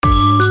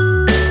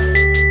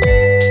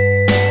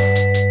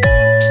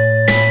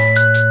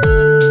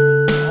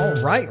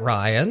right,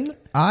 Ryan.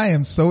 I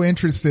am so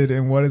interested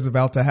in what is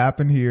about to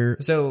happen here.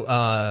 So,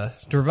 to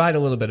provide a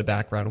little bit of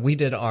background, we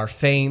did our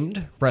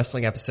famed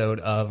wrestling episode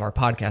of our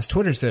podcast,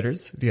 Twitter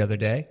Sitters, the other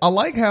day. I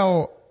like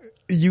how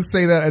you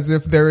say that as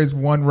if there is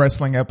one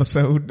wrestling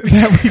episode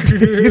that we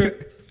do.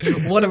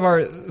 One of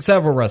our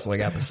several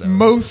wrestling episodes.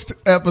 Most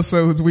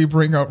episodes we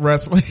bring up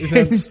wrestling.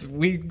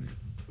 We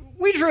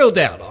drill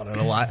down on it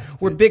a lot.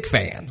 We're big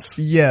fans.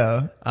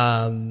 Yeah.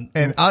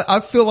 And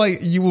I feel like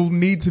you will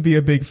need to be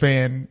a big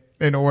fan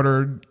in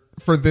order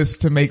for this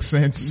to make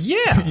sense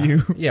to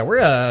you. Yeah,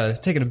 we're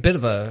taking a bit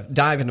of a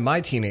dive into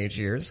my teenage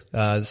years,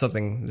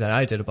 something that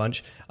I did a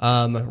bunch.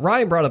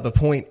 Ryan brought up a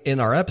point in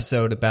our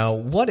episode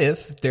about what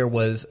if there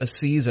was a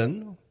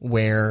season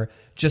where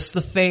just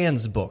the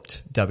fans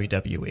booked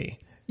WWE.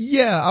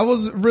 Yeah, I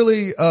was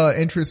really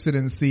interested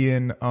in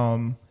seeing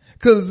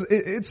cuz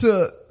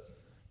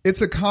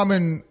it's a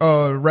common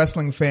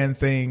wrestling fan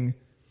thing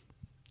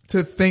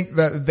to think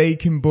that they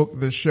can book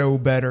the show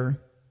better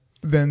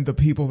than the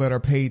people that are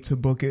paid to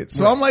book it.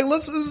 So I'm like,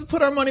 let's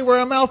put our money where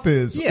our mouth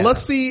is. Yeah.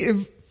 Let's see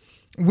if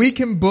we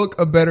can book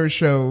a better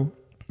show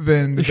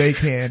than they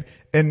can.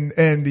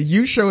 And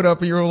you showed up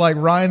and you were like,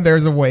 Ryan,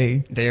 there's a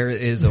way. There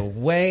is a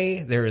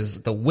way. There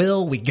is the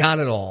will. We got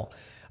it all.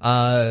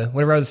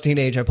 Whenever I was a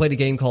teenager, I played a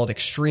game called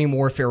Extreme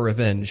Warfare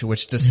Revenge,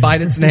 which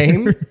despite its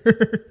name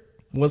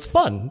was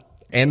fun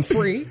and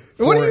free.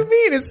 What do you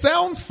mean? It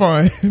sounds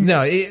fun.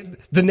 No,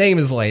 the name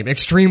is lame.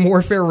 Extreme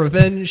Warfare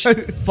Revenge,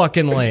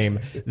 fucking lame.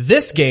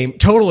 This game,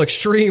 Total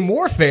Extreme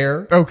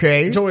Warfare.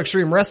 Okay. Total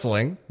Extreme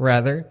Wrestling,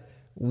 rather.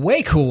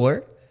 Way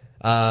cooler.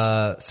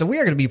 So we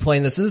are going to be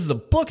playing this. This is a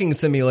booking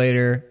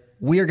simulator.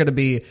 We are going to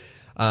be,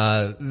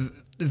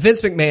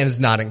 Vince McMahon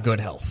is not in good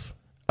health.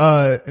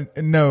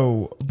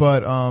 No,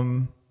 but,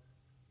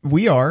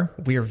 we are.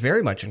 We are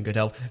very much in good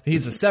health.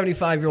 He's a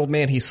 75-year-old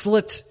man. He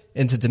slipped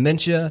into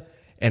dementia,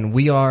 and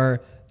we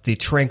are the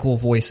tranquil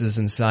voices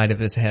inside of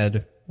his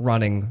head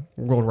running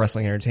World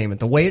Wrestling Entertainment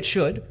the way it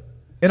should.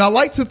 And I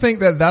like to think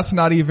that that's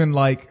not even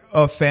like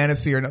a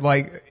fantasy or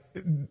like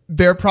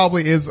there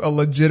probably is a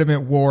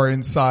legitimate war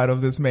inside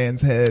of this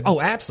man's head.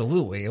 Oh,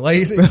 absolutely.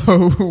 Like,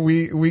 so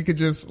we could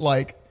just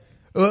like,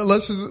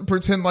 let's just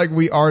pretend like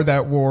we are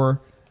that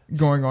war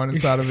going on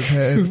inside of his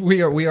head.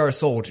 We are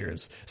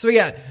soldiers. So we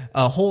got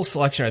a whole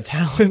selection of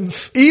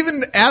talents.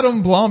 Even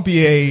Adam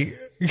Blampier.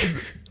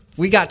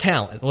 We got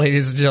talent,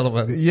 ladies and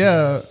gentlemen.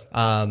 Yeah.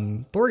 But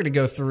we're going to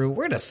go through,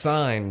 we're going to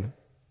sign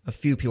a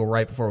few people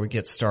right before we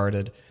get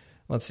started.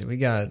 Let's see. We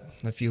got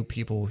a few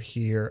people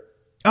here.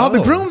 Oh,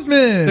 the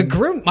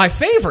groomsman. My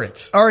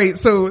favorite. All right.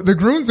 So the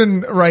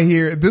groomsman right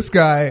here, this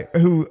guy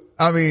who,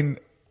 I mean,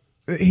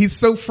 he's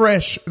so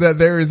fresh that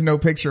there is no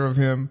picture of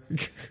him.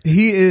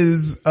 He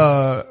is,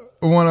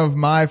 one of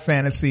my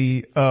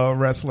fantasy,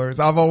 wrestlers.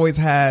 I've always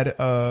had,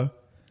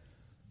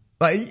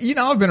 like, you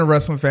know, I've been a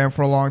wrestling fan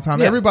for a long time.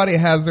 Yeah. Everybody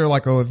has their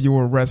like, oh, if you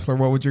were a wrestler,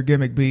 what would your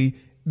gimmick be?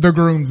 The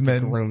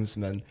groomsman.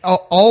 Groomsman.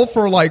 All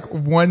for like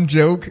one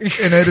joke,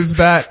 and it is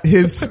that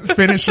his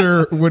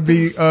finisher would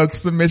be a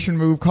submission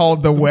move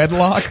called the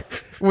wedlock,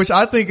 which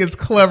I think is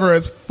clever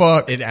as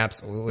fuck. It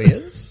absolutely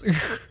is.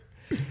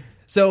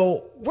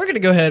 So we're going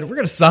to go ahead. We're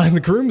going to sign the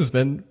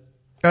groomsman.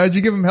 Did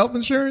you give him health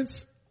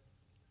insurance?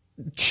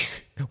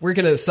 We're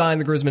going to sign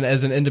the groomsman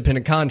as an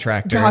independent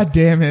contractor. God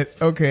damn it.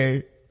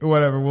 Okay.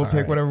 Whatever. We'll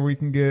take whatever we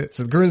can get.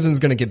 So the groomsman's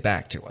going to get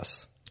back to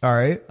us. All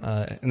right.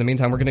 In the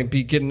meantime, we're going to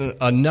be getting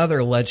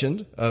another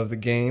legend of the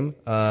game.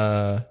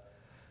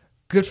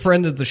 Good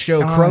friend of the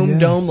show, Chrome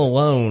Dome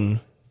Malone.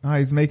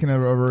 He's making a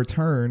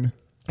return.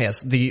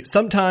 Yes, the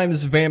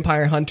sometimes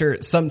vampire hunter,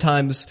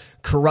 sometimes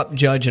corrupt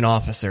judge and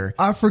officer.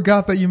 I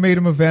forgot that you made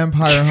him a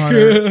vampire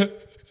hunter.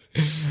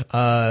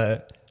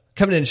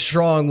 Coming in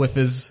strong with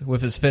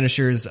his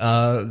finishers,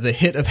 the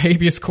hit of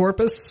habeas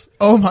corpus.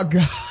 Oh my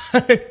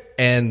God.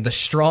 And the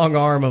strong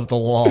arm of the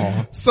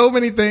law. So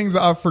many things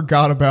I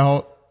forgot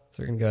about.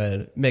 So we're going to go ahead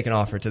and make an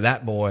offer to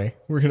that boy.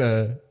 We're going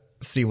to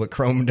see what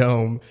Chrome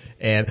Dome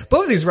and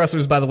both of these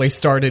wrestlers, by the way,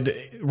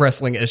 started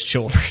wrestling as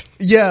children.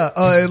 Yeah.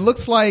 It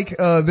looks like,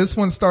 this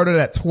one started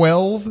at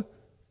 12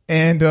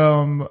 and,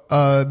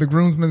 the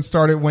groomsman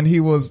started when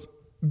he was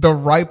the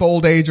ripe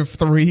old age of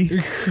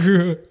 3.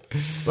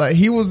 Like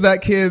he was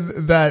that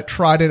kid that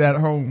tried it at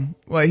home.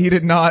 Like he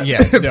did not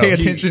pay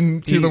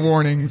attention to the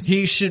warnings.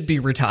 He should be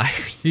retired.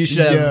 He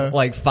should have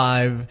like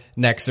 5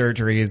 neck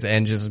surgeries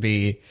and just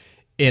be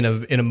in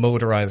a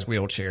motorized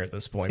wheelchair at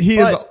this point. He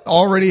has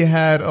already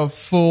had a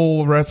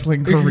full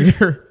wrestling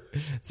career.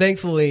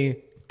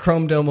 Thankfully,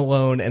 Chrome Dome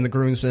Malone and the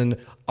groomsmen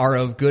are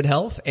of good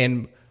health,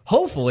 and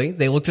hopefully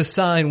they look to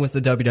sign with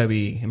the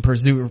WWE and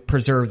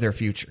preserve their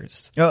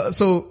futures.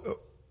 So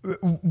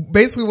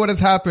basically what has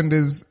happened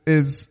is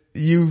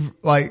you've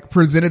like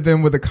presented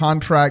them with a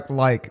contract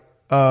like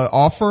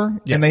offer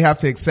and they have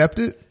to accept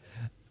it.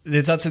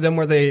 It's up to them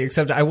where they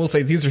accept it. I will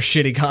say these are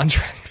shitty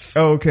contracts.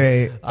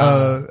 Okay. It's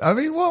like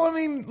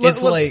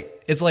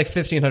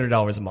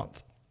 $1,500 a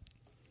month.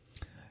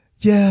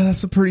 Yeah,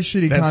 that's a pretty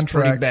shitty contract. That's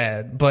pretty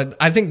bad. But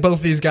I think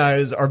both these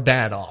guys are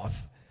bad off.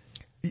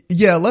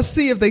 Yeah, let's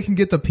see if they can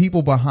get the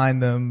people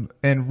behind them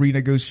and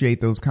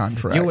renegotiate those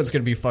contracts. You know what's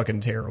going to be fucking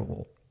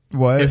terrible?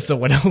 What? If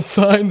someone else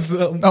signs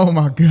them. Oh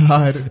my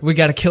God. We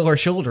got to kill our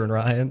children,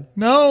 Ryan.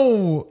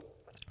 No.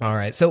 All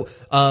right. So,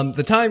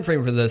 the time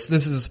frame for this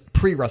is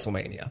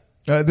pre-WrestleMania.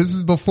 This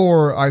is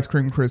before Ice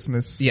Cream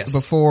Christmas. Yes.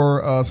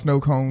 Before Snow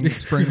Cone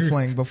Spring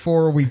Fling.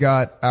 Before we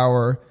got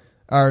our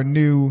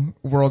new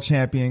world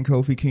champion,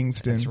 Kofi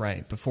Kingston. That's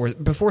right.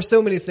 Before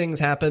so many things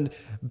happened,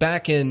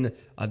 back in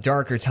a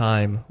darker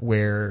time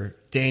where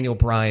Daniel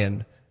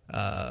Bryan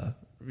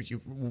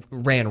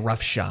ran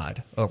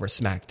roughshod over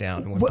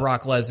SmackDown, when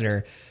Brock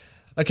Lesnar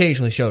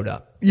occasionally showed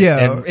up.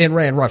 Yeah. And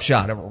ran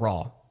roughshod over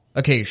Raw.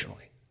 Occasionally.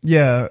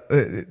 Yeah.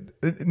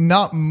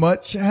 Not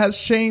much has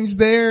changed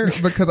there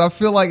because I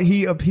feel like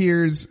he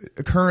appears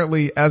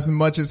currently as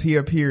much as he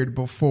appeared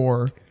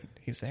before.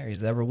 He's there.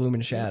 He's the ever looming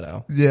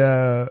shadow.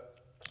 Yeah.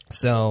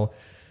 So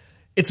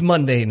it's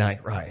Monday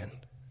night, Ryan.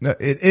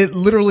 It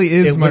literally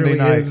is Monday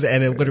night.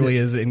 And it literally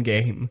is in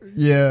game.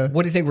 Yeah.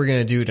 What do you think we're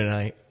going to do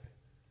tonight?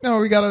 No,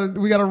 we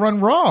gotta run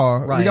Raw.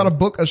 Ryan, we gotta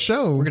book a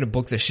show. We're going to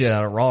book the shit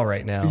out of Raw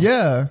right now.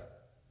 Yeah.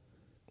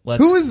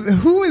 Who is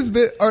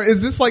the, or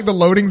is this like the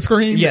loading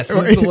screen? Yes,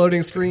 this is the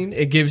loading screen.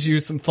 It gives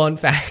you some fun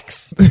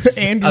facts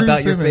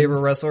about your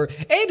favorite wrestler.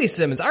 Andy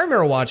Simmons. I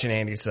remember watching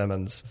Andy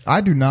Simmons.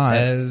 I do not.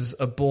 As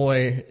a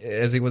boy,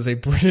 as he was a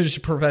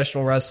British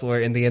professional wrestler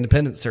in the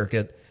independent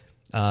circuit.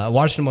 I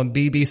watched him on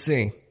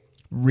BBC.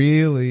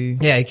 Really?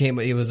 Yeah,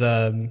 he was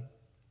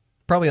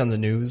probably on the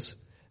news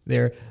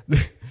there.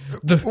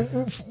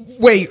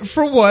 Wait,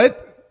 for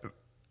what?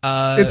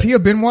 Is he a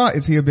Benoit?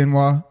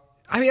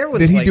 I mean,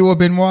 did he do a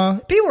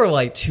Benoit? People were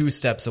like 2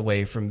 steps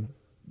away from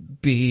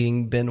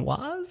being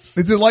Benoits.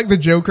 Is it like the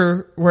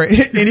Joker where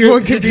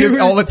anyone can be,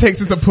 all it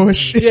takes is a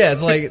push? Yeah,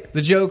 it's like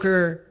the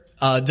Joker,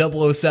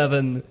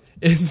 007.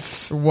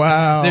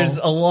 Wow. There's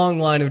a long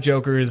line of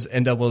Jokers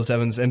and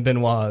 007s and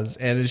Benoits,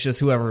 and it's just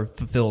whoever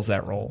fulfills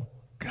that role.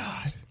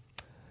 God.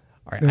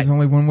 All right, There's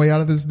only one way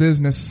out of this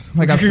business,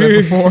 like I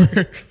said before.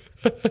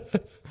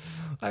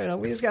 I don't know.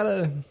 We just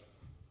gotta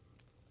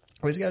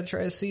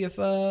try to see if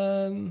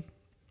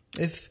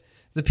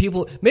the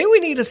people, maybe we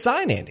need to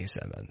sign Andy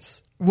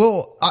Simmons.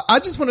 Well, I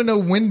just want to know,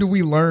 when do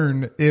we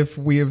learn if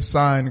we have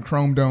signed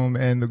Chrome Dome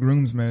and the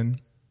Groomsmen?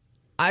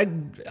 I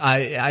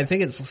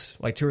think it's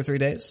like 2 or 3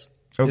 days.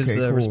 Okay, is the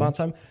cool. response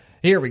time.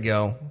 Here we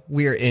go.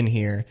 We are in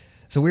here.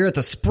 So we're at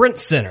the Sprint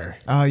Center.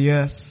 Ah,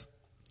 yes.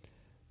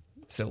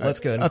 So let's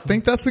go. I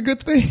think that's a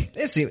good thing.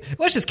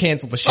 Let's just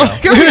cancel the show.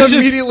 We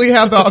immediately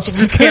have the option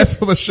to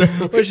cancel the show.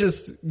 Let's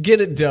just get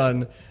it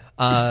done.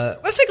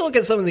 Let's take a look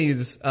at some of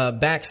these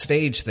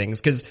backstage things,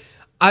 because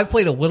I've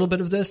played a little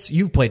bit of this.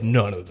 You've played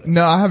none of this.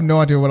 No, I have no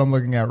idea what I'm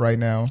looking at right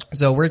now.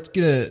 So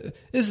this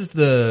is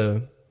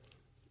the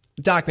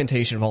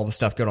documentation of all the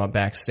stuff going on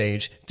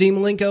backstage. Dean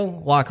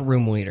Malenko, locker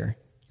room leader.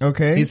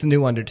 Okay. He's the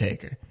new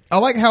Undertaker. I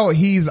like how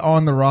he's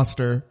on the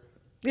roster.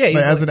 Yeah, he's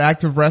as an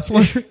active wrestler.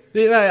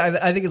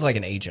 I think it's like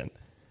an agent.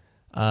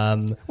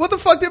 What the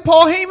fuck did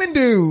Paul Heyman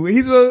do?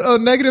 He's a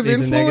negative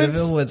influence. A negative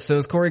influence. So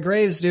is Corey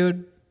Graves,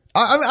 dude.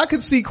 I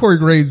could see Corey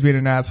Graves being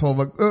an asshole,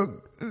 but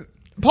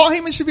Paul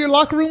Heyman should be a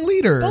locker room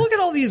leader. But look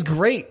at all these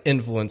great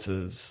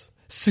influences.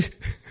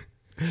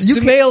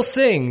 Sunil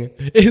Singh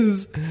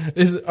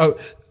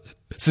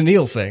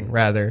Sunil Singh,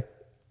 rather.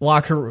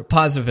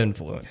 Positive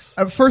influence.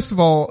 First of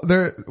all,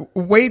 there are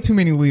way too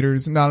many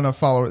leaders, not enough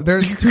followers.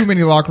 There's too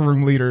many locker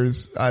room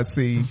leaders, I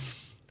see.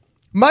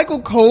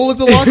 Michael Cole is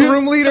a locker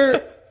room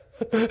leader?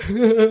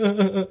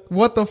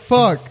 What the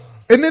fuck?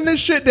 And then this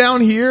shit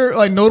down here,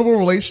 like notable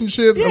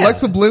relationships. Yeah.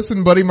 Alexa Bliss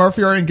and Buddy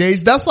Murphy are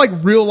engaged. That's like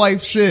real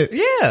life shit.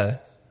 Yeah.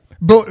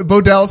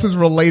 Bo Dallas is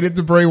related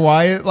to Bray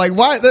Wyatt. Like,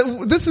 why?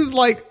 This is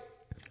like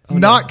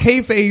not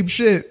kayfabe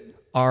shit.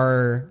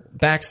 Our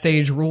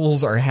backstage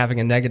rules are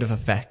having a negative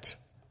effect.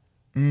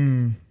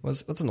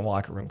 What's in the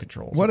locker room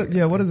controls? What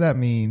does that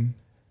mean?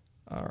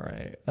 All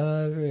right.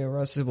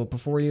 Russ will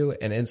before you,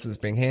 and instance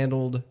being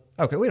handled.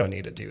 Okay, we don't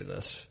need to do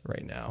this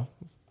right now.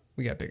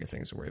 We got bigger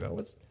things to worry about.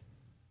 What's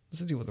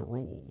the deal with the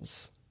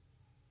rules?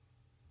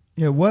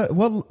 Yeah, what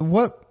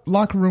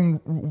locker room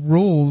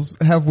rules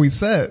have we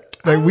set?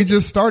 Like, we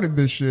just started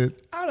this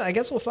shit. I don't know. I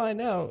guess we'll find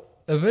out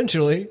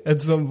eventually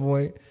at some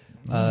point.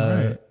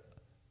 Right.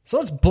 So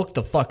let's book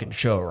the fucking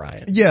show,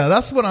 Ryan. Yeah,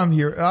 that's what I'm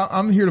here.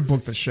 I'm here to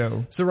book the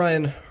show. So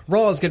Ryan,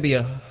 Raw is going to be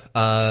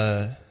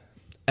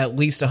at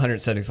least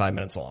 175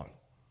 minutes long.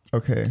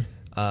 Okay.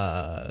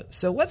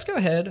 So let's go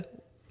ahead.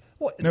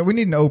 No, we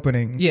need an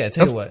opening. Yeah,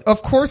 tell you what.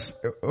 Of course.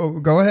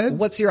 Go ahead.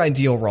 What's your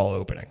ideal Raw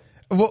opening?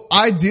 Well,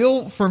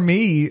 ideal for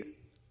me,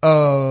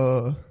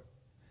 you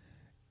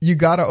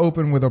got to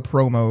open with a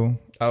promo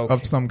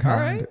of some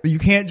kind. Right. You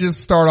can't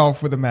just start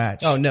off with a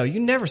match. Oh, no, you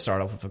never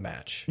start off with a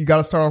match. You got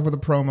to start off with a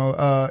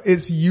promo.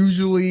 It's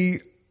usually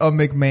a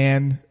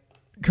McMahon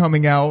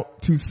coming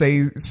out to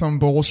say some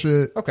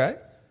bullshit. Okay.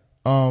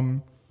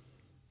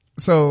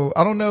 So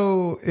I don't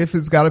know if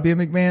it's got to be a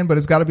McMahon, but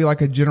it's got to be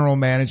like a general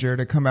manager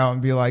to come out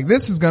and be like,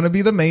 this is going to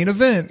be the main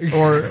event.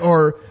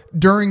 Or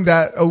during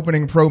that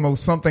opening promo,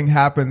 something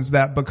happens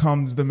that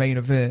becomes the main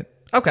event.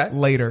 Okay.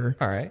 later.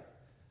 All right.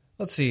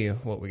 Let's see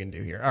what we can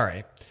do here. All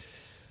right.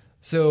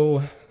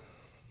 So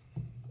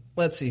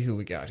let's see who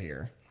we got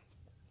here.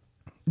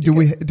 Do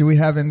we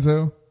have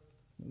Enzo?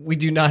 We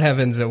do not have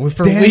Enzo.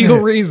 For Damn legal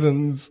it.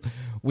 reasons,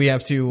 we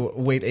have to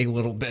wait a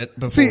little bit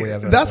before See, we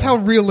have Enzo. that's how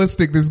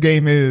realistic this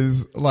game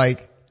is.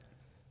 Like,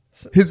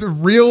 his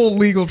real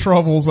legal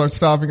troubles are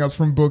stopping us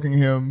from booking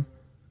him.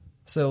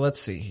 So let's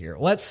see here.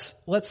 Let's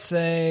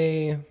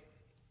say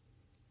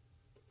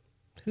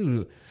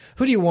who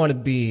do you want to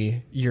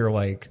be your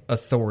like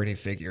authority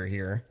figure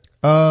here?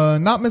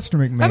 Not Mr.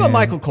 McMahon. How about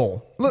Michael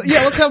Cole?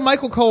 Yeah, let's have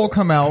Michael Cole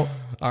come out.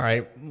 All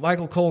right,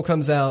 Michael Cole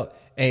comes out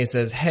and he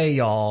says, "Hey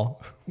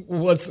y'all,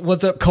 what's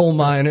up, coal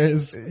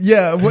miners?"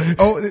 Yeah.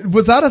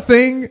 Was that a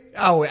thing?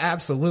 Oh,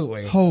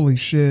 absolutely. Holy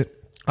shit.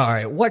 All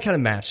right, what kind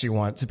of match do you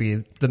want to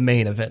be the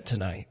main event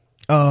tonight?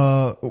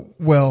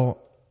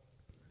 Well,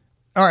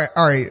 all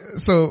right.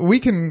 So we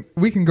can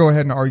go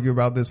ahead and argue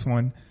about this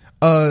one.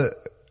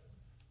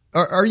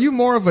 Are you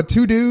more of a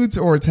two dudes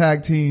or a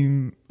tag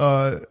team,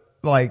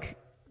 like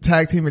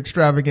tag team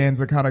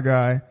extravaganza kind of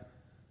guy?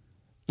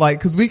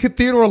 Like, cause we could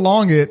theater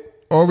along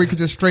it, or we could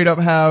just straight up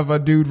have a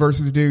dude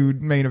versus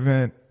dude main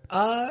event.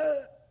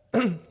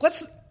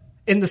 Let's,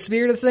 in the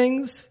spirit of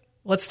things,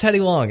 let's Teddy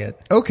Long it.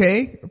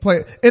 Okay.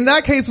 In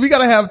that case, we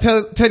gotta have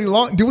Teddy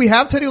Long. Do we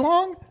have Teddy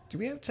Long? Do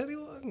we have Teddy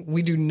Long?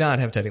 We do not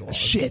have Teddy Long.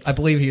 Shit. I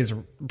believe he is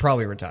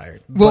probably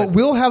retired. Well,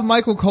 we'll have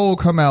Michael Cole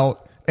come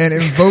out and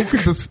invoke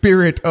the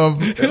spirit of,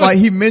 like,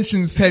 he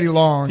mentions Teddy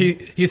Long.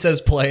 He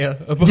says playa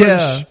a bunch.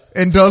 Yeah.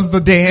 And does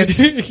the dance.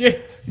 Yeah.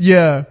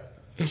 Yeah.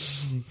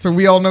 So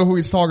we all know who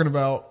he's talking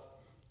about.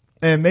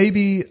 And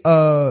maybe,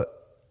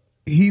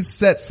 he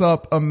sets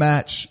up a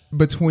match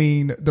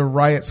between the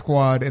Riot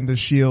Squad and the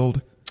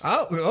Shield.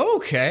 Oh,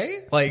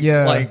 okay. Like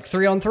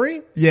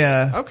 3-on-3?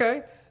 Yeah.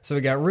 Okay. So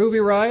we got Ruby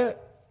Riot.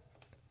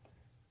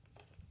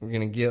 We're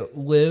going to get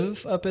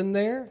Liv up in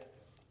there.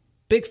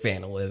 Big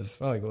fan of Liv.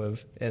 I like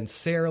Liv. And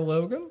Sarah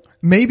Logan.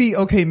 Maybe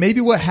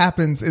what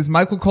happens is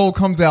Michael Cole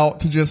comes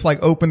out to just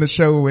like open the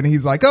show and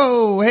he's like,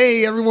 "Oh,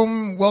 hey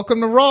everyone,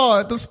 welcome to Raw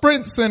at the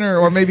Sprint Center."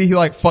 Or maybe he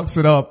like fucks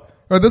it up.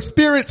 Or the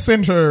Spirit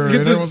Center. And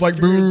everyone's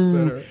like,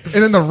 "Boo." And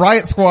then the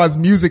Riot Squad's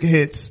music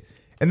hits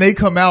and they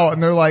come out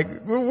and they're like,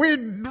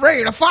 "We're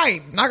ready to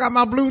fight. And I got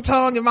my blue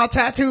tongue and my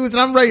tattoos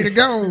and I'm ready to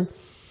go."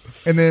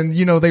 And then,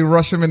 they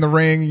rush him in the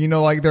ring,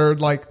 like they're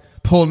like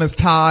pulling his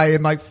tie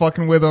and like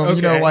fucking with him,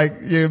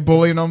 Okay.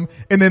 bullying him.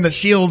 And then the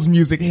Shield's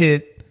music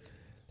hit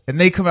and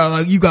they come out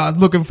like, "You guys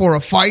looking for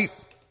a fight?"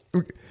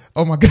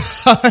 Oh my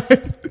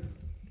God.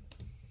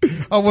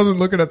 I wasn't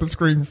looking at the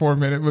screen for a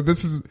minute, but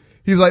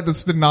he's like the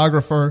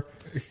stenographer.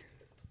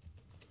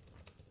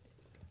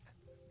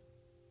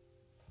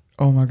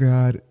 Oh my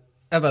God.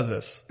 How about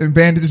this? And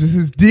bandages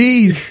his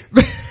D.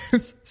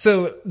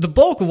 So the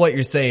bulk of what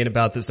you're saying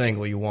about this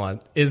angle you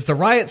want is the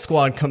Riot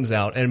Squad comes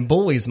out and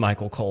bullies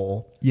Michael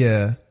Cole.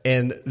 Yeah.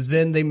 And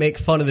then they make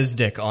fun of his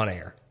dick on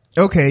air.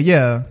 Okay,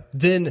 yeah.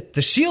 Then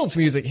the Shield's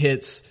music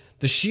hits.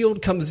 The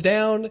Shield comes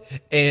down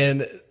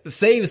and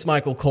saves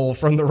Michael Cole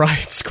from the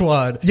Riot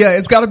Squad. Yeah,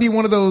 it's got to be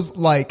one of those,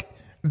 like,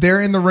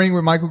 they're in the ring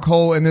with Michael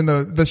Cole and then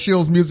the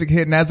Shield's music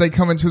hit, and as they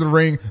come into the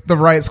ring, the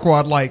Riot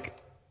Squad like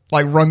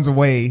runs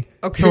away.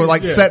 Okay, so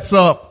it sets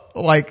up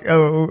like,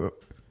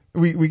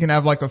 we can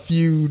have like a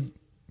feud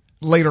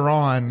later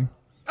on.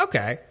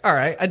 Okay. All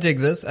right. I dig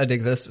this.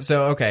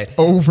 So, okay.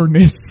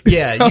 Overness.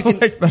 Yeah. You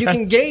you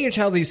can gauge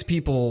how these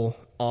people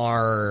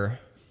are,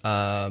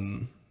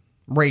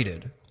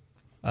 rated.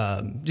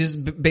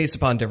 Just based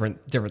upon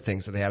different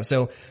things that they have.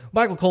 So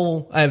Michael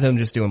Cole, I have him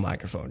just doing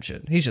microphone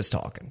shit. He's just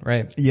talking,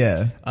 right?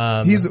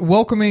 Yeah. He's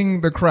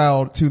welcoming the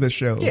crowd to the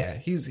show. Yeah.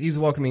 He's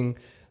welcoming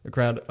the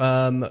crowd.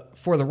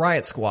 For the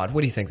Riot Squad,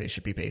 what do you think they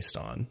should be based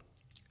on?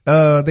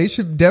 They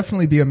should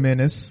definitely be a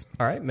menace.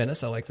 All right.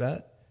 Menace. I like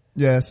that.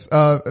 Yes.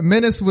 A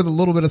menace with a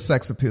little bit of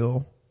sex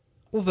appeal.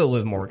 We'll build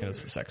Liv Morgan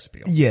as the sex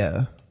appeal.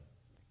 Yeah.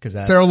 Cause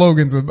Sarah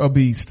Logan's a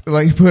beast.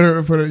 Like put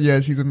her,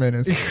 yeah, she's a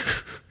menace.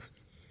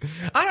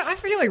 I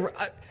feel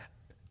like,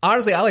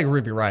 honestly, I like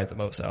Ruby Riot the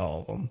most out of all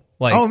of them.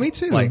 Like, oh, me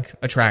too. Like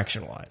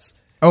attraction wise.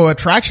 Oh,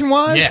 attraction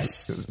wise?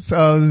 Yes.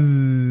 So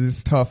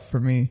it's tough for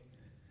me.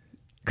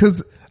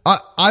 Cause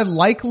I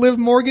like Liv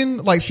Morgan.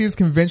 Like she's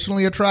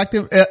conventionally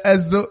attractive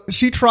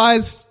she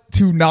tries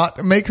to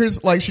not make her,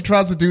 like she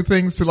tries to do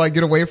things to like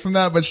get away from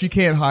that, but she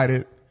can't hide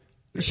it.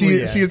 She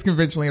is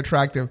conventionally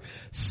attractive.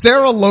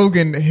 Sarah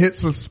Logan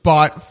hits a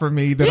spot for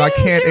me that I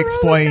can't Sarah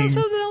explain. Logan's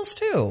got something else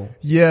too.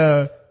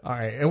 Yeah. All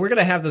right. And we're going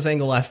to have this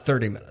angle last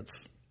 30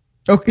 minutes.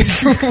 Okay.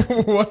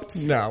 What?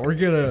 No, we're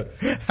going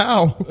to.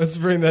 How? Let's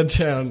bring that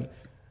down.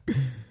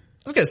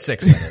 Let's go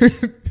 6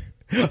 minutes.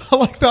 I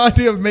like the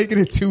idea of making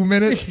it 2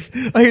 minutes.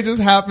 Like it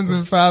just happens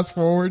in fast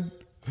forward.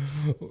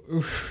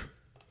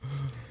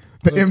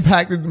 The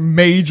impact is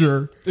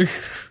major.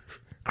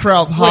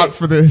 Crowd's hot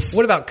for this.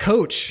 What about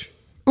Coach?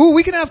 Ooh,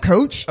 we can have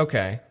Coach.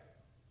 Okay.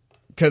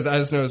 Because I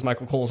just noticed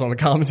Michael Cole's on the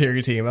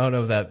commentary team. I don't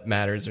know if that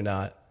matters or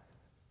not.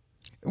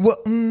 Well,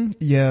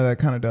 yeah, that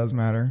kind of does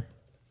matter.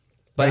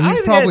 But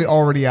he's probably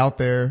already out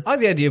there. I like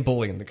the idea of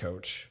bullying the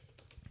Coach.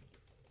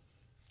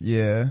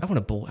 Yeah. I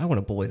want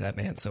to bully that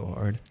man so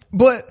hard.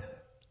 But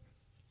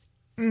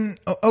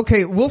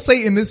okay, we'll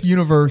say in this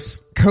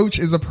universe, Coach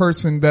is a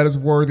person that is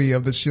worthy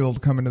of the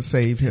Shield coming to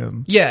save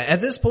him. Yeah,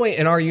 at this point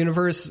in our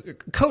universe,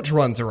 Coach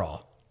runs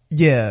Raw.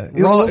 Yeah,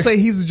 Raw, we'll say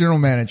he's the general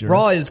manager.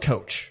 Raw is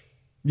Coach.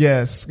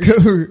 Yes,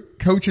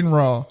 Coach and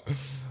Raw.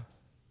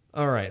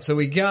 All right, so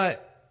we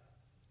got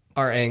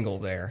our angle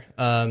there.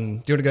 Do you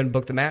want to go and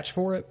book the match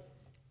for it?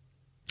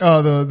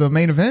 The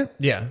main event?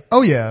 Yeah.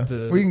 Oh yeah,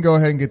 we can go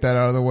ahead and get that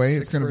out of the way.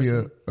 It's going to be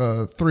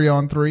a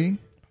 3-on-3.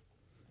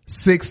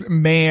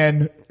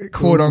 6-man,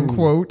 quote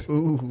unquote.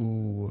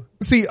 Ooh.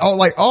 See,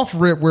 like off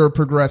rip, we're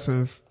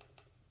progressive.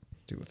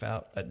 Do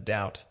without a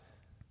doubt.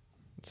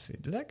 Let's see.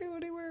 Did that go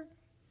anywhere?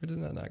 Or did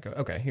that not go?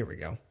 Okay, here we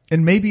go.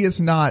 And maybe it's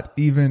not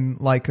even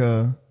like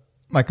a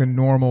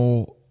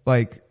normal,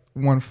 like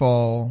one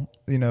fall,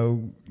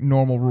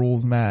 normal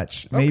rules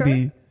match.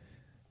 Okay.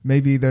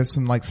 Maybe there's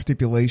some like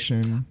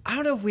stipulation. I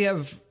don't know if we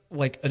have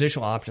like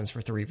additional options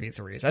for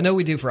 3v3s. I know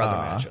we do for other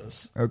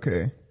matches.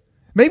 Okay.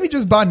 Maybe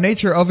just by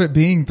nature of it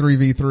being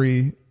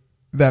 3v3,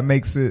 that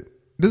makes it.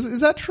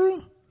 Is that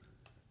true?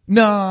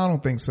 No, I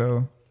don't think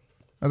so.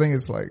 I think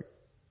it's like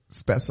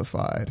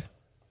specified.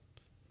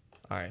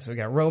 All right, so we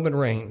got Roman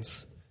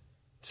Reigns,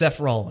 Seth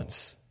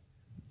Rollins,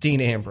 Dean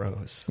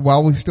Ambrose.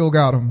 While we still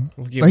got him,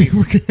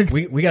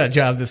 we got to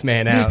job this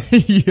man out.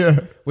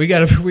 Yeah, we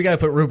got to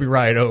put Ruby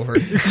Riott over.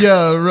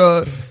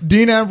 Yeah,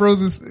 Dean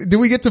Ambrose is. Did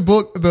we get to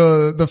book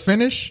the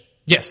finish?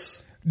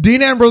 Yes.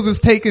 Dean Ambrose is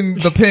taking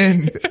the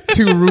pin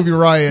to Ruby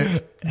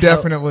Riott.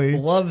 Definitely.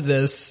 Love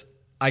this.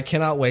 I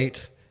cannot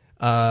wait.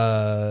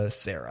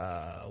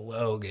 Sarah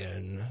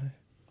Logan.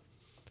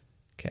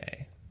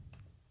 Okay.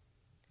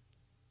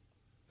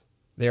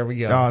 There we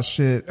go. Oh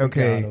shit.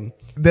 Okay.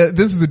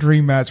 This is the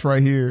dream match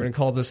right here. We're going to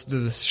call this the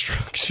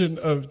destruction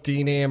of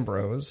Dean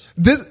Ambrose.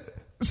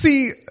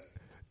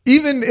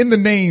 Even in the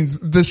names,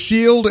 the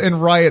Shield and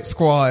Riot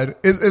Squad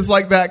is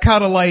like that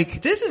kind of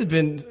like this has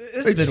been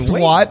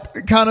SWAT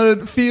kind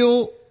of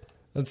feel.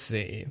 Let's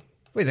see.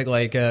 What do you think?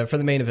 Like for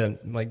the main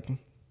event, like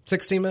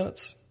 16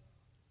 minutes.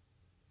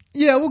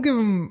 Yeah, we'll give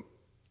them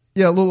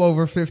a little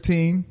over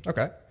 15.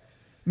 Okay.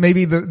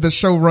 Maybe the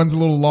show runs a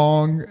little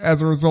long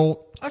as a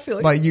result. I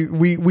feel like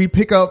we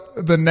pick up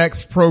the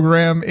next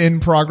program in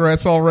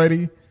progress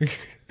already.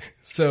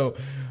 So.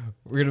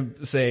 We're going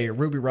to say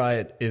Ruby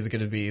Riott is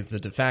going to be the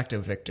de facto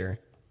victor.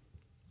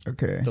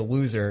 Okay. The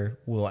loser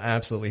will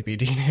absolutely be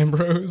Dean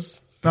Ambrose.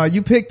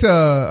 You picked,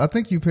 I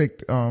think you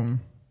picked, oh,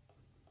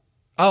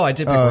 I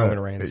did pick Roman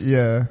Reigns.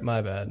 Yeah.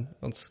 My bad.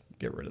 Let's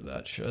get rid of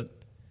that shit.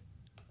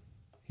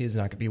 He's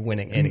not going to be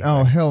winning anything.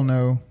 Oh, hell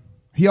no.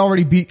 He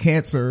already beat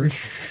cancer.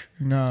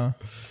 No.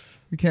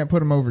 We can't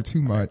put him over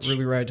too much.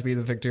 Ruby Riott to be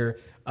the victor.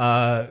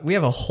 We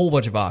have a whole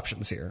bunch of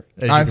options here,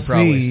 as you can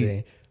probably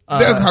see.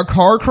 A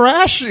car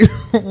crash?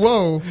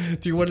 Whoa.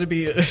 Do you want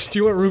Ruby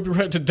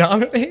Riott to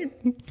dominate?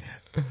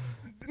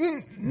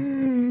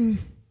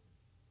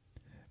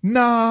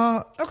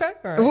 Nah. Okay.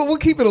 All right. We'll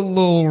keep it a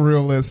little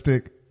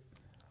realistic.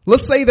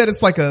 Let's say that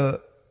it's like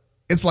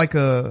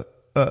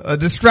a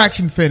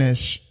distraction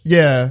finish.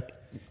 Yeah.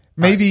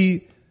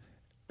 Maybe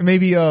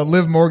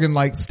Liv Morgan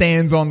like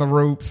stands on the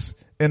ropes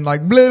and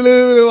like blah,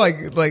 blah,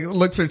 blah, like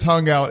licks her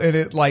tongue out and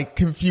it like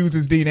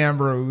confuses Dean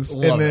Ambrose.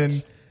 Love and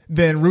it.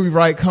 Then Ruby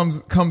Riott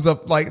comes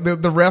up, like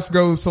the ref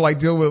goes to like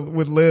deal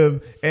with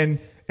Liv and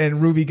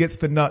Ruby gets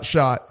the nut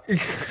shot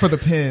for the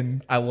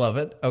pin. I love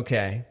it.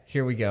 Okay,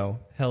 here we go.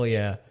 Hell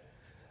yeah.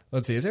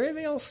 Let's see. Is there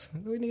anything else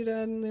we need to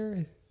add in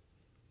there?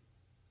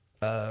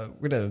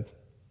 We're gonna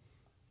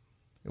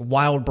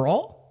wild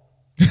brawl.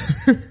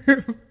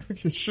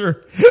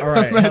 Sure. All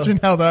right. Imagine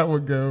how that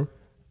would go.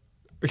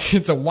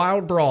 It's a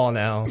wild brawl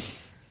now.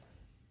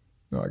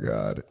 Oh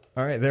God.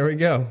 All right, there we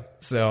go.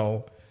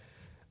 So,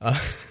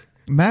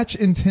 match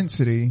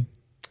intensity.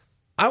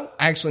 I don't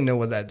actually know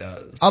what that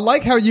does. I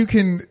like how you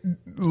can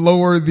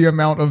lower the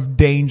amount of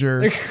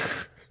danger.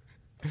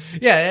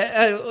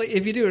 Yeah,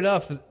 if you do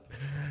enough.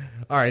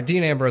 All right,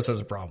 Dean Ambrose has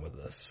a problem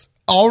with this.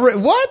 Already,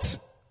 what?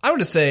 I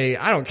would say,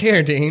 I don't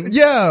care, Dean.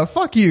 Yeah,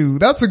 fuck you.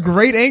 That's a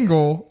great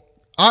angle.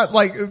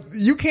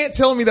 You can't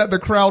tell me that the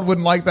crowd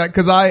wouldn't like that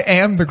because I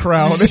am the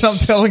crowd and I'm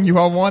telling you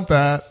I want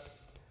that.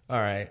 All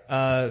right,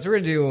 so we're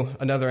going to do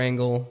another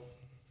angle.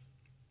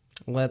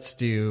 Let's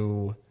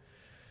do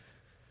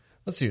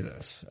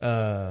this.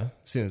 As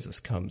soon as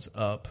this comes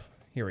up,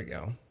 here we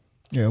go.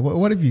 Yeah,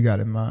 what have you got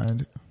in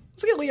mind?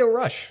 Let's get Lio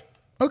Rush.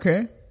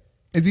 Okay.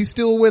 Is he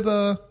still with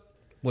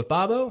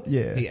Bobo?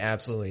 Yeah. He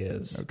absolutely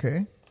is.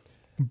 Okay.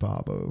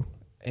 Bobo.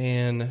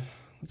 And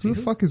who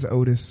the fuck is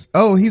Otis?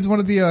 Oh, he's one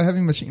of the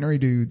heavy machinery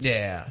dudes.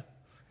 Yeah.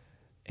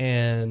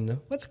 And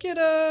let's get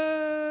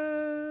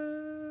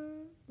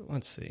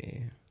let's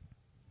see.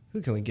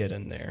 Who can we get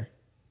in there?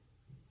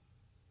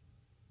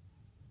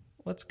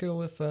 Let's go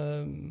with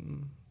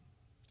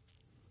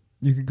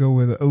you could go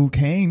with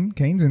Kane.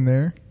 Kane's in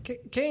there.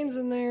 Kane's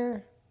in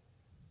there.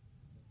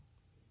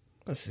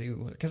 Let's see,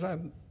 because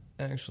I'm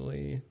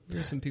actually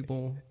there's some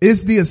people.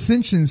 Is the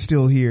Ascension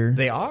still here?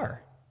 They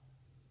are.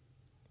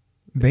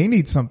 They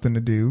need something to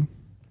do.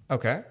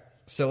 Okay.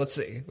 So let's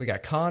see. We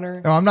got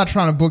Connor. Oh, I'm not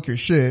trying to book your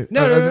shit.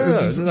 No.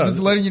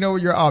 Just letting you know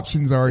what your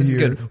options are This is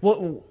here. good.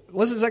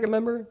 What's the second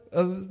member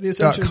of the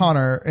Ascension?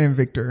 Connor and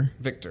Victor.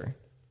 Victor.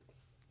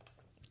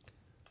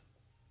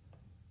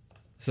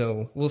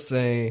 So we'll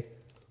say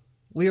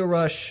Leo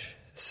Rush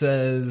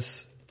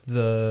says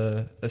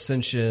the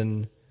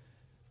Ascension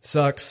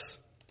sucks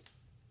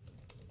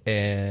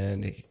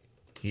and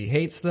he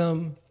hates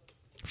them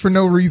For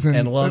no reason.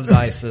 and loves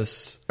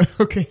ISIS.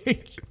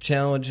 Okay.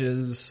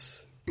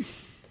 Challenges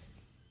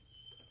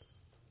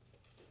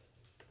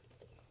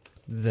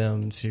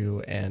them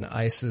to an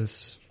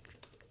ISIS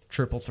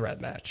triple threat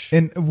match.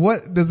 And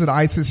what does an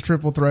ISIS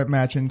triple threat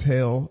match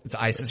entail? It's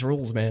ISIS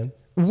rules, man.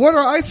 What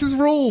are ISIS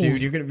rules? Dude,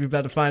 you're gonna be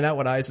about to find out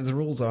what ISIS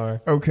rules are.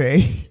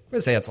 Okay. I'm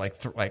gonna say it's like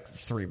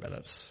 3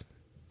 minutes.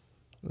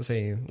 Let's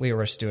say Leo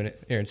Rush doing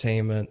it,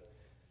 entertainment.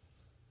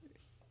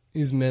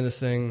 He's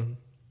menacing,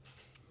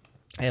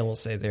 and we'll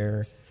say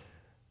they're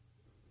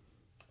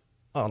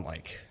on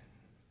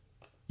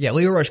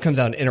Leo Rush comes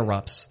out and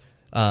interrupts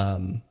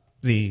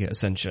the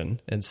Ascension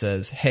and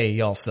says, "Hey,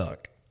 y'all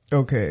suck."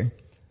 Okay.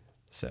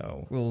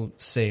 So we'll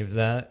save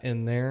that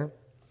in there.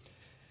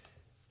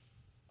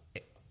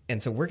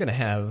 And so we're going to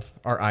have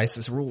our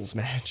ISIS rules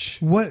match.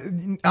 What?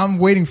 I'm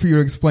waiting for you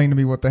to explain to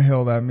me what the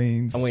hell that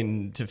means. I'm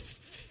waiting to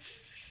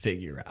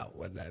figure out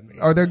what that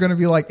means. Are there going to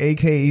be like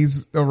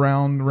AKs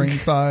around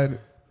ringside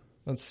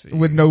Let's see.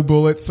 with no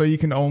bullets, so you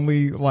can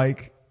only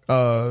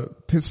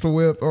pistol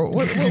whip, or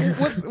what's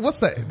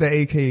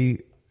the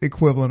AK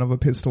equivalent of a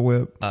pistol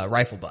whip?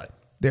 Rifle butt.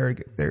 There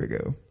you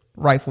go.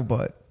 Rifle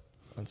butt.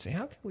 Let's see.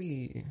 How can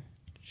we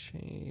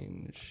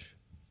change?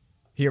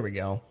 Here we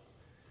go.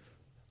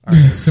 All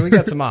right. So we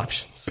got some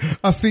options.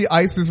 I see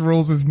ISIS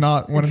rules is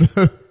not one of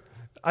the.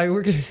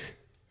 We're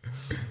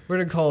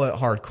gonna call it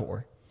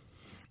hardcore.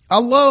 I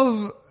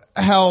love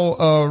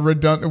how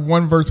redundant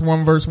one verse.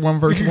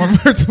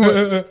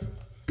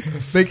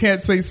 They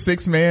can't say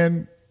 6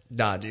 man.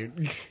 Nah,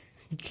 dude.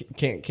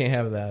 Can't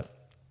have that.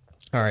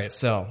 All right.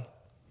 So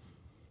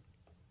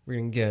we're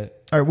gonna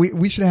get. All right,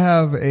 we should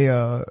have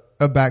a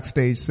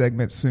backstage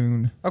segment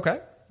soon. Okay.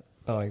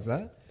 I like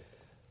that.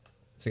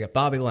 So we got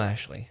Bobby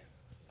Lashley,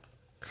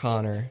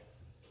 Connor,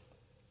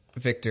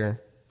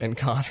 Victor, and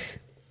Connor.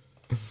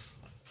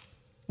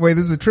 Wait,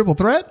 this is a triple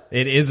threat?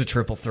 It is a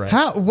triple threat.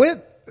 How?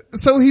 What?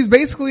 So he's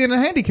basically in a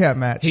handicap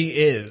match. He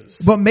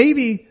is. But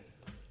maybe.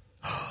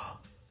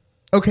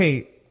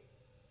 Okay.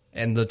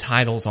 And the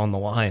title's on the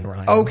line,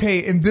 Ryan.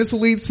 Okay, and this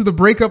leads to the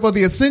breakup of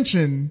the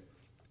Ascension.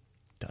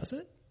 Does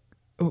it?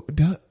 Oh,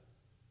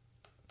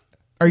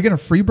 are you going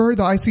to freebird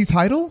the IC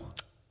title? I'm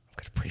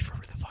going to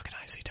pre-forward the fucking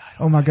IC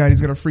title. Oh my God,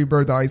 he's going to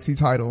freebird the IC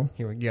title.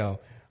 Here we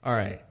go. All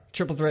right.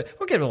 Triple threat.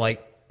 We'll give it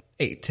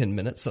 8-10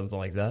 minutes, something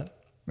like that.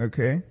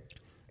 Okay.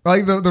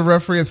 Like the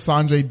referee is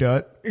Sanjay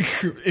Dutt.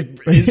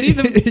 Is he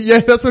the... Yeah,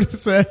 that's what it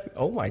said.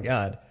 Oh my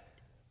God.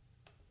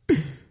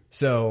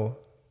 So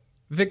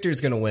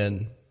Victor's going to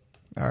win.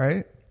 All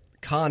right.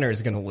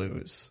 Connor's going to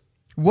lose.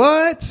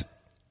 What?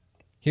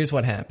 Here's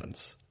what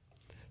happens.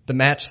 The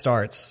match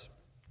starts.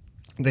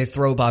 They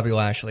throw Bobby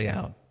Lashley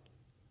out.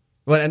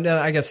 Well, and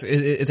I guess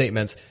it's 8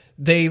 minutes.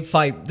 They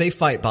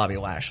fight Bobby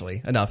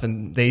Lashley enough,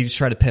 and they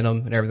try to pin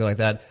him and everything like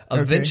that.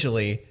 Okay.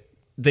 Eventually,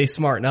 they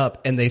smarten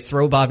up and they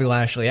throw Bobby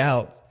Lashley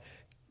out.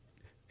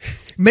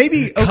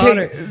 Maybe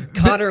okay.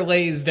 Connor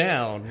lays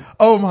down.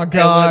 Oh my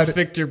God! And lets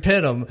Victor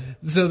pin him,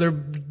 so they're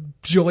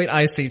joint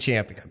IC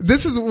champions.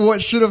 This is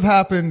what should have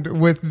happened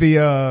with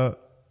the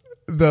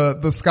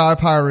Sky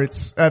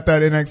Pirates at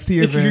that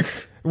NXT event.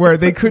 Where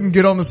they couldn't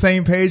get on the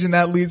same page and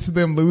that leads to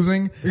them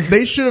losing.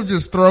 They should have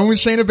just thrown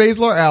Shayna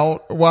Baszler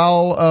out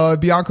while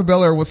Bianca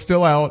Belair was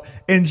still out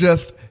and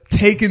just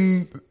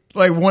taken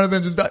one of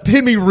them just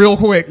hit me real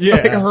quick.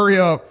 Yeah. Hurry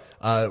up.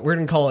 We're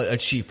gonna call it a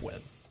cheap win.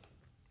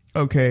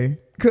 Okay.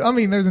 I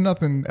mean, there's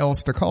nothing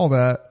else to call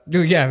that.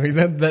 Yeah, I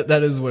mean,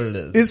 that is what it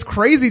is. It's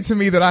crazy to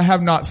me that I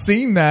have not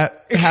seen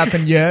that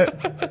happen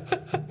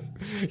yet.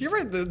 You're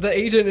right. The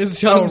agent is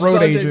John. Oh,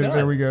 road agent.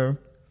 There we go.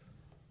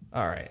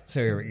 All right. So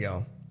here we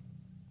go.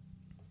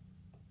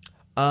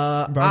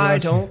 I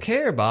don't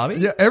care, Bobby.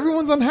 Yeah,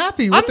 everyone's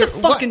unhappy. I'm the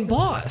fucking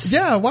boss.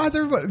 Yeah, why is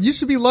everybody? You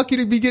should be lucky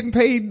to be getting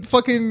paid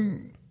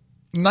fucking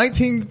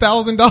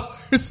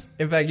 $19,000.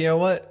 In fact, you know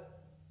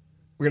what?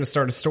 We're gonna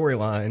start a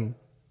storyline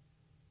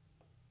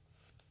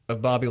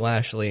of Bobby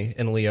Lashley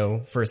and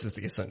Leo versus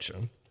the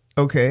Ascension.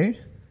 Okay.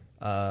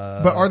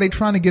 But are they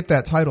trying to get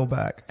that title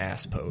back?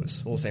 Ass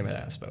pose. We'll say it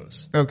ass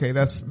pose. Okay,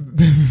 that's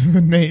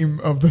the name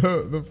of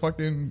the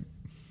fucking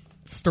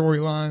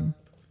storyline.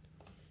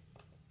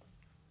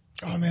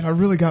 Oh man, I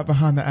really got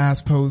behind the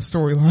ass pose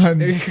storyline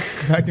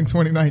back in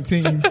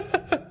 2019.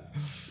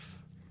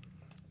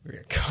 We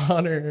got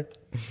Connor.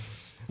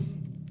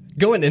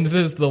 Going into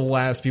this, the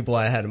last people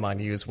I had in mind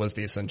to use was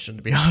the Ascension,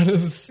 to be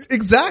honest.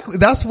 Exactly.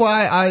 That's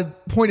why I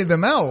pointed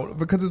them out,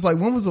 because it's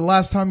when was the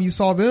last time you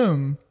saw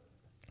them?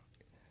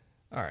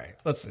 All right,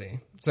 let's see.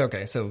 So,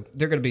 okay, so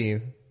they're going to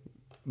be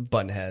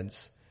button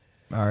heads.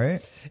 All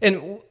right.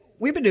 And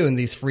we've been doing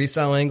these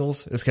freestyle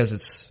angles is because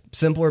it's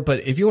simpler.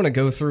 But if you want to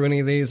go through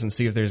any of these and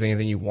see if there's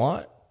anything you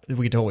want,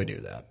 we can totally do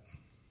that.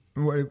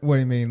 What do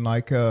you mean?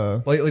 Like,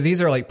 Well,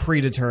 these are like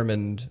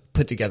predetermined,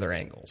 put together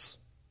angles.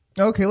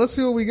 okay, let's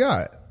see what we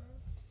got.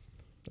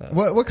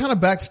 What kind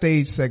of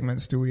backstage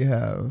segments do we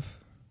have?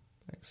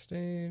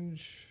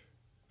 Backstage.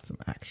 Some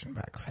action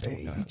backstage. I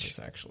don't know how this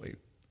actually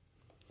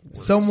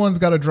works. Someone's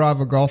got to drive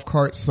a golf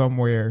cart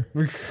somewhere.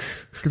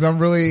 Because I'm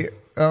really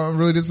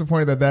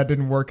disappointed that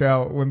didn't work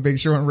out when Big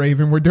Show and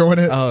Raven were doing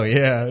it. Oh,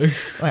 yeah.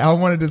 Like, I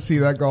wanted to see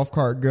that golf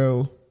cart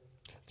go.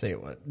 Tell you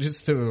what,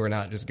 just so we're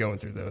not just going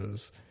through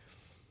those.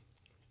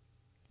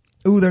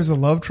 Ooh, there's a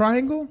love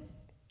triangle?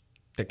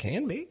 There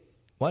can be.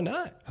 Why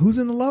not? Who's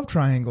in the love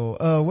triangle?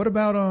 What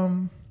about,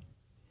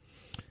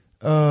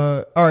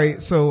 all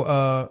right,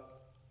 so,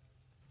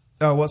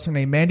 what's her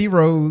name? Mandy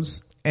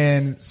Rose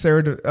and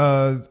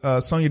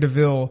Sonya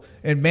Deville.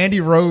 And Mandy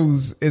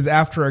Rose is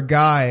after a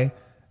guy,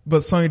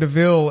 but Sonya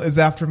Deville is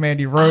after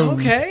Mandy Rose.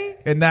 Okay.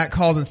 And that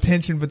causes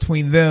tension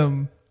between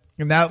them,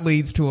 and that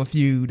leads to a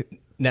feud.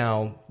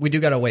 Now, we do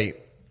gotta wait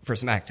for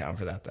SmackDown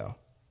for that, though.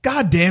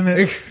 God damn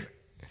it.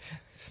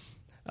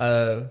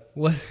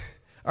 What?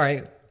 All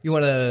right. You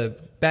want a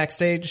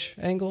backstage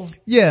angle?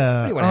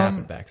 Yeah. What do you want to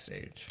happen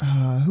backstage?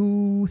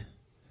 Who?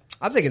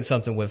 I'm thinking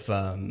something with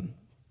some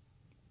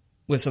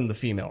of the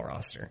female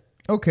roster.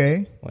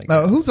 Okay. Like,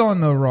 who's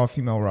on the Raw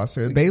female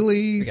roster?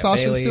 Bailey,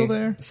 Sasha Bailey, still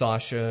there?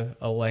 Sasha,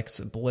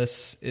 Alexa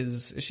Bliss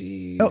is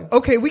she? Oh,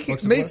 okay. We can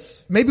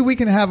maybe we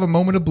can have a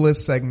moment of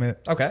bliss segment.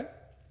 Okay.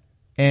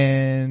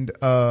 And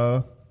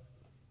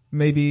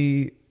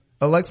maybe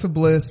Alexa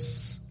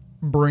Bliss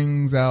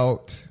brings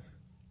out.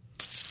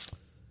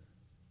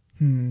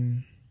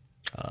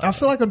 I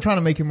feel like I'm trying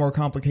to make it more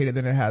complicated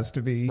than it has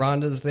to be.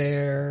 Ronda's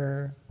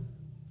there.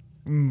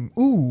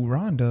 Ooh,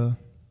 Ronda.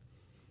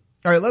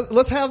 All right,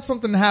 let's have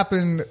something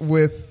happen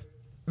with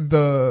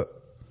the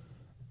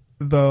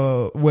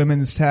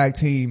women's tag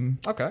team.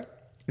 Okay.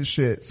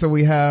 Shit. So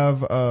we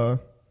have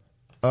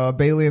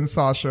Bailey and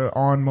Sasha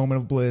on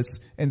Moment of Bliss,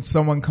 and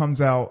someone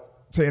comes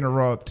out to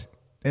interrupt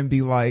and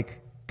be like,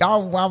 I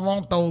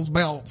want those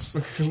belts.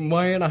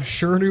 Man, I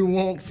sure do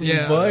want some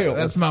belts.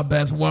 That's my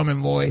best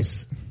woman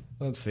voice.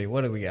 Let's see.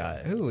 What do we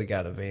got? Who do we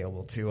got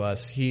available to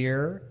us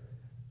here?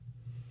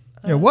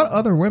 Yeah, what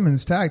other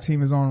women's tag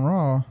team is on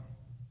Raw?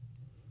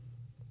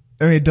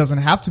 I mean, it doesn't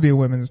have to be a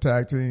women's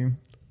tag team.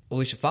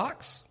 Alicia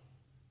Fox.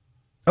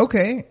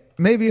 Okay.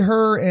 Maybe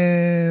her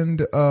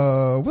and,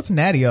 what's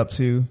Natty up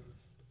to?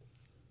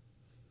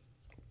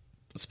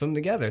 Let's put them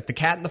together. The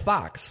Cat and the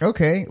Fox.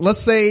 Okay. Let's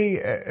say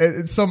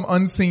it's some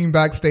unseen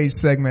backstage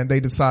segment. They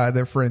decide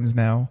they're friends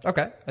now.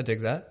 Okay. I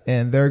dig that.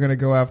 And they're going to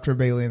go after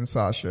Bailey and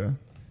Sasha.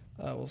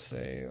 I will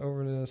say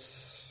over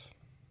this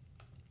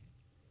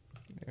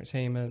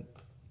entertainment.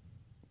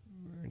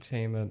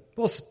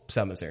 We'll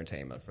sum as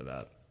entertainment for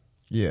that.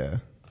 Yeah.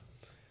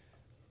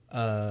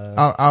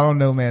 I don't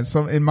know, man.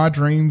 In my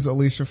dreams,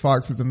 Alicia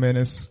Fox is a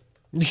menace.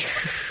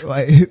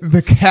 Like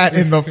the Cat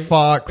and the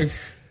Fox.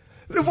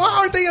 Why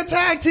aren't they a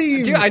tag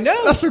team? Dude, I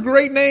know. That's a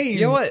great name.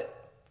 You know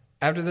what?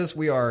 After this,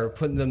 we are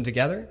putting them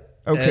together.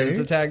 Okay. As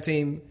a tag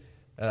team.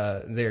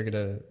 They're going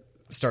to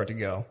start to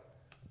go.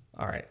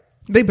 All right.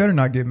 They better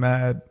not get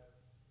mad.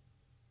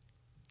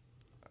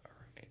 All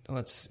right.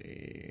 Let's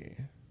see.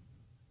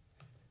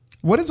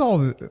 What is all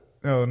the...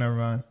 Oh, never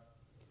mind.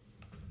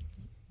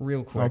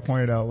 Real quick. I'll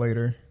point it out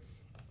later.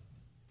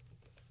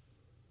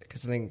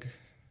 Because I think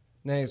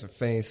Natty's a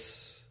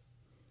face.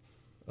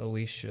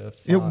 Alicia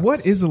Fox. Yeah,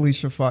 what is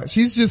Alicia Fox?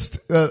 She's just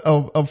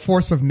a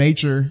force of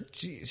nature.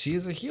 She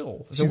is a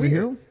heel. She's a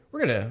heel?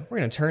 We're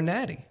gonna turn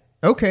Natty.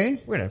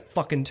 Okay. We're gonna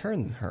fucking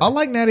turn her. I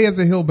like Natty as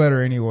a heel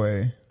better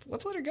anyway.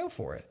 Let's let her go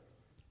for it.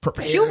 Look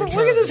Look at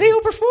this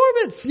heel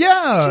performance.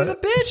 Yeah. She's a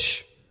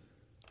bitch.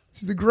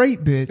 She's a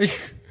great bitch.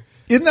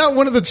 Isn't that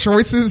one of the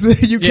choices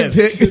that you can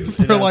pick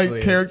for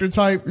like character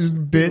type? Is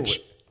bitch.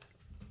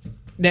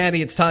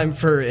 Natty, it's time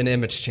for an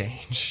image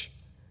change.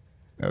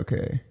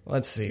 Okay.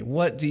 Let's see.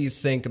 What do you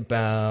think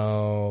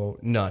about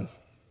None?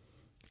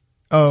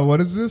 Oh, what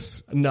is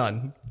this?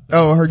 None.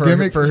 Oh, her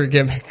gimmick? For her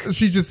gimmick.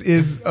 She just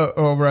is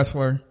a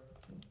wrestler.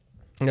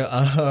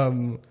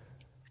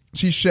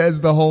 She sheds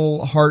the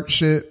whole heart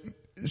shit.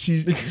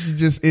 She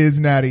just is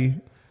Natty.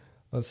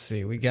 Let's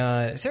see.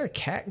 Is there a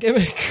cat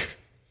gimmick?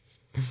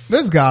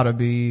 There's gotta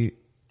be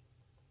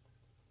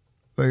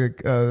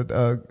like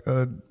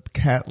a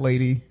cat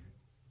lady.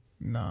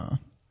 Nah.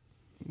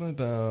 What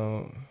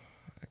about...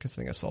 I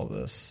think I saw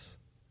this.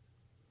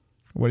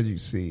 What did you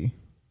see?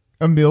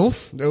 A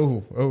MILF?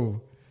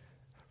 Oh.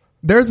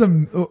 There's a...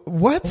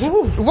 What?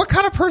 Ooh. What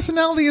kind of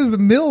personality is a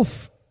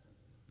MILF?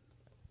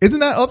 Isn't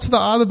that up to the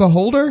eye of the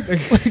beholder?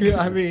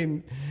 I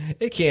mean,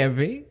 it can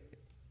be.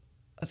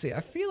 Let's see.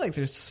 I feel like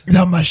there's...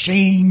 The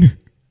machine.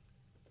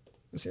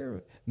 Is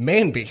there...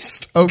 Man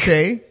Beast.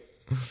 Okay.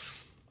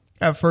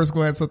 At first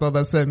glance, I thought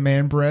that said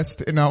man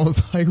breast, and I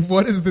was like,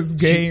 what is this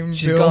game?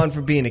 She's gone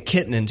from being a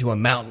kitten into a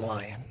mountain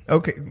lion.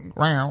 Okay.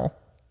 Wow.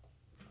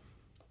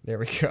 There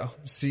we go.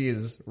 She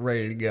is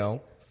ready to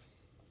go.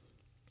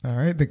 All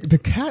right, the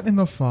cat and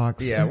the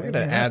fox. Yeah, we're gonna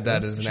add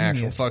that that's as an genius.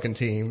 actual fucking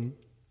team.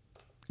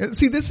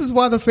 See, this is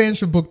why the fans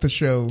should book the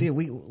show. Dude,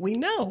 we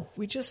know.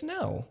 We just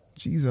know.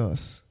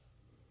 Jesus.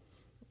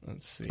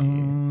 Let's see.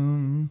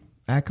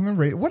 Ackerman,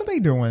 Ray, what are they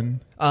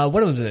doing? One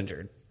of them's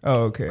injured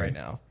Oh, okay. right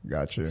now.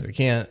 Gotcha. So we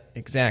can't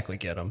exactly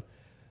get them.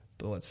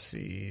 But let's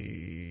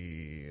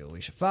see.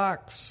 Alicia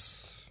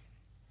Fox.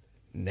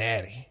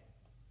 Natty.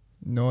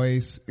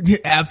 Noise. The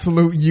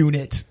absolute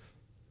unit.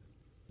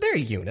 They're a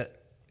unit.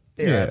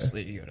 They're Yeah.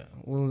 absolutely a unit.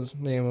 We'll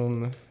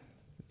name them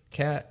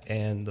Cat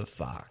and the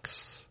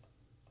Fox.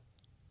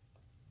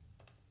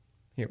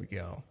 Here we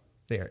go.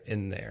 They are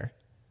in there.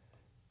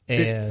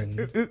 And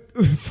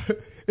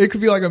It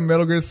could be like a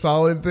Metal Gear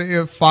Solid thing,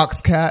 a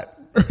Fox Cat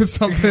or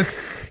something.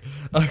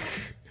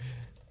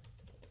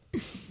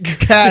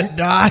 Cat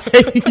die.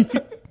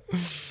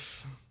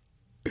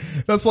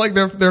 That's like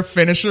their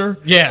finisher.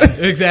 yeah,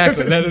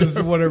 exactly. That is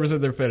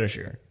 100% their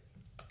finisher.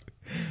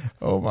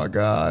 Oh my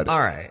god. All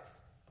right.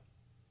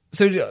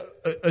 So do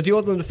you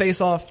want them to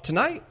face off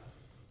tonight?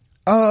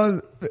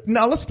 No,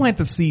 let's plant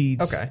the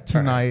seeds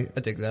tonight. Right. I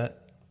dig that.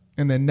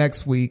 And then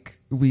next week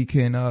we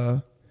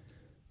can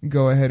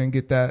go ahead and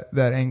get that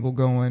angle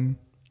going.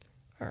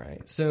 All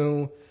right.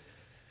 So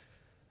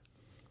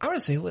I want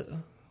to say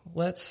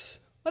let's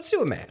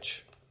do a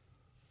match.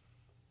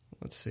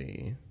 Let's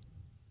see.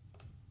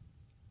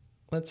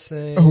 Let's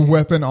say A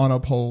weapon on a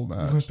pole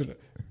match.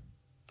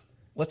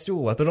 Let's do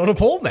a weapon on a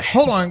pole match.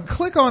 Hold on,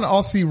 click on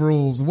Aussie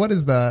Rules. What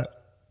is that?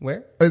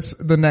 Where? It's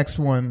the next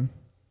one.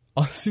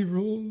 Aussie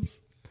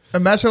Rules. A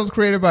match that was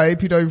created by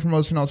APW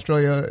Promotion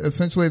Australia.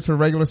 Essentially, it's a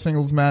regular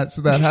singles match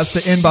that has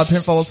to end by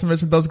pinfall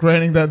submission, thus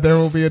granting that there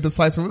will be a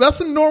decisive.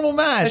 That's a normal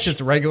match. That's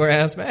just a regular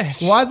ass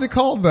match. Why is it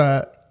called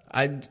that?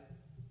 I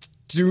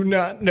do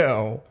not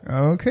know.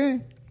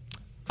 Okay.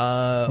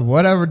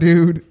 Whatever,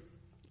 dude.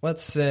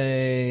 Let's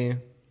say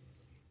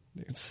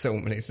there's so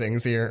many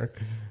things here.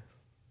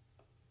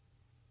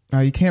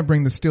 Now you can't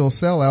bring the steel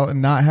cell out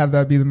and not have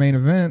that be the main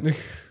event.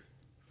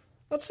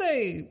 Let's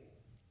say,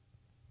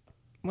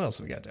 what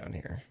else we got down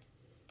here?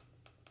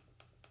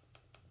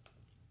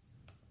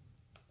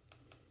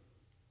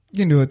 You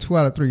can do a 2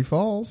 out of 3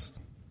 falls.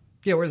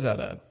 Yeah, where's that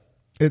at?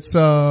 It's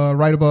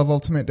right above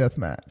Ultimate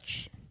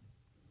Deathmatch.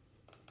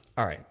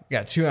 All right, we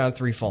got 2 out of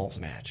 3 falls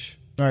match.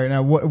 All right,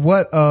 now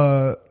what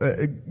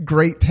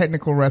great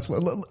technical wrestler.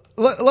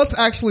 Let's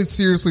actually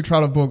seriously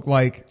try to book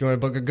like Do you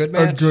want to book a good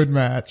match? a good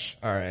match.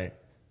 All right.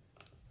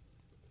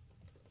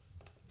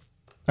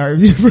 All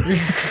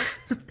right.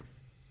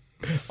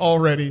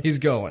 Already. He's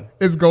going.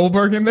 Is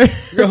Goldberg in there?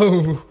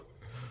 Go.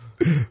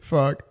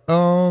 Fuck.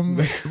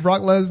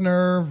 Brock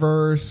Lesnar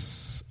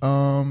versus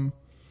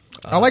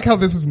I like how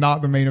this is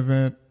not the main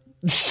event.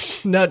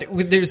 No,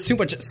 there's too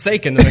much at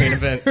stake in the main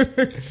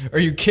event. Are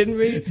you kidding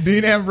me?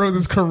 Dean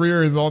Ambrose's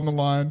career is on the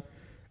line.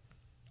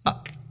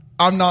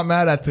 I'm not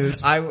mad at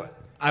this. I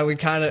would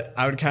kind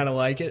of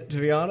like it, to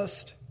be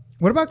honest.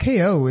 What about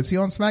KO? Is he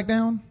on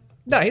SmackDown?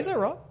 No, he's on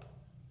Raw.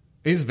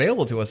 He's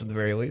available to us at the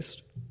very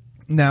least.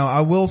 Now, I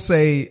will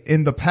say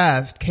in the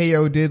past,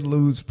 KO did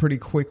lose pretty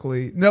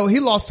quickly. No, he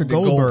lost to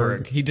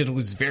Goldberg. He did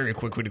lose very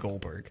quickly to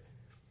Goldberg.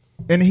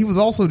 And he was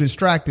also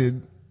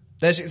distracted.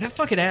 That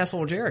fucking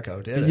asshole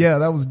Jericho did it. Yeah,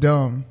 that was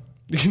dumb.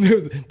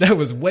 That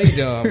was way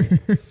dumb.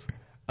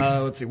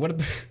 Let's see. What?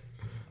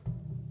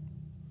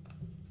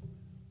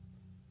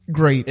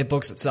 Great. It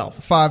books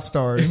itself. 5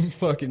 stars.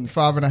 Fucking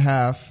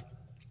 5.5.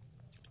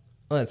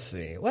 Let's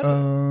see. What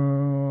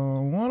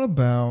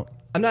about?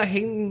 I'm not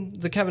hating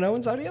the Kevin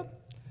Owens audio.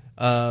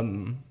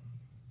 Trying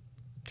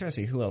to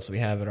see who else we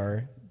have at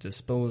our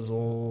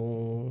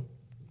disposal.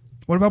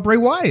 What about Bray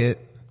Wyatt?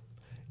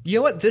 You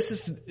know what?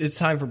 It's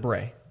time for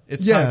Bray.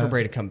 It's time for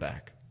Bray to come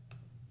back.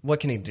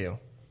 What can he do?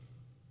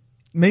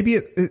 Maybe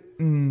I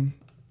don't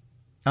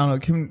know.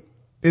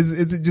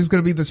 Is it just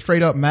going to be the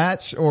straight up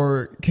match,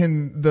 or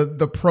can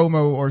the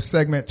promo or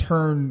segment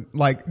turn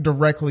like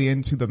directly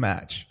into the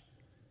match?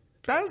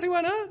 I don't see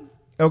why not.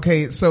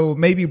 Okay, so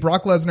maybe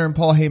Brock Lesnar and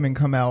Paul Heyman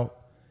come out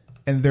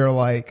and they're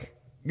like,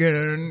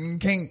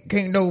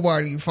 can't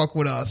nobody fuck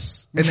with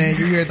us. And then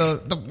you hear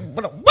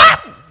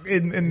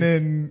and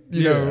then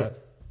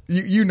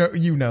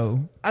you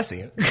know. I see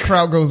it.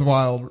 Crowd goes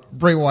wild.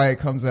 Bray Wyatt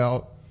comes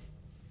out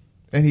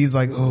and he's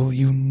like, "Oh,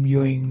 you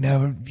ain't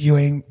never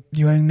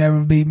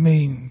beat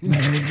me,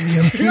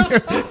 man."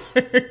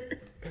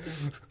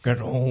 Got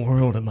the whole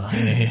world in my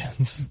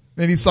hands.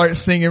 Then he starts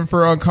singing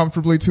for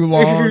uncomfortably too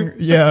long.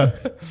 Yeah.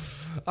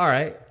 All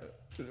right.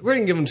 We're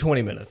going to give him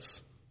 20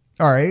 minutes.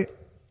 All right.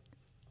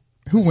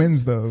 Who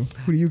wins though?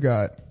 Who do you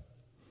got?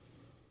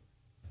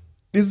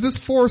 Is this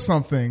for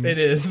something? It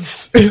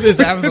is. It is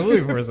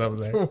absolutely for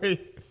something.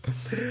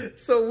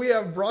 So we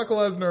have Brock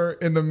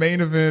Lesnar in the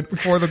main event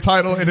for the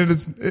title, and it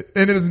is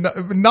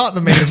not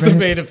the main event. The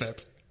main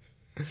event.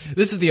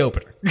 This is the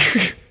opener.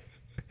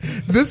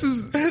 This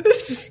is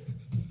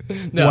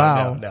No,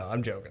 wow. No,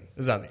 I'm joking.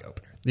 It's not the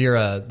opener.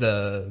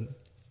 The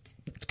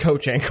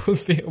coach angle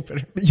is the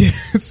opener.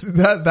 Yes,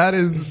 that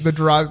is the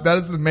drive. That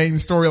is the main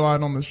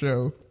storyline on the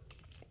show.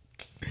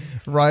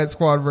 Riot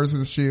Squad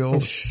versus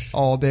Shield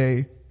all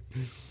day.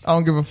 I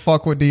don't give a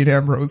fuck what Dean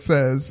Ambrose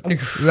says.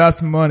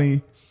 That's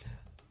money.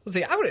 Let's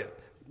see.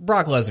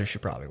 Brock Lesnar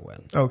should probably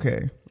win.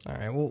 Okay. All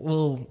right.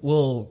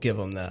 We'll give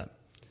him that.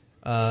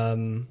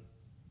 Masterclass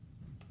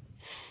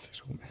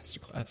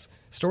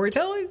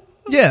storytelling.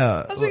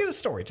 Yeah. I was thinking a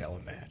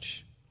storytelling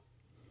match.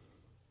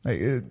 Like,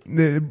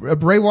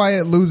 Bray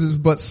Wyatt loses,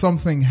 but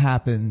something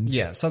happens.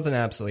 Yeah, something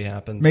absolutely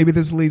happens. Maybe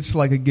this leads to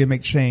like a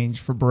gimmick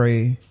change for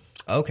Bray.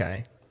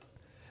 Okay.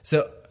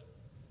 So,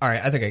 all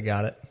right, I think I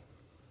got it.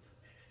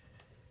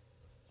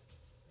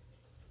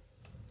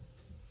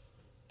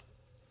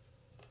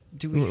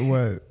 Do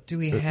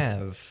we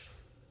have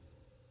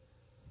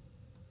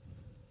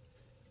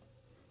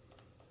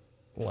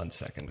 1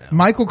 second now?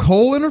 Michael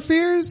Cole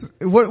interferes?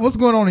 What's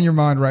going on in your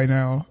mind right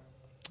now?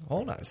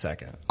 Hold on a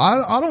second.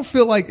 I don't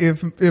feel like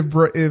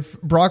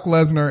if Brock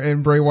Lesnar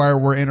and Bray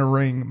Wyatt were in a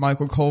ring,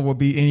 Michael Cole would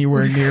be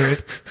anywhere near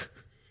it.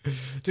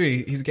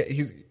 Dude,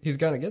 he's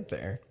gonna get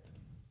there.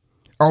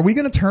 Are we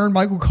gonna turn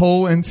Michael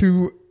Cole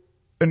into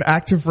an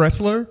active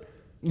wrestler?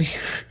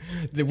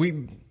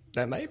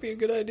 That might be a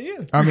good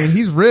idea. I mean,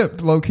 he's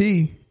ripped, low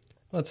key.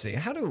 Let's see.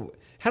 How do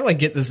I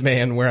get this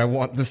man where I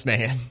want this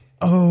man?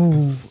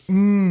 Oh,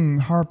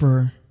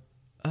 Harper.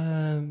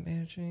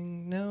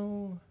 Managing?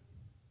 No.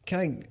 Can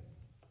I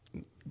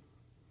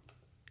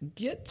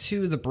get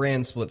to the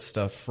brand split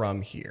stuff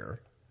from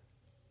here?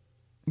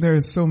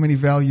 There's so many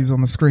values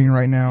on the screen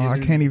right now. I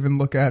can't even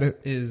look at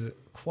it. It is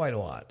quite a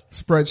lot.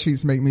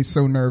 Spreadsheets make me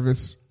so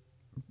nervous.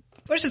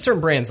 Let's just turn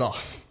brands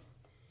off.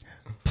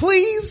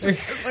 Please.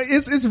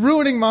 It's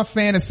ruining my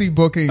fantasy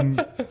booking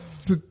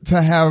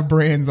to have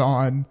brands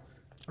on.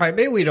 All right,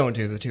 maybe we don't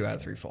do the 2 out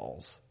of 3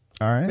 falls.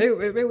 All right.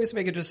 Maybe we just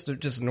make it just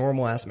a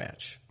normal ass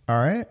match.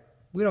 All right.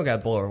 We don't got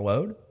to blow our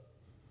load.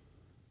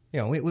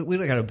 You know, we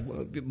don't got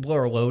to blow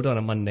our load on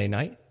a Monday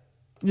night.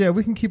 Yeah,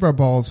 we can keep our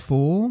balls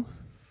full.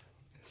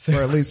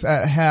 Or at least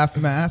at half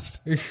mast.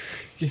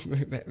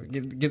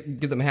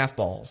 Give them half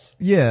balls.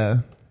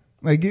 Yeah.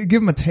 Like, give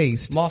them a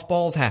taste.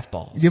 Mothballs, half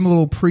balls. Give them a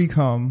little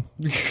pre-cum.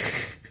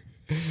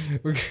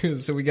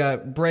 So we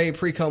got Bray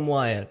pre-cum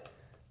Wyatt.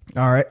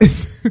 All right.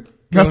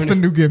 That's the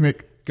new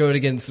gimmick. Going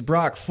against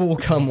Brock full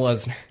cum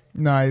Lesnar.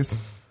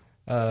 Nice.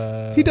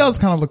 He does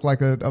kind of look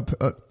like a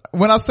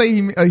when I say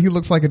he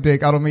looks like a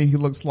dick, I don't mean he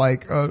looks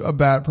like a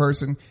bad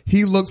person.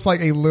 He looks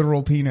like a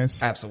literal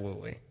penis.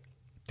 Absolutely.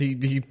 He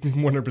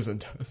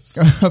 100% does.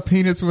 A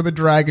penis with a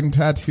dragon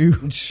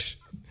tattoo.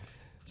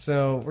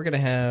 So we're going to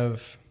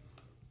have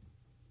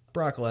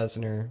Brock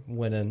Lesnar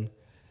winning.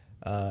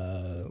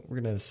 We're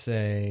going to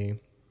say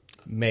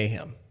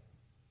Mayhem.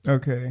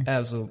 Okay.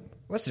 Absolute.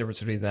 What's the difference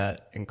between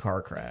that and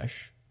car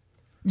crash?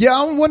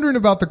 Yeah, I'm wondering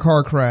about the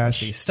car crash.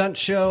 The stunt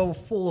show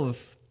full of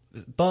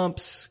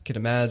bumps. Can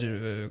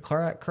imagine a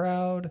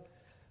crowd.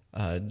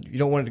 You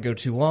don't want it to go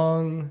too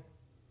long.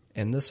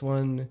 And this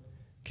one,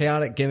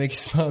 chaotic gimmick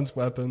spawns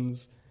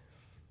weapons.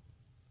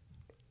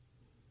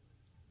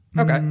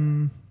 Okay.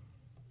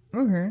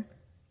 Okay.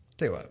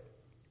 Tell you what,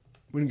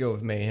 we can go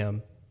with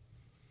Mayhem.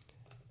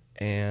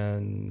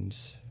 And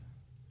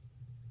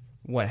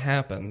what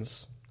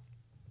happens?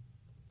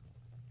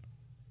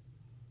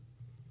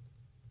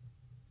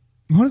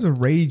 What is a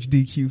rage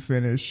DQ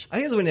finish? I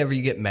think it's whenever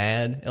you get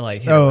mad and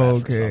like hit a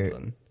ref or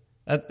something.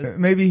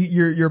 Maybe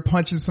you're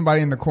punching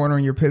somebody in the corner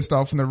and you're pissed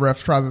off and the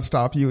ref tries to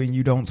stop you and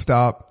you don't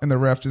stop and the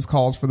ref just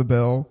calls for the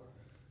bell.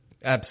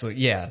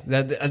 Absolutely, yeah.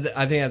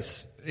 I think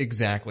that's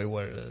exactly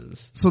what it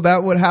is. So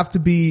that would have to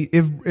be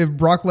if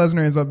Brock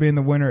Lesnar ends up being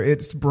the winner,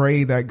 it's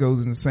Bray that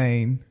goes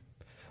insane.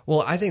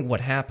 Well, I think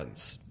what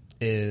happens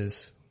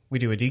is we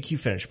do a DQ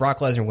finish.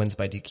 Brock Lesnar wins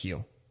by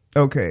DQ.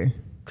 Okay.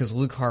 Because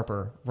Luke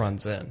Harper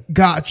runs in.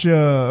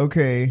 Gotcha.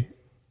 Okay.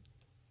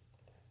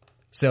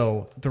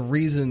 So the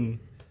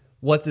reason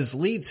what this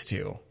leads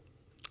to,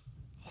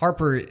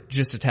 Harper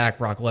just attacked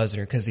Brock Lesnar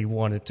because he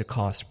wanted to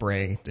cost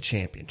Bray the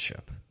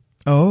championship.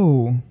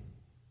 Oh.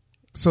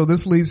 So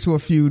this leads to a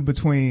feud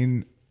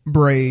between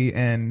Bray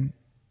and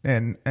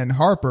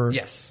Harper.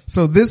 Yes.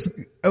 So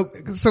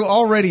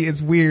already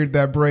it's weird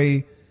that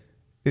Bray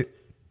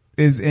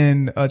is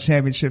in a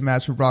championship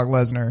match with Brock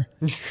Lesnar.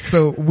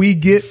 So we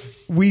get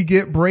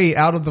Bray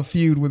out of the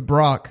feud with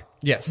Brock.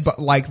 Yes. But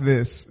like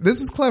this.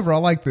 This is clever. I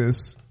like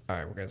this. All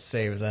right, we're going to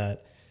save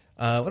that.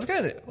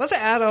 Let's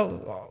add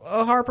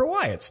a Harper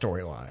Wyatt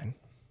storyline.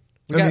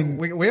 We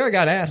already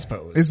got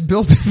Aspos. It's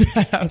built into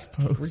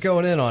Aspos. We're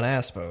going in on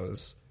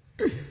Aspos.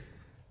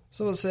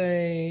 So we'll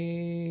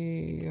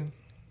say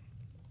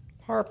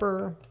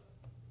Harper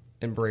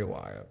and Bray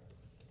Wyatt.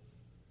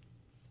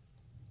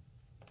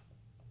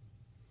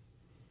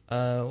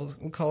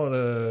 We'll call it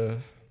a...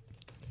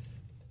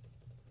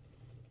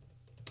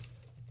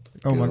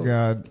 Oh my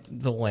God.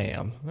 The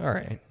Lamb. All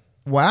right.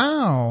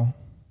 Wow.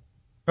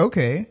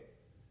 Okay.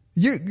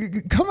 You're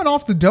coming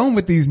off the dome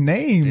with these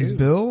names, Dude,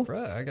 Bill.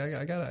 Bruh, I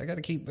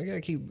gotta keep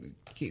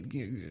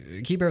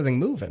everything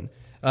moving.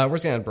 We're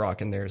just gonna add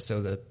Brock in there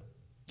so that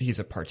he's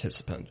a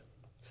participant.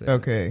 So.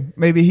 Okay.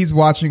 Maybe he's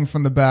watching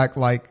from the back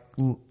like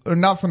or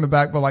not from the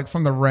back, but like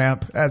from the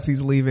ramp as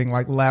he's leaving,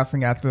 like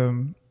laughing at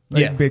them,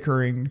 like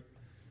bickering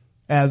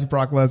as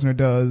Brock Lesnar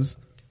does.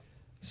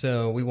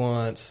 So we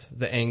want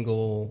the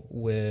angle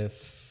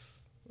with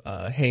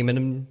Heyman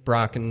and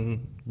Brock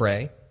and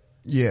Bray.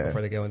 Yeah.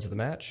 Before they go into the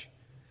match.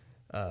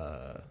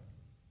 Now,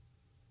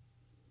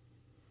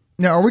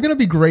 are we going to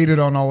be graded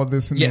on all of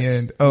this in the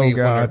end? Oh, we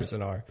God.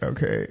 100% are.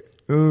 Okay.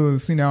 Ooh,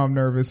 see, now I'm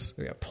nervous.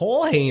 We got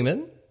Paul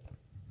Heyman.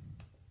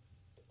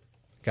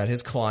 Got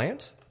his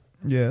client.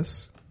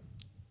 Yes.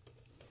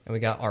 And we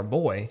got our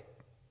boy.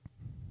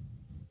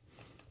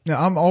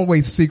 Now, I'm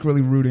always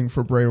secretly rooting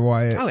for Bray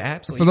Wyatt. Oh,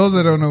 absolutely. For those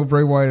that don't know,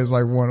 Bray Wyatt is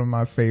like one of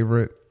my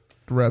favorite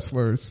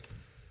wrestlers.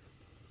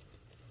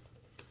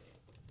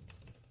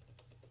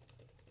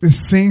 It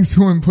sings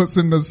to him, puts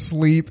him to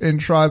sleep, and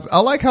tries. I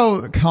like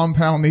how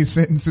compound these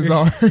sentences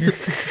are.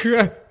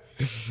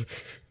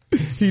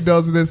 He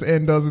does this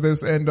and does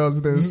this and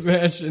does this.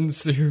 Match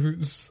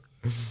ensues.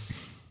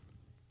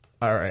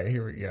 All right,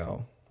 here we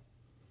go.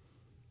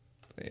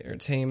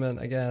 Entertainment,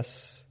 I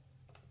guess.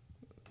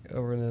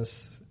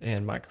 Overness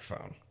and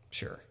microphone.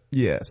 Sure.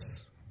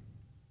 Yes.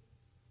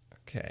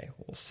 Okay,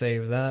 we'll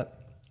save that.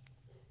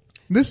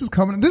 This is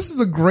coming. This is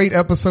a great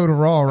episode of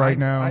Raw right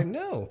now. I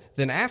know.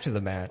 Then after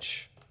the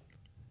match.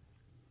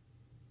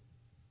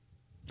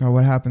 Oh,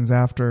 what happens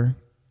after?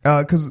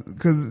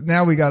 Cause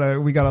now we gotta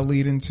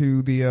lead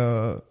into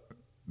the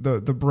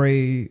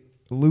Bray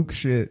Luke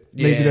shit.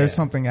 Maybe there's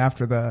something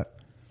after that.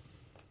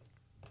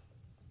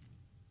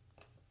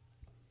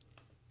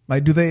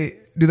 Like, do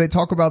they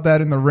talk about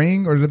that in the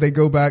ring, or do they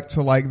go back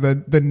to like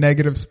the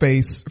negative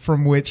space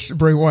from which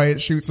Bray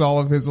Wyatt shoots all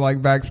of his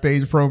like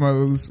backstage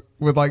promos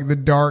with like the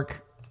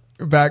dark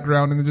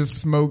background and just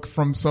smoke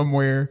from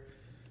somewhere?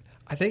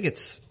 I think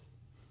it's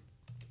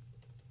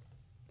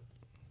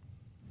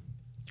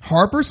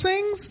Harper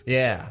sings?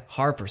 Yeah,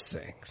 Harper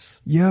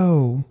sings.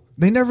 Yo,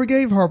 they never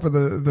gave Harper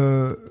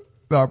the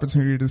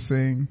opportunity to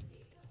sing.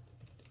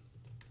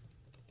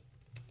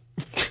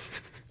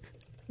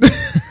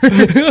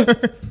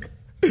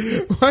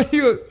 Why are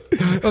you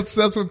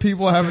obsessed with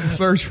people having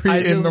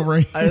surgery in the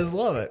ring? I just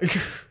love it.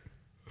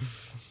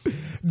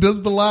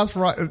 Does the last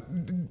ride?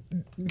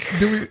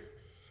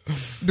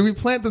 Do we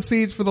plant the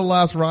seeds for the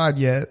last ride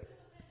yet?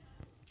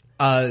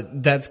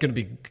 That's going to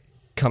be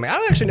coming. I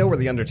don't actually know where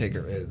the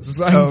Undertaker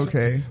is.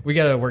 Okay, we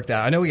got to work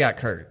that out. I know we got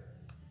Kurt.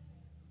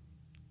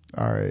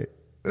 All right.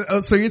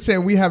 So you're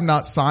saying we have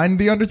not signed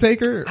the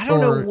Undertaker? I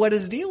don't know what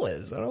his deal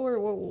is. I don't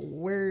know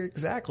where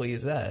exactly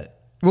is that.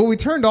 Well, we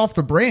turned off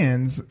the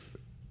brands,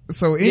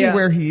 so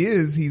anywhere he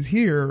is, he's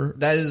here.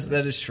 That is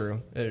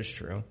true. That is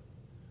true.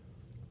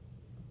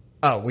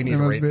 Oh, we need to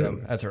rate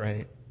them. That's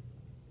right.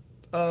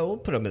 We'll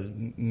put him as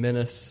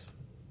Menace.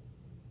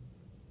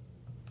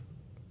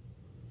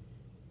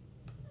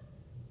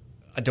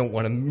 I don't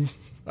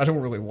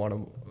really want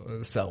him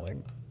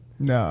selling.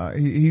 No,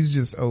 he's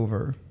just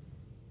over.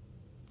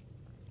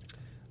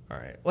 All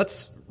right,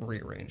 let's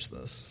rearrange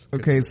this.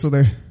 Okay, so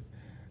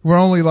we're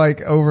only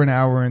like over an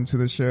hour into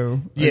the show.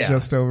 Yeah.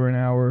 Just over an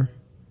hour.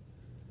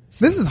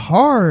 This is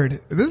hard.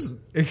 This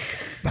is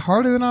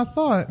harder than I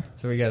thought.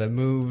 So we got to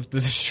move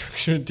the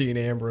destruction of Dean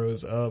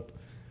Ambrose up.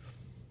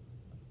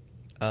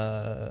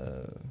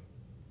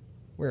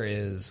 Where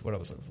is what I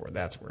was looking for?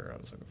 That's where I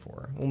was looking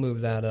for. We'll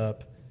move that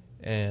up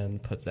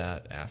and put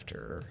that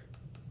after.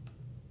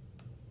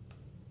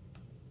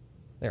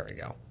 There we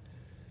go.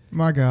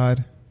 My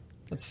God.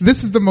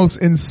 This is the most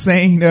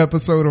insane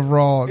episode of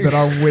Raw that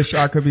I wish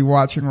I could be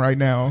watching right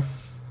now.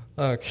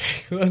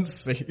 Okay, let's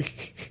see.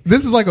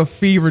 This is like a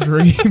fever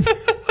dream.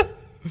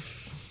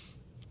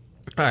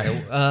 All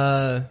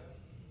right.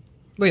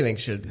 What do you think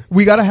should...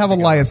 We got to have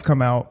Elias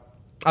come out.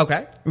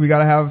 Okay. We got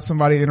to have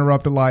somebody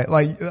interrupt Elias.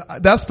 Like,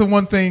 that's the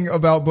one thing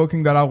about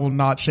booking that I will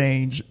not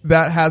change.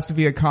 That has to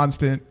be a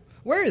constant.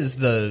 Where is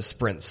the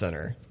Sprint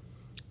Center?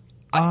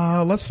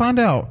 Let's find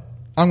out.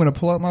 I'm going to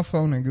pull out my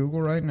phone and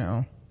Google right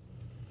now.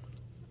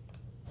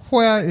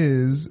 Where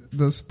is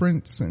the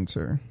Sprint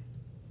Center?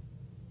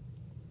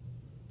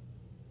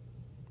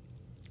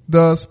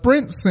 The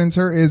Sprint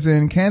Center is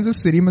in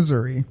Kansas City,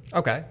 Missouri.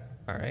 Okay.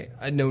 All right.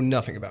 I know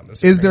nothing about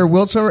Missouri. Is there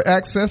wheelchair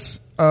access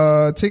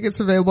tickets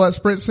available at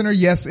Sprint Center?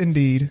 Yes,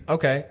 indeed.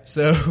 Okay.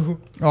 So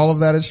all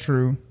of that is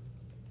true.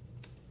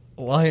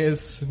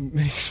 Elias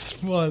makes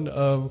fun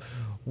of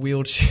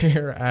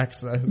wheelchair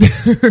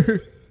access.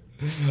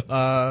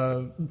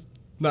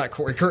 Not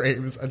Corey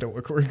Graves. I don't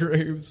want Corey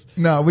Graves.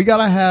 No, we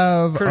gotta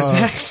have Curtis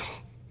Axel.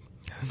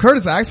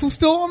 Curtis Axel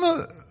still on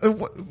the.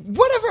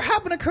 Whatever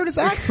happened to Curtis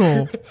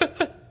Axel?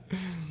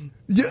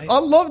 I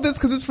love this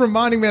because it's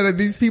reminding me that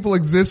these people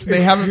exist and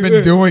they haven't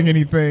been doing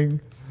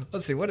anything.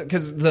 Let's see,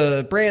 because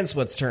the brand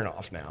splits turn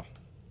off now.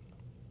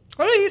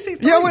 Oh, no, EC3.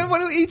 Yeah, when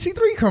did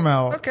EC3 come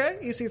out? Okay,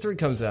 EC3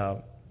 comes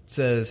out.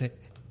 Says,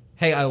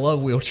 hey, I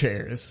love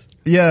wheelchairs.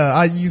 Yeah,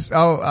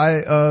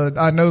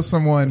 I know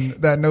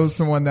someone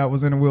that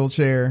was in a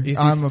wheelchair.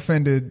 I'm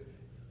offended.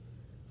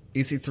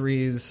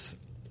 EC3's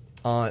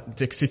aunt,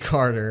 Dixie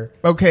Carter,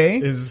 okay,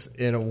 is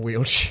in a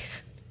wheelchair.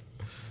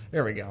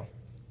 There we go.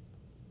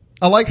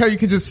 I like how you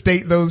can just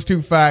state those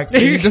two facts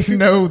and you just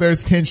know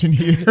there's tension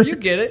here. You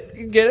get it.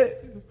 You get it.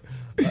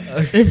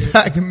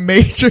 Impact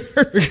Major.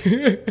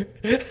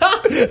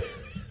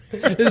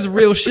 This is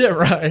real shit,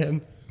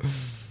 Ryan.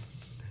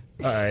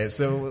 All right,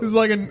 so it's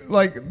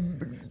like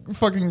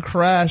fucking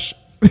Crash.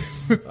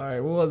 All right,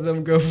 we'll let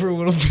them go for a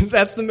little bit.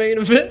 That's the main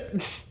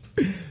event.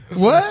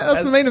 What?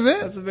 That's the main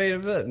event? That's the main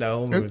event. No,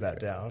 we'll move that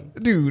down.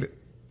 Dude.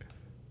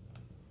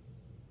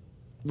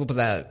 We'll put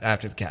that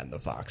after the Cat and the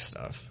Fox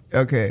stuff.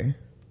 Okay.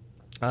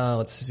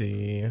 Let's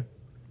see.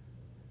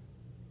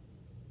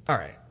 All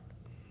right.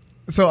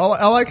 So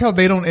I like how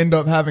they don't end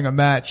up having a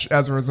match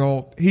as a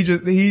result. He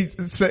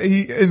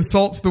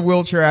insults the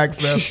wheelchair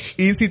accident.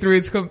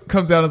 EC3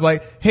 comes out and is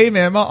like, "Hey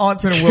man, my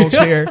aunt's in a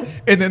wheelchair,"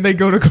 and then they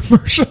go to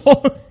commercial.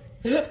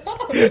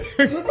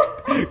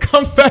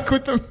 Come back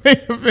with the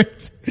main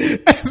event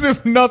as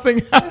if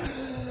nothing happened.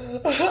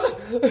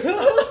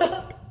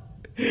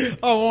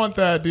 I want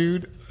that,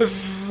 dude.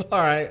 All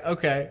right,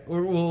 okay.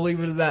 We'll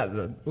leave it at that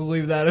then. We'll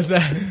leave that at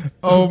that.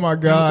 Oh my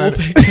god.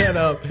 We'll pick that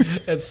up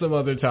at some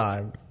other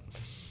time.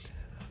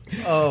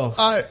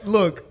 Oh,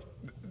 look.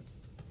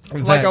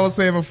 Like I was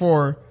saying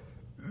before,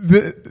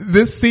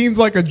 this seems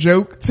like a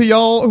joke to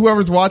y'all.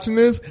 Whoever's watching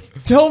this,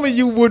 tell me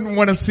you wouldn't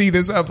want to see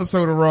this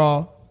episode of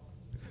Raw.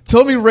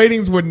 Tell me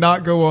ratings would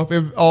not go up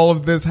if all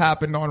of this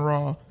happened on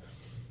Raw.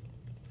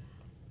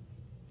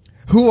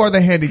 Who are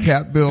the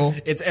handicapped, Bill?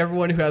 It's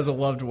everyone who has a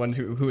loved one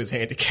who is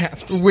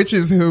handicapped. Which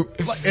is who?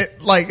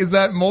 Is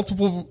that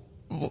multiple?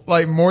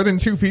 Like more than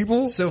two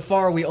people? So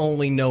far, we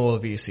only know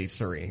of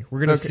EC3.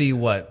 We're gonna see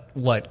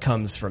what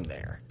comes from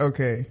there.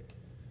 Okay.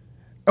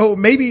 Oh,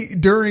 maybe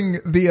during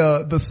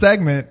the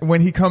segment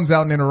when he comes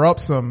out and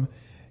interrupts them,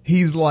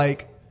 he's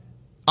like,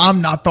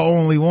 "I'm not the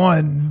only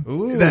one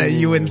that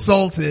you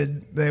insulted.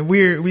 That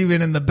we've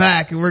been in the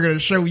back and we're gonna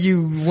show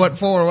you what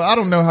for." I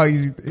don't know how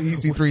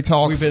EC3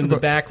 talks. We've been in the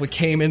back. We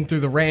came in through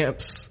the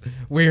ramps.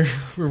 We're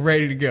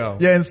ready to go.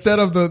 Yeah, instead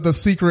of the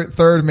secret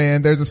third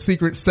man, there's a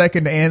secret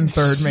second and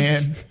third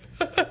man.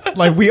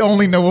 Like we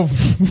only know of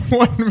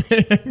one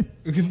man.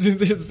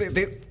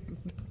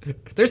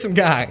 There's some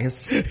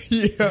guys.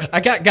 Yeah, I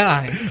got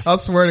guys. I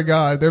swear to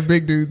God, they're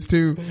big dudes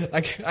too.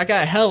 I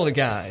got hella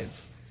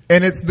guys.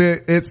 And it's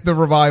the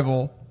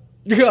revival.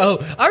 Oh,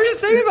 I was just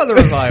thinking about the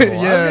revival.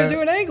 Yeah. I was going to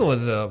do an angle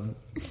with them.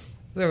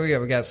 There we go.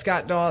 We got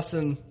Scott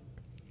Dawson,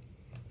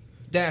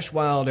 Dash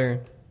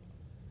Wilder,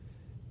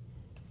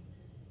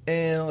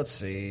 and let's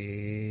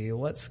see.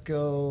 Let's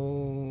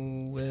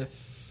go with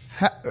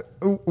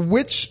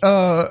which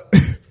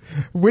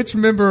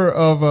member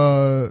of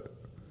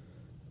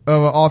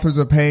Authors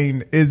of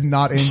Pain is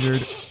not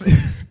injured?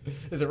 Is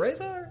it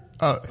Razor?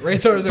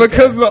 Razor is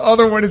because the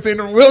other one is in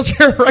a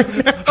wheelchair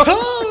right now.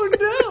 Oh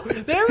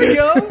no! There we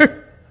go.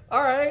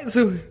 All right,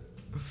 so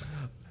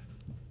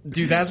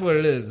dude, that's what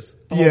it is.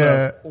 Hold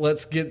up.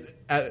 Let's get.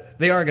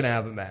 They are going to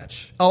have a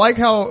match. I like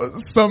how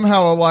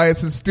somehow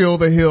Elias is still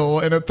the heel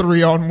in a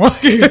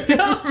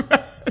 3-on-1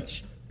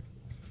 match.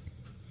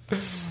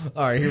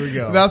 All right, here we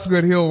go. That's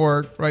good heel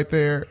work right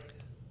there.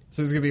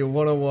 So it's going to be a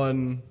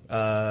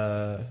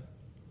 1-on-1.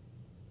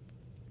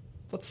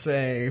 Let's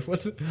say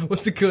what's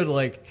a good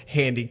like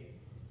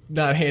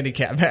not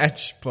handicap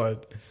match,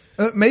 but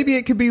maybe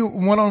it could be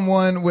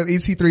 1-on-1 with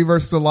EC3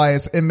 versus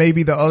Elias, and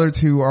maybe the other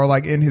two are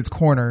like in his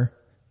corner.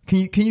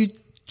 Can you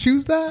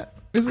choose that?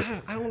 I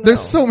don't know. There's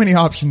so many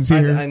options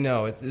here. I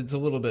know it's a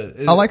little bit.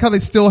 I like how they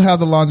still have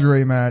the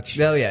lingerie match.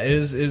 Oh yeah, it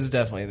is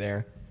definitely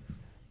there.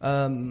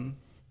 Yeah,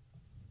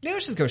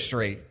 let's just go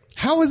straight.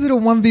 How is it a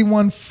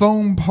 1v1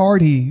 foam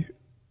party?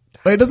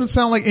 It doesn't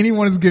sound like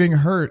anyone is getting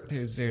hurt.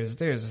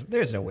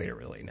 There's no way to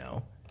really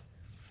know.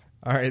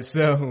 All right,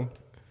 so.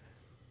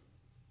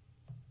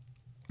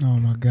 Oh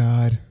my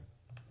God.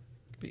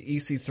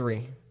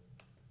 EC3,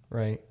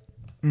 right?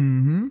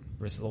 Mm-hmm.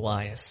 Versus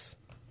Elias.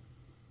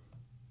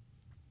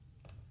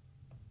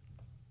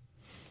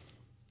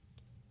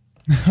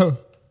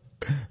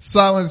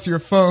 Silence your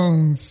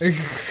phones.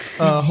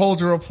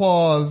 Hold your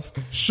applause.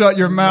 Shut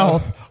your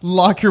mouth.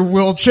 Lock your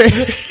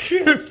wheelchair.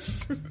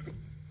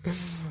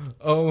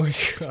 Oh my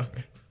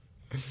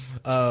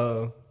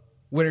God.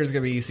 Winner's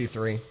gonna be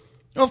EC3.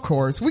 Of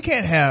course. We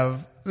can't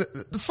have,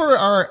 for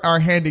our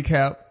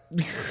handicap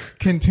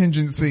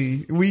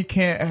contingency, we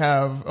can't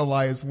have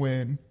Elias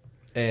win.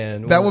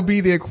 And that would be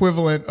the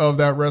equivalent of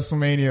that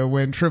WrestleMania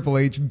when Triple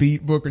H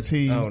beat Booker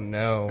T. Oh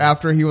no.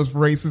 After he was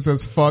racist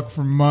as fuck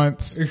for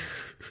months.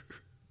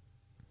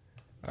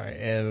 All right,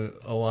 and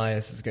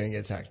Elias is going to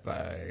get attacked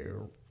by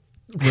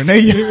Renee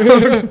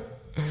Young.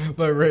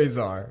 by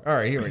Razor. All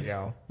right, here we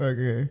go.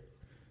 Okay.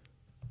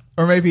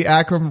 Or maybe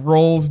Akram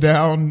rolls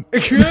down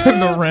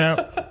the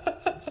ramp,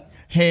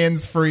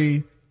 hands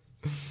free.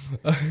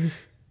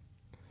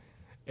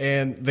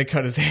 And they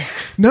cut his hair.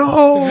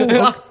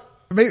 No!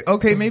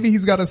 Okay, maybe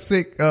he's got a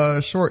sick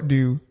short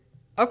due.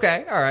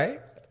 Okay, all right.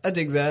 I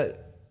dig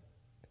that.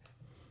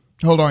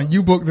 Hold on,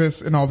 you book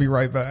this and I'll be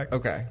right back.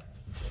 Okay.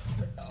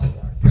 Oh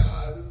my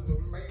God, this is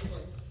amazing.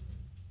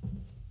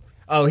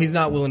 Oh, he's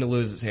not willing to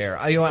lose his hair.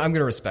 You know what? I'm going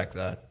to respect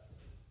that.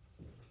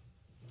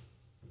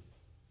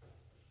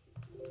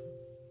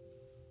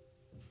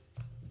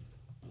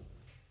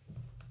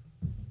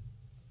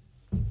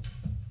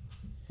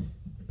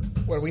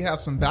 What, we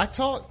have some back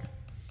talk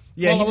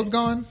Yeah, while I was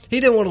gone? He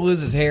didn't want to lose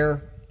his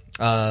hair,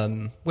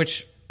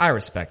 which I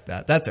respect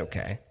that. That's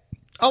okay.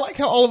 I like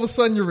how all of a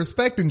sudden you're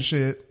respecting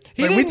shit.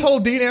 He Like, we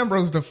told Dean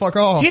Ambrose to fuck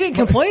off. He didn't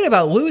complain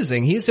about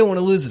losing. He just didn't want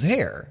to lose his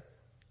hair.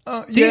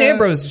 Dean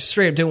Ambrose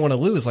straight up didn't want to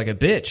lose like a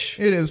bitch.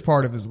 It is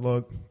part of his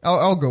look.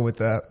 I'll go with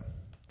that.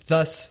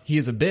 Thus, he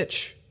is a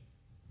bitch.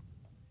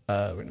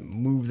 We're going to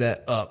move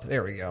that up.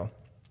 There we go.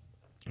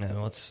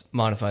 Now let's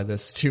modify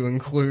this to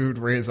include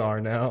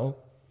Razor now,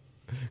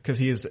 because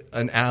he is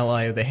an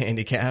ally of the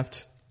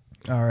handicapped.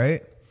 All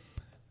right.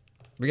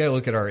 We got to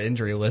look at our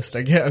injury list,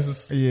 I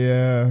guess.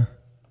 Yeah.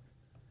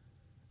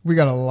 We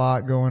got a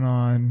lot going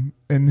on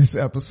in this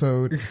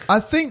episode. I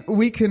think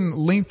we can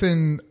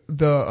lengthen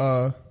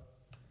the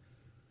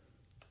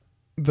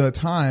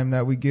time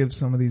that we give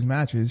some of these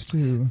matches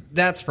too.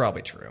 That's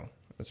probably true.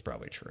 Is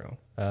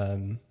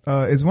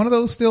one of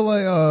those still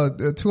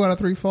a 2 out of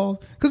 3 falls?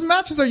 Because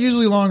matches are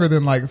usually longer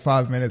than like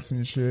 5 minutes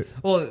and shit.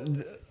 Well,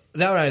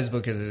 that one I just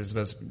booked because it's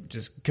supposed to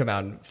just come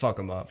out and fuck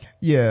them up.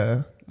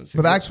 Yeah.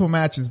 But actual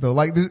matches though,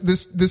 like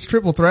this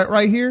triple threat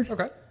right here.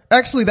 Okay.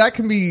 Actually, that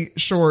can be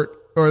short,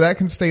 or that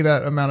can stay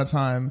that amount of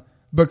time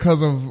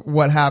because of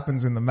what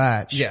happens in the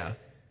match. Yeah.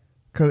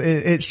 Cause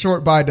it's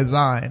short by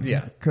design.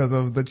 Yeah. Cause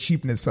of the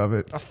cheapness of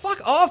it. Oh,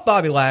 fuck off,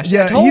 Bobby Lashley.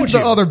 Yeah, I told he's you.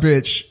 the other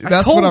bitch.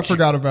 That's what I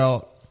forgot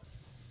about.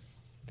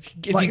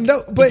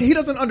 No, but he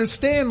doesn't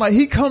understand. Like,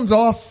 he comes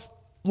off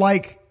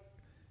like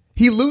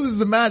he loses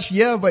the match.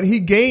 Yeah, but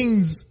he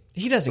gains.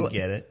 He doesn't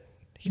get it.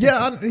 He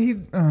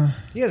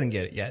doesn't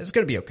get it yet. It's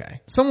going to be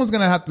okay. Someone's going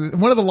to have to,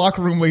 one of the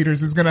locker room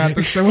leaders is going to have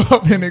to show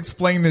up and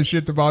explain this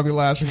shit to Bobby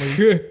Lashley.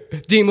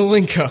 Dean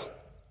Malenko.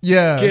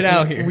 Yeah. Get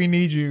out here. We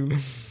need you.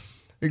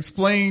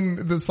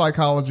 Explain the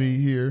psychology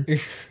here.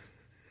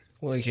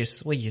 Well, you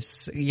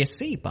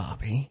see,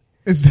 Bobby.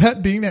 Is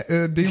that Dean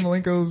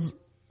Malenko's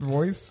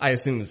voice? I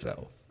assume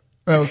so.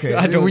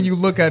 Okay. When you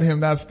look at him,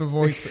 that's the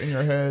voice in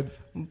your head.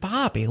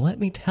 Bobby, let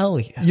me tell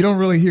you. You don't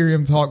really hear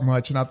him talk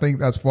much, and I think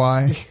that's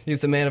why.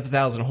 He's the man of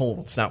 1,000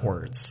 holds, not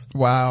words.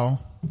 Wow.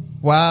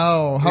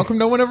 How come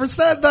no one ever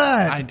said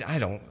that? I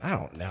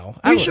don't know.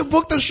 We should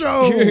book the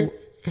show.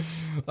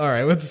 All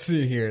right, let's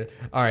see here.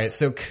 All right,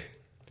 so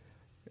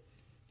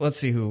let's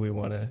see who we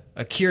want to.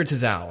 Akira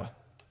Tozawa.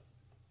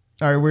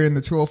 All right, we're in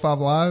the 205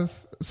 Live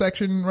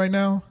section right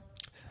now.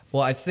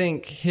 Well, I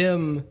think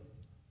him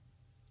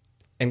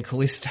and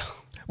Kalisto.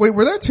 Wait,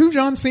 were there 2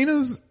 John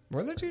Cenas?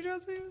 Were there 2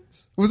 John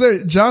Cenas? Was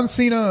there John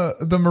Cena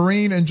the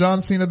Marine and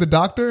John Cena the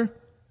Doctor?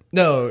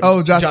 No.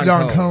 Oh,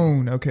 John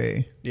Cone.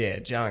 Okay. Yeah,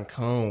 John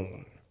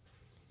Cone.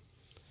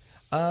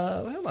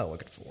 What am I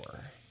looking for?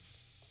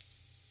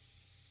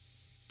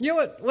 You know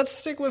what? Let's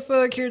stick with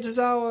Akira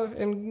Tozawa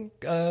and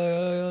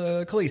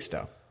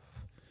Kalisto.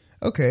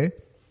 Okay.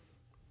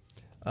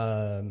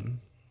 The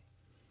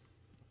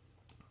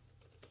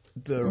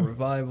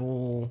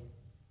Revival.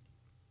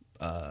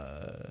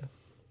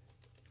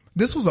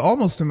 This was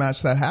almost a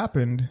match that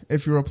happened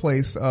if you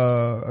replace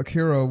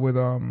Akira with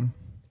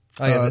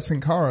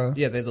Sin Cara.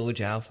 Yeah, they had the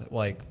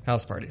Lucha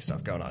house party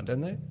stuff going on,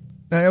 didn't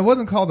they? It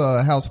wasn't called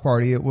a house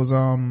party. It was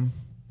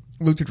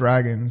Lucha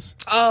Dragons.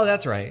 Oh,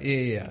 that's right.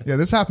 Yeah. Yeah,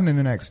 this happened in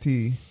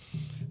NXT.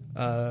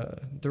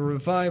 The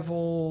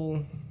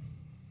Revival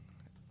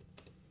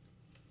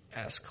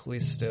asked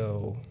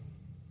Kalisto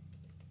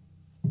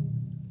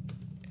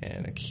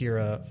and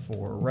Akira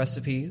for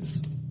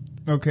recipes.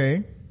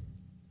 Okay.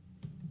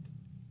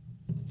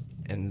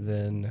 And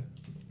then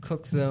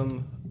cook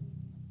them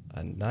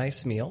a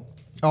nice meal.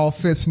 All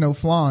fists, no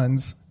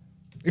flans.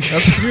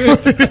 That's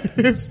what it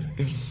is.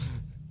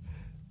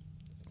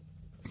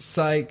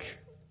 Psych.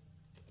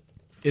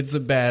 It's a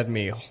bad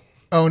meal.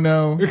 Oh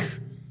no.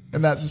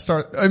 And that just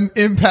starts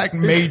Impact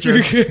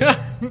Major.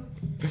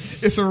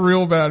 It's a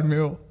real bad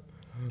meal.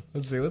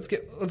 Let's see. Let's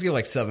get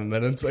like 7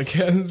 minutes, I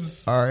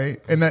guess. All right.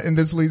 And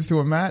this leads to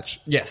a match?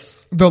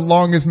 Yes. The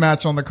longest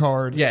match on the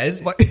card. Yeah,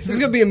 it's going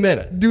to be a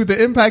minute. Dude,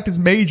 the Impact is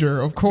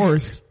major, of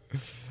course.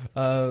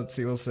 Let's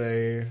see. We'll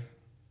say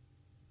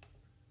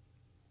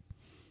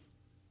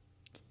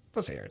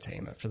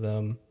entertainment for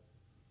them.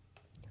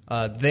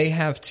 They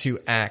have to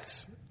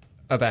act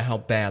about how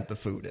bad the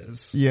food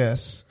is.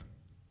 Yes.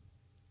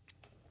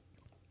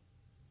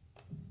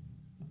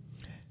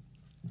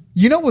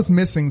 You know what's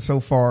missing so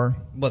far?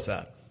 What's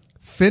that?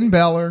 Finn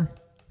Balor,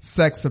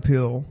 sex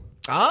appeal.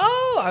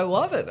 Oh, I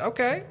love it.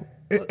 Okay.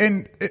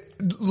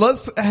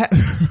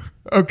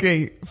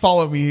 Okay,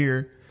 follow me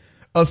here.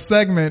 A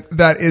segment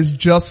that is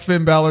just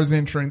Finn Balor's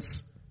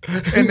entrance,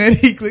 and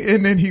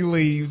then he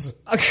leaves.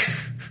 Okay.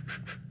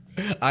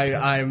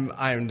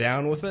 I'm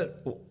down with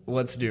it.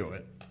 Let's do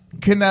it.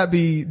 Can that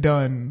be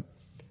done?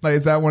 Like,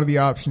 is that one of the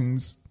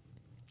options?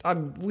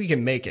 We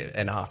can make it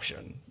an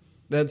option.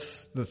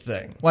 That's the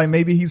thing. Like,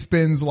 maybe he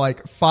spends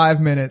like 5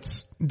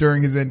 minutes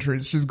during his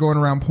entrance just going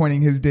around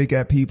pointing his dick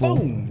at people.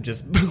 Boom.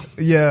 Just boom.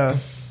 Yeah.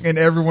 And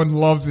everyone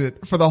loves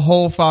it. For the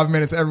whole 5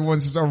 minutes,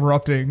 everyone's just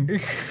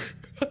erupting.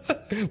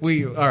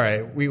 We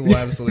will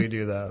absolutely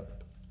do that.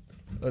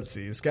 Let's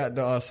see. Scott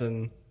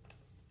Dawson,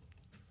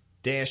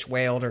 Dash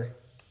Wilder,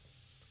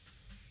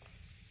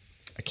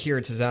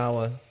 Akira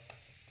Tozawa,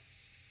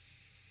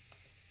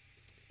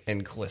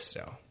 and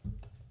Callisto.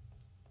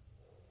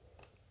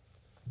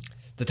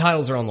 The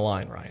titles are on the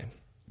line, Ryan.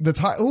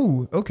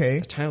 Ooh, okay.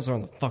 The titles are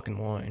on the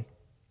fucking line.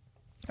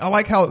 I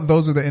like how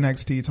those are the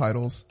NXT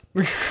titles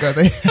that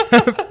they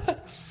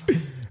have.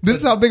 This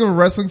is how big of a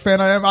wrestling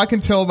fan I am. I can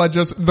tell by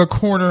just the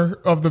corner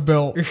of the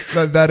belt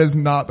that is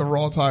not the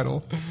Raw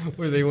title.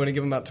 Where they want to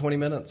give them about 20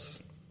 minutes?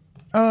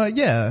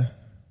 Yeah.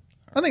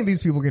 I think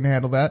these people can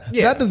handle that.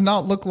 Yeah. That does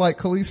not look like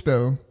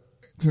Kalisto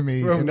to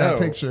me in that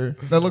picture.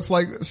 That looks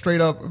like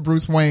straight up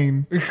Bruce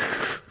Wayne.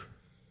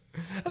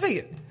 I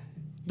say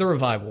the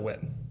Revival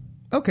win.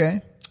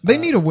 Okay. They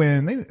need a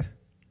win.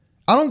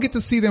 I don't get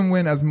to see them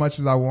win as much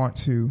as I want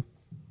to.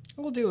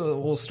 We'll do a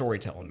little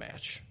storytelling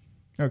match.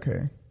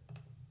 Okay.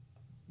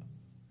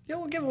 Yeah,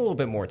 we'll give it a little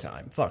bit more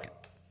time. Fuck it.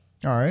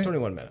 All right.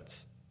 21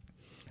 minutes.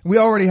 We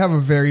already have a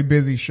very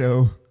busy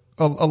show.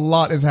 A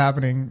lot is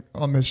happening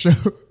on this show.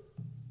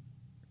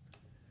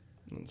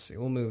 Let's see.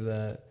 We'll move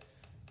that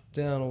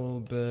down a little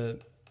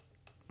bit.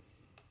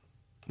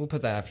 We'll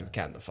put that after the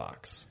Cat and the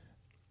Fox.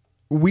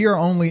 We are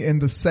only in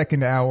the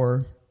second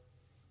hour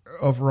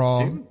of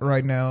Raw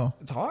right now.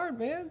 It's hard,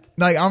 man.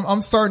 Like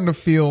I'm starting to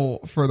feel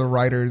for the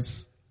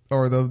writers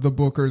or the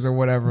bookers or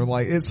whatever.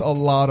 Like it's a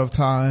lot of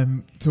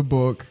time to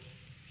book.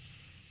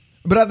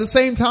 But at the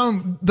same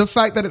time, the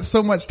fact that it's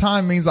so much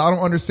time means I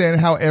don't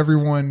understand how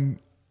everyone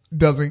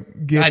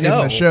doesn't get in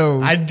the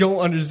show. I don't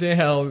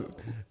understand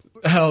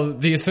how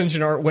the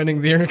Ascension aren't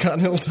winning the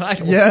Intercontinental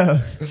title.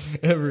 Yeah.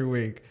 Every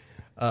week.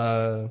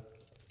 Finn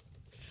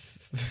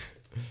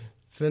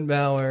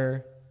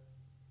Balor.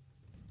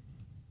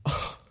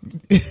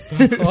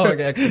 Hog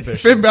exhibition.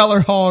 Finn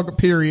Balor hog,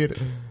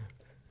 period.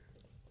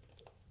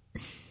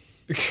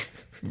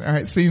 All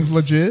right, seems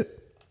legit.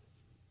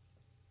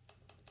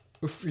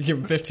 We give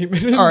him 15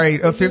 minutes. All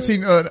right,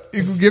 15.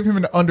 Give him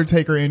an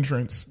Undertaker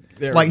entrance.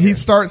 Like he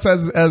starts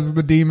as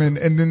the demon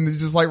and then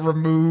just like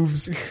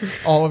removes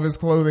all of his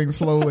clothing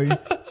slowly.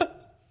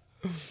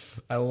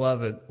 I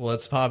love it.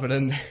 Let's pop it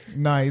in there.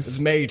 Nice.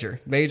 It's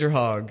major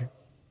hog.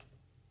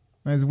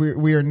 As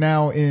we are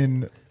now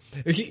in.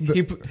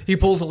 He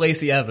pulls a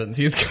Lacey Evans.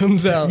 He just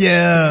comes out.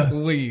 Yeah.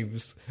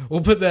 Leaves.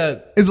 We'll put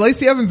that. Is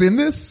Lacey Evans in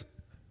this?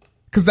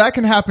 Because that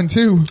can happen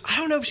too. I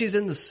don't know if she's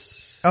in this.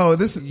 Oh,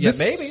 maybe.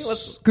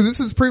 Because this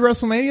is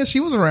pre-WrestleMania. She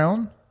was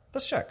around.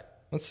 Let's check.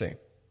 Let's see.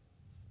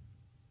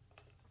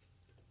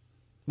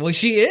 Well,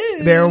 she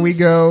is. There we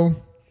go.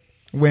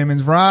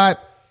 Women's right.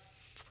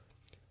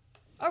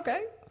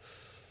 Okay.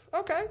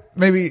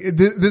 Maybe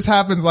this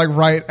happens like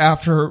right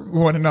after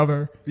one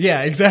another.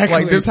 Yeah,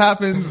 exactly. Like this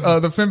happens,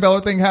 the Finn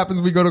Balor thing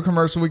happens, we go to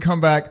commercial, we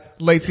come back,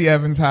 Lacey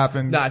Evans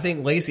happens. No, I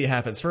think Lacey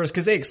happens first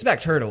because they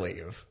expect her to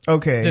leave.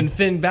 Okay. Then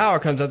Finn Balor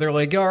comes out, they're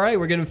like, all right,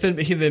 we're getting Finn,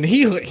 then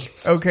he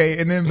leaves. Okay,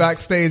 and then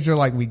backstage you're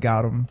like, we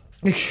got him.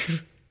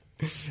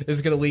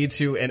 It's going to lead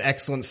to an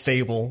excellent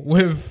stable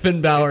with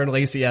Finn Balor and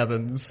Lacey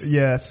Evans.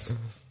 Yes.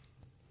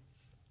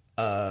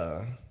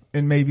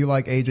 And maybe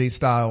like AJ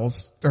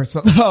Styles or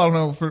something. I don't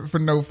know, for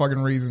no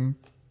fucking reason.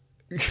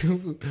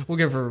 We'll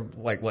give her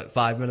like, what,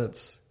 5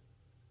 minutes?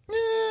 Yeah.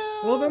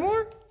 A little bit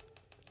more?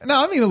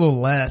 No, I mean a little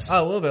less.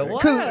 Oh, a little bit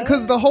less.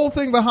 Because the whole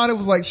thing behind it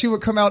was like she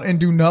would come out and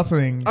do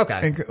nothing.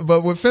 Okay.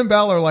 But with Finn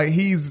Balor, like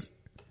he's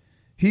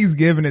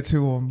giving it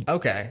to him.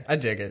 Okay. I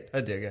dig it.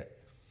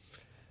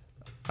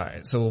 All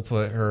right. So we'll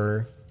put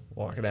her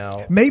walking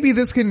out. Maybe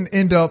this can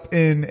end up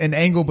in an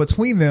angle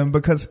between them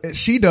because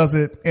she does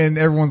it and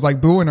everyone's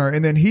like booing her,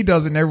 and then he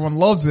does it and everyone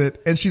loves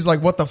it, and she's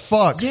like, what the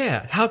fuck?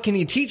 Yeah. How can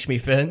he teach me,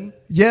 Finn?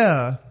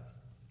 Yeah.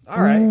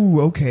 All right.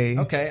 Ooh, okay.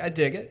 Okay. I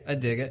dig it.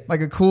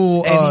 Like a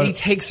cool, and he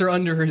takes her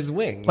under his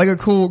wing. like a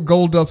cool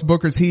Goldust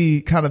Booker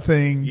T kind of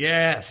thing.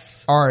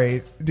 Yes. All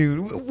right,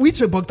 dude. We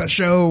should book the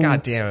show.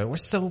 God damn it. We're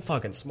so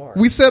fucking smart.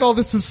 We said all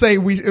this to say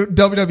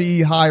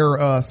WWE hire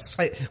us.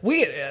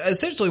 We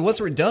essentially, once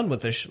we're done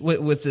with this,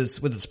 with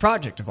this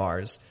project of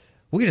ours,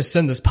 we can just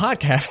send this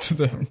podcast to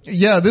them.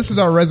 Yeah, this is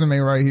our resume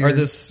right here. Or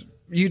this,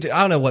 I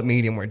don't know what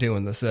medium we're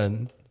doing this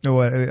in.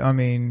 What? I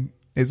mean,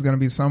 it's going to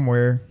be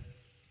somewhere.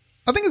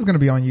 I think it's going to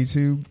be on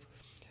YouTube.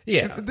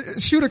 Yeah.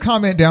 Shoot a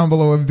comment down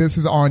below if this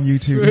is on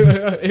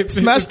YouTube.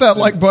 Smash that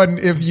like button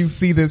if you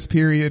see this,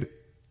 period.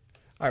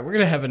 All right, we're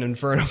going to have an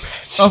Inferno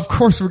match. Of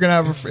course we're going to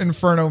have an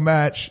Inferno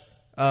match.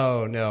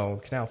 Oh,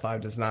 no. Canal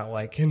 5 does not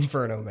like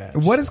Inferno match.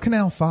 What is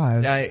Canal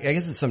 5? I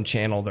guess it's some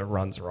channel that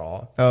runs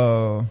Raw.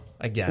 Oh.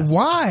 I guess.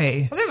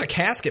 Why? Let's have a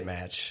casket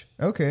match.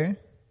 Okay.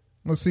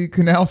 Let's see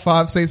Canal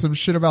 5 say some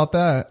shit about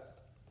that.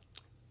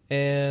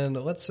 And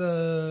let's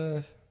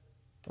see.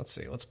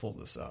 Let's pull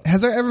this up.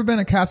 Has there ever been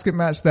a casket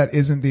match that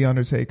isn't The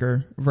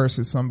Undertaker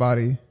versus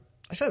somebody?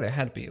 I feel like there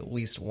had to be at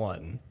least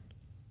one.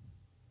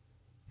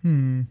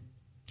 I'd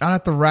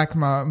have to rack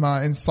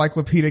my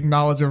encyclopedic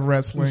knowledge of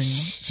wrestling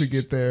to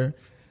get there.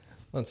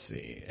 Let's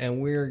see.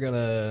 And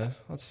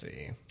let's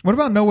see. What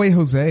about No Way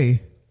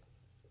Jose?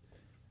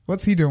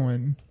 What's he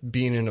doing?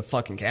 Being in a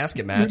fucking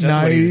casket match.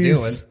 That's what he's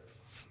doing.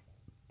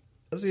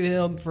 Let's see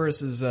him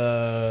versus,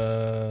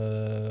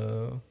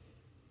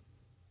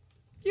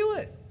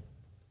 Hewitt.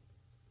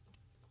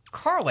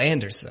 Carl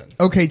Anderson.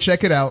 Okay,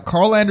 check it out.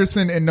 Carl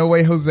Anderson and No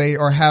Way Jose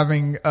are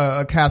having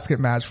a casket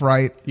match,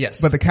 right?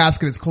 Yes. But the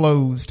casket is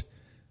closed.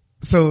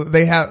 So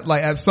they have,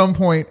 like, at some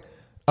point,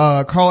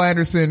 Carl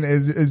Anderson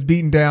is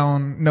beating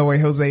down No Way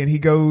Jose and he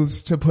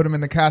goes to put him in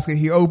the casket.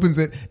 He opens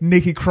it.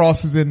 Nikki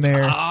Cross is in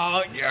there.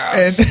 Oh,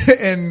 yes.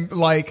 And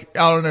like,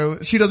 I don't know.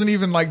 She doesn't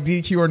even like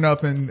DQ or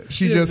nothing.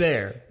 She just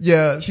there.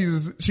 Yeah, she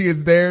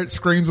is there,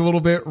 screams a little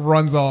bit,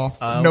 runs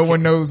off. Okay. No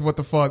one knows what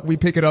the fuck. We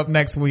pick it up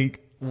next week.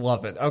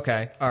 Love it.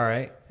 Okay. All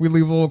right. We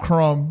leave a little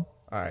crumb.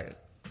 All right.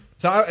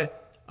 So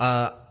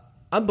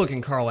I'm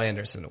booking Carl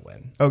Anderson to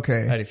win.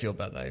 Okay. How do you feel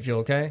about that? You feel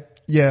okay?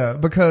 Yeah,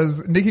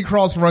 because Nikki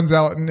Cross runs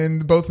out and then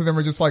both of them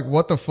are just like,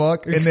 what the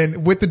fuck? And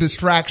then with the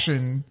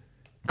distraction,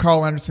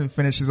 Carl Anderson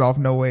finishes off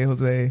No Way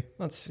Jose.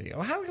 Let's see.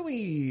 Well, how can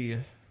we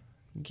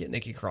get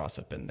Nikki Cross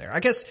up in there? I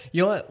guess,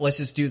 you know what? Let's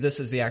just do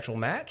this as the actual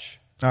match.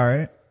 All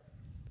right.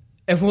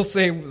 And we'll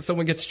say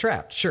someone gets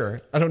trapped.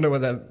 Sure. I don't know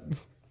what that...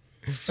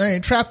 I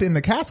mean, trapped in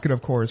the casket,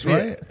 of course,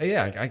 right?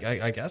 Yeah,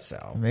 I guess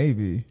so.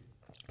 Maybe.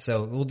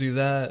 So we'll do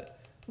that.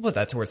 We'll put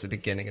that towards the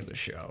beginning of the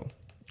show.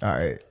 All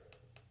right.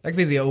 That could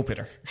be the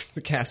opener, the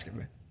casket,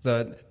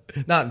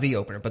 not the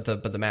opener, but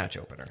the match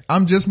opener.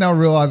 I'm just now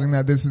realizing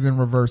that this is in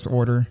reverse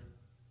order.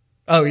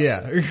 Oh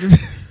yeah,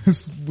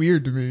 It's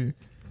weird to me.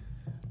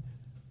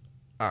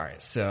 All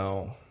right,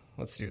 so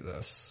let's do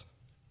this.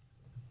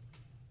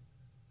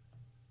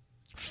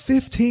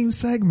 15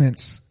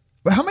 segments.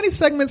 But how many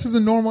segments is a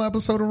normal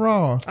episode of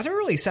Raw? I never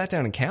really sat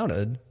down and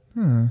counted.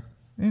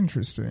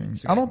 Interesting.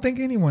 I don't think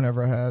anyone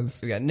ever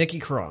has. We got Nikki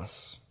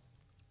Cross,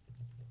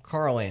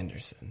 Carl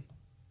Anderson,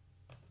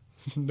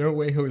 No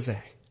Way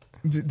Jose.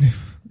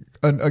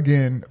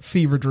 Again,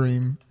 fever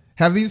dream.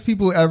 Have these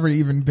people ever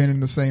even been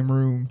in the same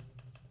room?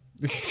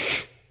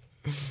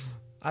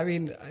 I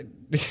mean,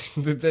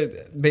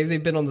 maybe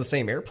they've been on the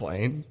same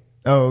airplane.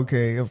 Oh,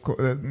 okay. Of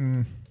course.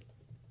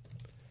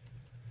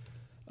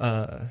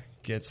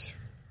 Gets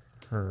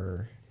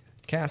her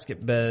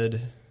casket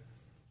bed.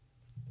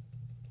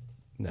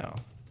 No.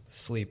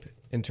 Sleep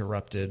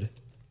interrupted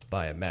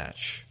by a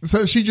match.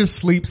 So she just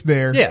sleeps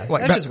there. Yeah,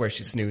 like that's just where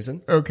she's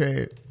snoozing.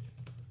 Okay.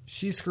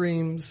 She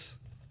screams.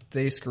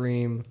 They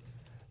scream.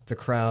 The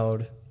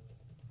crowd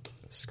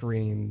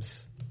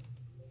screams.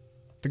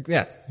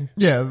 Yeah,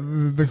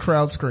 the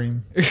crowd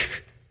scream.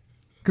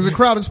 Because the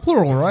crowd is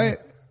plural, right?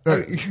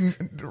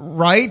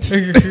 Right?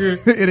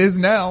 It is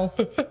now.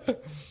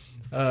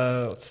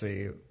 Let's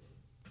see.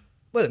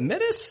 What,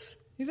 Menace?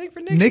 You think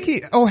for Nikki? Nikki?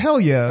 Oh, hell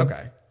yeah.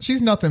 Okay. She's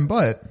nothing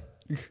but.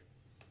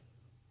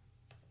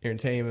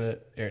 Entertainment.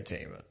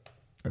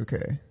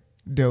 Okay.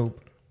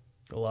 Dope.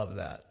 Love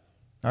that.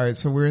 All right,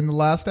 so we're in the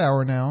last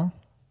hour now.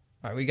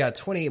 All right, we got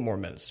 28 more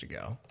minutes to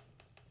go.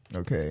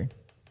 Okay.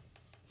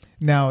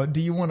 Now,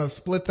 do you want to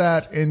split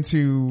that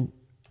into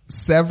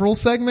several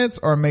segments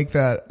or make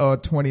that a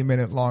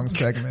 20-minute long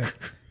segment?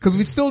 Because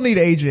we still need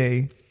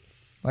AJ.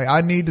 Like,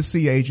 I need to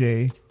see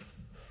AJ.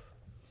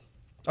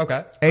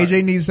 Okay.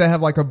 AJ needs to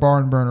have like a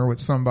barn burner with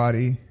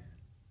somebody.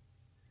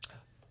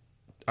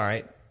 All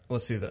right,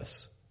 let's do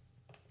this.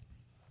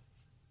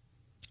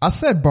 I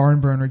said barn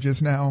burner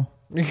just now.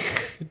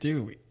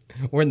 Dude,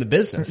 we're in the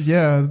business.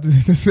 Yeah,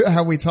 this is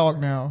how we talk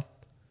now.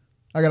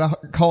 I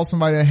gotta call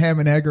somebody a ham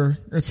and egger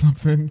or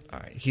something. All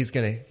right, he's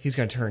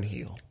gonna turn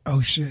heel.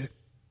 Oh shit!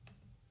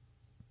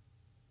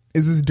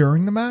 Is this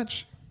during the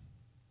match?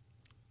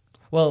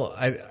 Well,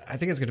 I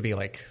think it's gonna be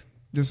like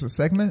Just a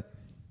segment?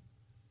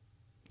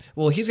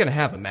 Well, he's gonna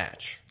have a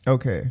match.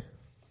 Okay.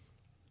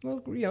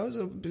 Well, you know,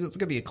 it's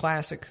gonna be a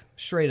classic,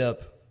 straight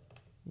up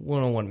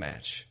one-on-one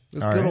match.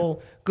 This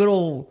All good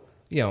old,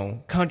 you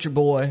know, country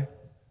boy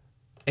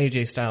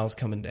AJ Styles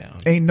coming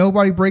down. Ain't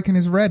nobody breaking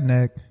his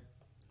redneck.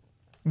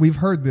 We've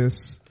heard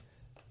this.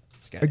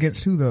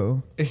 Against who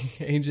though?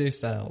 AJ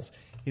Styles.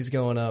 He's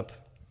going up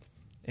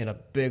in a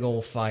big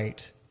old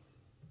fight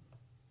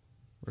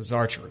with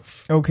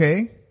Zartruth.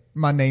 Okay.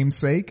 My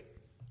namesake.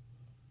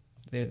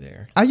 They're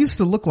there. I used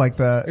to look like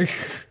that.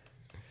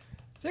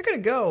 They're gonna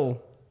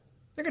go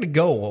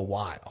a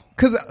while.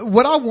 Cause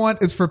what I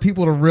want is for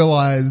people to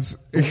realize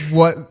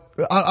what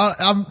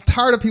I'm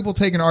tired of people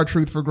taking our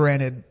truth for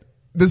granted.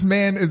 This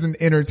man is an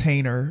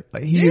entertainer.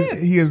 Like he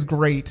is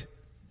great.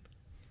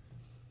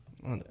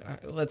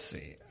 Let's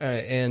see.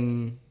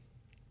 And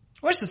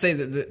let's just say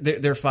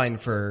that they're fine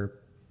for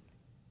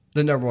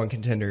the number one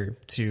contender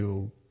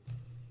to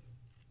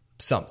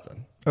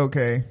something.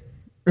 Okay.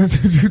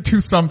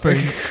 To something.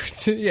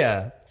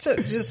 Yeah. So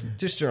just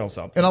general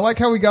something. And I like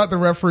how we got the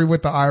referee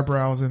with the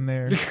eyebrows in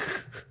there.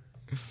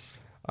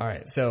 All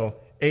right. So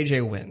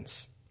AJ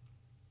wins.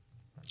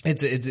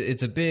 It's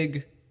a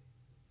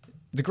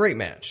great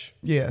match.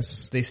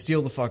 Yes. They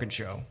steal the fucking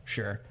show.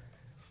 Sure.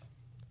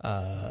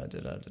 And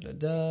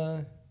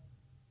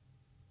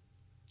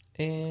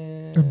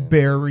A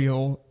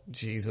burial.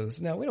 Jesus.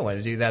 No, we don't want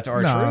to do that to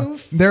our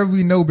truth. There will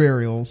be no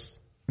burials.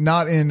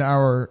 Not in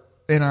our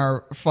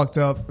fucked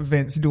up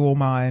Vince dual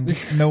mind.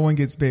 No one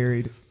gets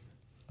buried.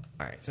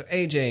 All right. So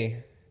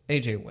AJ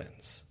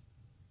wins.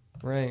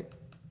 Right?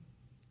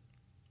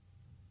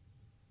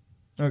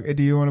 Okay,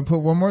 do you want to put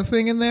one more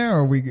thing in there,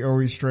 or are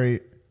we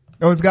straight?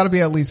 Oh, it's got to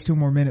be at least 2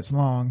 more minutes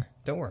long.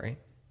 Don't worry.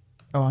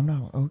 Oh, I'm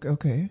not.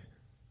 Okay.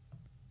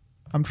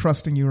 I'm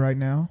trusting you right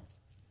now.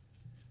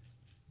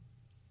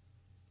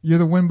 You're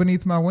the wind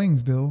beneath my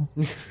wings, Bill.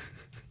 Wait,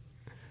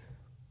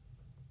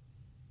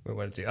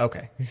 what did it do?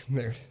 Okay,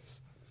 there it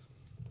is.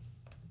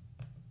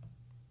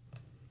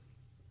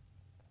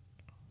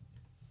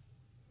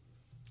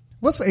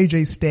 What's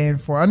AJ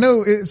stand for? I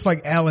know it's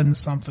like Alan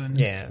something.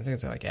 Yeah, I think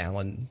it's like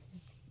Alan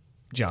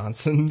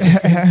Johnson.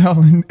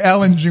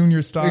 Alan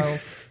Jr.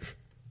 Styles.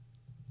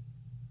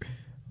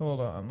 Hold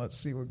on, let's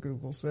see what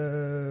Google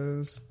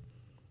says.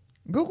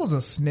 Google's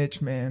a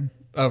snitch, man.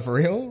 Oh, for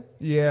real?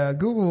 Yeah,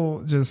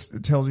 Google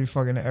just tells you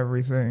fucking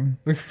everything.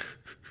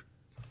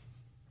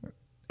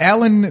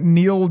 Alan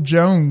Neil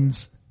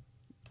Jones.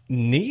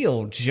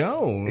 Neil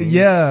Jones?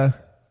 Yeah.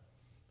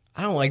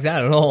 I don't like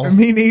that at all.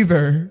 Me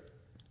neither.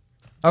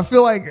 I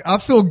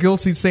feel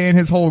guilty saying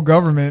his whole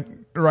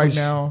government right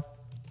now.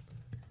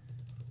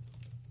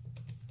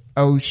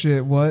 Oh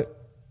shit, what?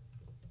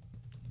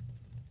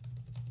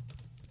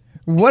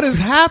 What is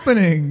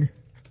happening?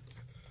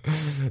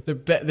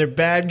 They're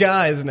bad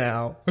guys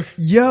now.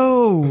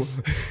 Yo.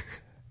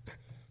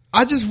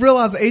 I just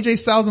realized AJ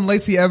Styles and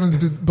Lacey Evans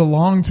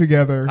belong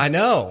together. I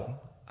know.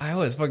 I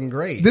know, it's fucking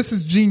great. This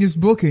is genius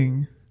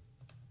booking.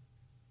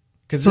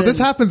 So this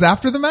happens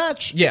after the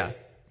match? Yeah.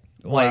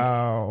 Like,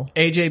 wow.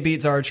 AJ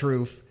beats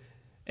R-Truth,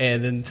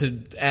 and then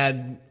to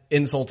add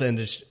insult to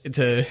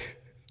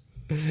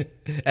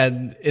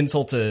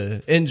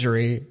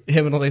injury,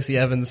 him and Lacey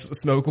Evans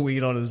smoke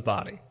weed on his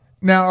body.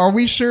 Now, are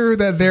we sure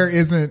that there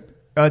isn't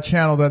a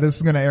channel that this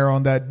is going to air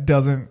on that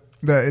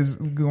is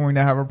going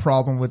to have a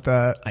problem with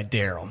that? I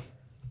dare him.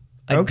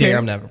 I dare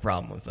him to have a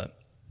problem with it.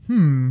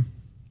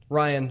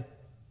 Ryan,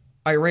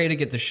 are you ready to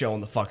get the show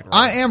on the fucking road?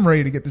 I am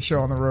ready to get the show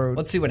on the road.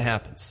 Let's see what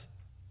happens.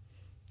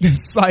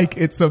 Psych,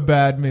 it's a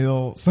bad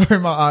meal. Sorry,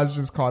 my eyes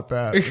just caught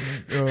that.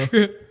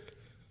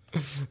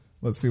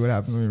 Let's see what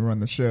happens when we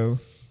run the show.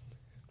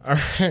 All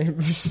right.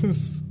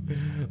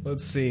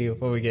 Let's see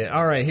what we get.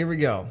 All right, here we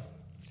go.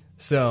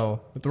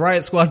 So, with the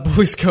Riot Squad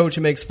boys coach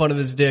who makes fun of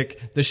his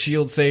dick, the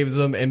Shield saves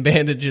him and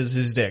bandages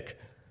his dick.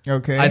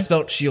 Okay. I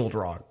spelt Shield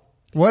wrong.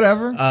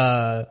 Whatever.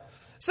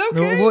 So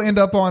okay. We'll end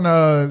up on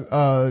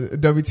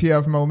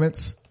WTF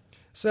moments.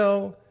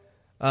 So,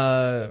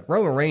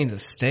 Roman Reigns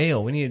is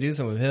stale. We need to do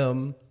something with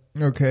him.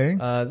 Okay.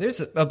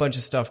 There's a bunch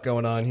of stuff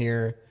going on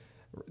here.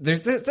 They're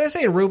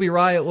saying Ruby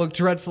Riott looked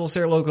dreadful.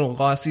 Sarah Logan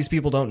lost. These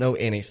people don't know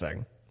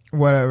anything.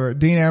 Whatever.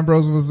 Dean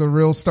Ambrose was the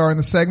real star in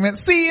the segment.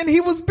 See, and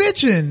he was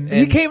bitching. And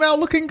he came out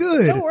looking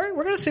good. Don't worry.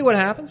 We're going to see what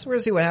happens.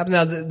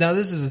 Now,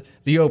 this is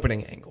the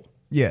opening angle.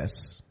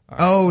 Yes. Right.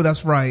 Oh,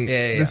 that's right.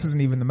 Yeah. This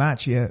isn't even the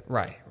match yet.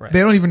 Right.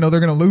 They don't even know they're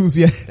going to lose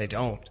yet. They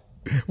don't.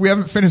 We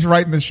haven't finished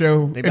writing the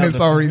show, and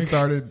it's already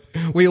started.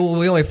 We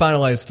only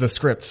finalized the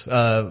script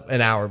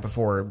an hour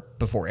before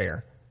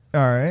air. All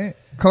right.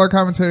 Color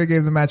commentator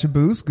gave the match a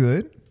boost.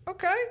 Good.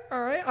 Okay.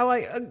 All right. I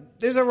like.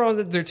 There's no wrong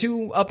that they're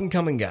two up and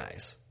coming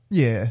guys.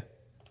 Yeah.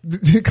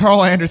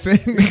 Carl Anderson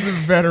is a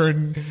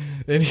veteran.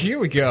 And here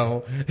we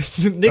go.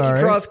 Nikki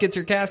Cross gets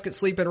her casket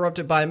sleep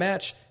interrupted by a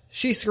match.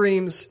 She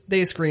screams.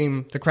 They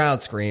scream. The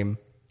crowd scream.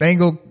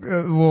 Angle.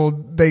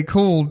 They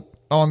cooled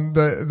on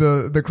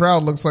the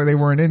crowd. Looks like they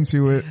weren't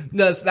into it.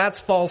 No, that's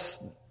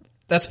false.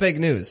 That's fake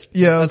news.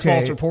 Yeah. That's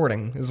false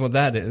reporting is what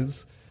that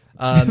is.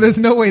 There's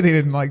no way they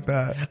didn't like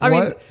that. I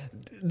mean,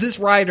 this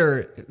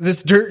writer,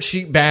 this dirt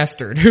sheet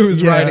bastard who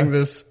is writing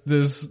this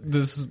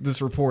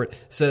report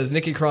says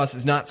Nikki Cross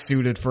is not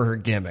suited for her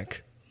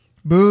gimmick.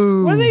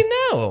 Boo. What do they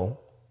know?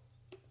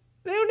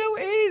 They don't know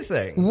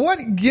anything. What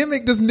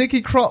gimmick does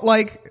Nikki Cross,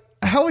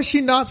 how is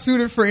she not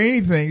suited for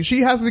anything?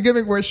 She has the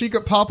gimmick where she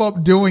could pop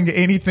up doing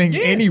anything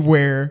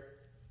anywhere.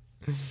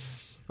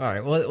 All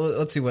right, well,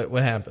 let's see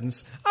what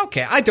happens.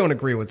 Okay, I don't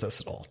agree with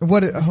this at all.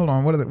 Hold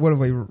on, what have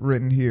they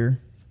written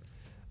here?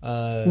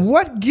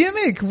 What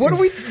gimmick? What do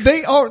we?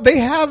 They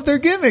have their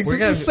gimmicks. It's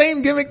the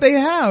same gimmick they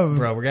have,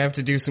 bro. We're gonna have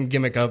to do some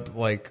gimmick up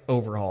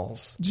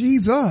overhauls.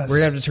 Jesus, we're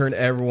gonna have to turn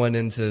everyone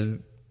into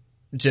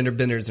gender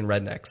benders and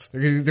rednecks.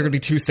 They're gonna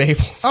be two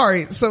sables. All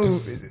right,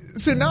 so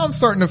now I'm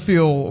starting to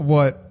feel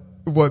what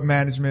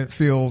management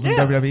feels in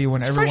WWE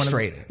when everyone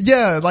frustrated.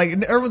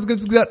 Everyone's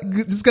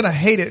just gonna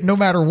hate it no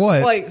matter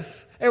what.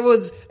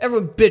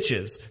 Everyone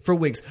bitches for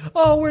weeks.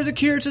 Oh, where's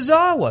Akira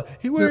Tozawa?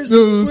 Where's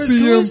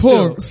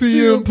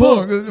CM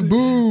Punk.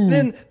 Boo.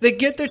 Then they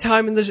get their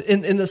time in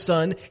the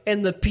sun,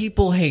 and the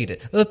people hate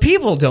it. The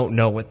people don't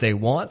know what they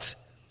want.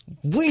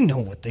 We know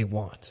what they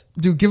want.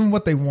 Dude, give them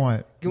what they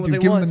want. Give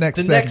them the next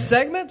segment. Next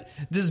segment?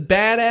 This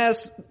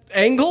badass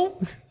angle?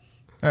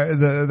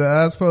 The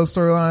Aspo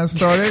storyline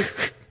started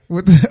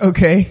with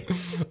okay.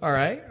 All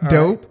right.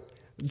 Dope.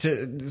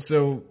 Right.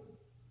 So.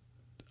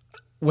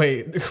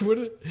 Wait,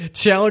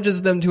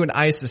 challenges them to an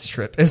ISIS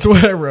trip is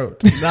what I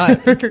wrote.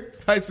 Not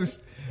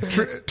ISIS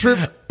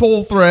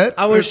triple threat.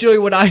 I want to show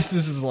you what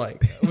ISIS is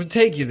like. I'm going to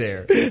take you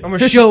there. I'm going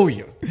to show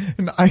you.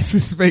 An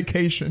ISIS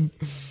vacation.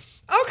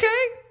 Okay.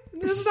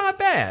 This is not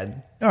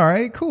bad. All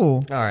right,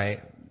 cool. All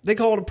right. They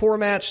call it a poor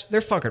match.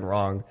 They're fucking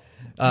wrong.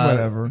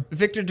 Whatever.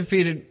 Victor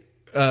defeated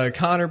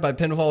Connor by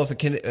pinfall with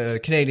a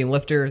Canadian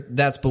lifter.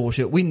 That's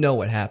bullshit. We know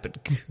what happened.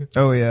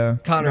 Oh yeah.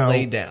 Connor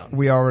laid down.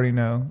 We already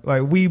know.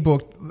 Like we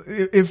booked,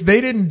 if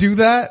they didn't do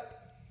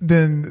that,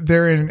 then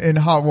they're in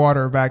hot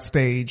water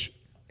backstage.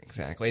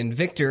 Exactly. And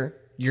Victor,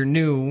 your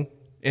new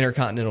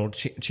Intercontinental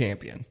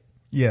champion.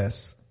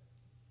 Yes.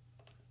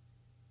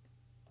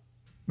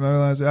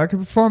 I can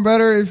perform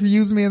better if you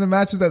use me in the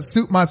matches that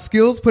suit my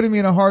skills. Putting me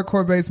in a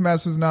hardcore based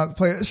match is not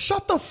play.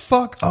 Shut the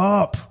fuck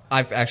up.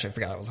 I actually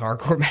forgot it was a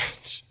hardcore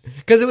match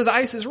because it was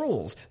Ice's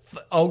rules.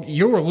 Oh,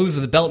 you're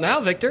losing the belt now,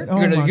 Victor.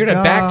 You're gonna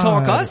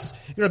backtalk us.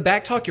 You're gonna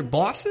backtalk your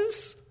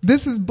bosses.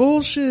 This is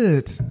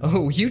bullshit.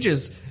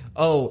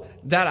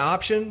 That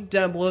option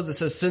down below that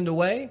says send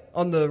away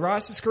on the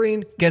roster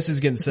screen, guess who's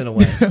getting sent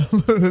away?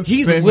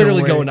 He's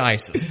literally going to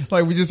ISIS.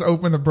 Like we just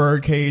open the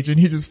bird cage and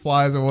he just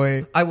flies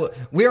away.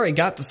 We already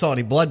got the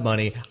Saudi blood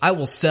money. I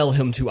will sell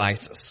him to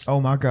ISIS.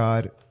 Oh my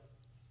God.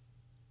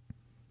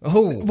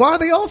 Oh. Why are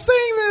they all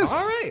saying this? All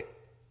right.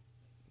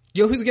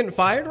 Yo, who's getting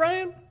fired,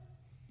 Ryan?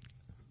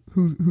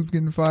 Who's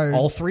getting fired?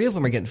 All three of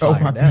them are getting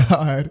fired. Oh my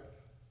God.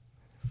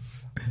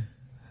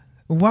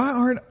 Why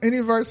aren't any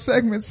of our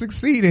segments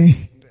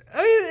succeeding?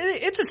 I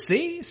mean, it's a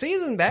C. C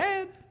isn't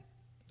bad.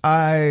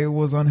 I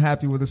was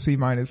unhappy with a C-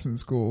 in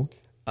school.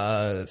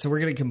 So we're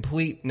going to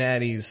complete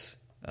Natty's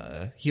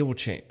heel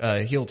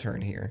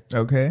turn here.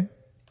 Okay.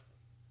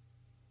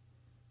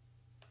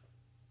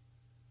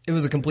 It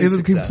was a complete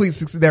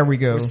success. There we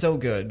go. It was so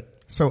good.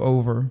 So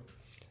over.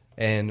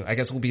 And I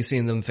guess we'll be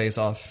seeing them face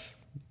off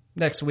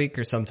next week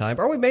or sometime.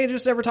 Or we may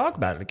just never talk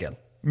about it again.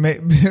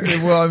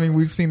 Well, I mean,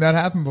 we've seen that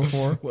happen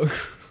before.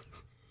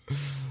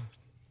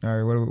 All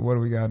right, what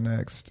do we got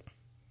next?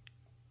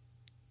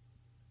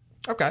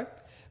 Okay.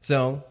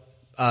 So,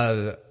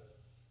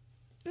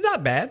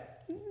 not bad.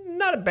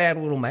 Not a bad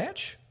little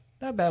match.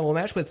 Not a bad little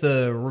match with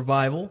the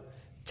Revival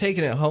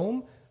taking it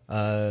home.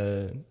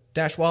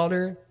 Dash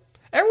Wilder.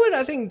 Everyone,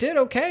 I think, did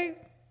okay.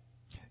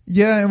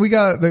 Yeah, and we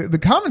got the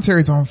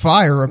commentary's on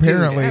fire,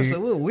 apparently. Dude,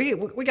 absolutely.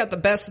 We got the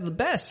best of the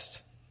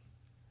best.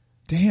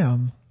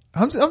 Damn.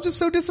 I'm just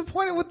so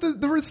disappointed with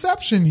the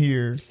reception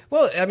here.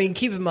 Well, I mean,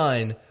 keep in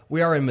mind,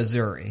 we are in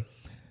Missouri.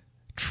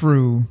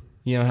 True.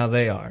 You know how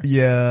they are.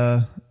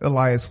 Yeah,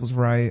 Elias was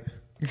right.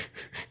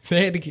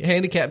 The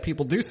handicapped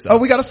people do so. Oh,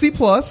 we got a C+.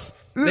 There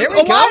we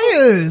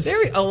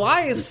Elias! Go.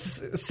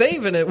 Elias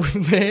saving it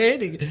with the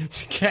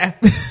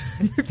handicap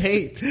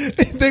hate.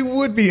 They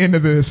would be into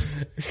this.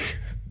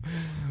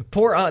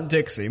 Poor Aunt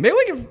Dixie. Maybe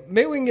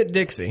we can get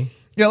Dixie.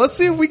 Yeah, let's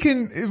see if we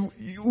can.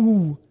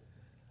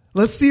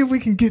 Let's see if we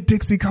can get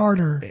Dixie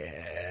Carter.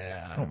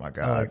 Yeah. Oh my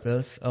God. I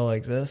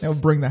like this. That'll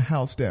bring the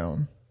house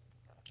down.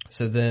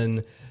 So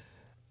then,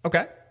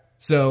 okay.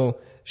 So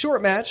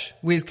short match,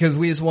 because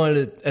we just wanted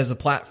it as a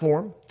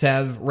platform to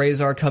have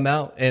Razor come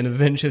out and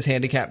avenge his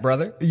handicapped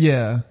brother.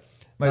 Yeah.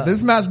 Like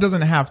this match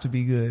doesn't have to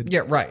be good.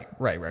 Yeah, right.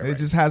 It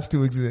just has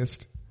to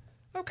exist.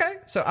 Okay.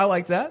 So I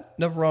like that.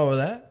 Nothing wrong with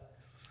that.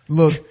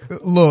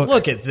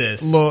 Look at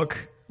this.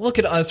 Look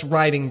at us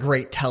writing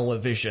great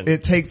television.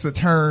 It takes a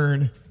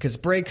turn. Because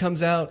Bray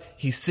comes out,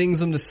 he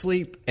sings him to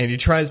sleep, and he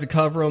tries to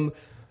cover him.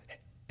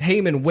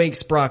 Heyman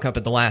wakes Brock up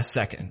at the last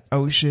second.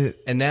 Oh,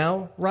 shit. And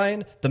now,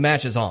 Ryan, the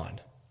match is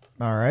on.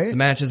 All right. The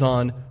match is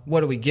on.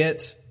 What do we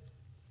get?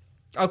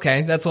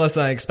 Okay, that's less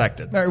than I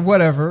expected. All right,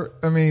 whatever.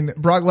 I mean,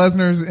 Brock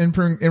Lesnar's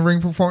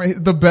in-ring performance,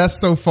 the best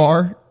so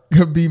far,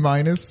 B-.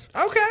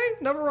 Okay,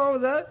 nothing wrong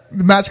with that.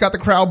 The match got the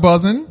crowd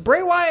buzzing.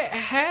 Bray Wyatt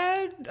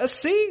had a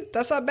C.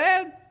 That's not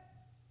bad.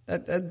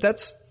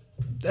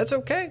 That's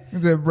okay.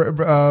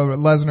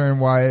 Lesnar and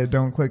Wyatt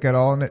don't click at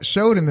all, and it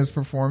showed in this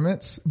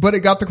performance, but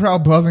it got the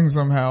crowd buzzing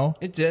somehow.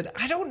 It did.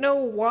 I don't know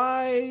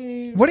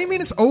why. What do you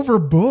mean it's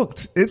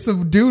overbooked? It's a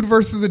dude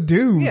versus a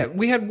dude. Yeah,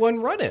 we had one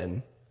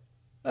run-in.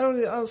 I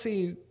don't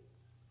see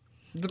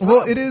the problem.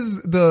 Well, it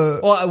is the...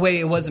 Well,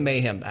 wait, it was a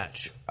Mayhem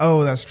match.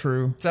 Oh, that's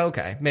true. So,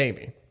 okay,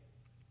 maybe.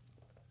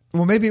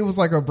 Well, maybe it was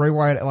like a Bray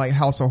Wyatt, like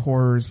House of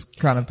Horrors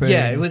kind of thing.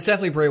 Yeah, it was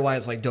definitely Bray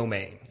Wyatt's like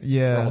domain.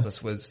 Yeah. Where all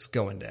this was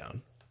going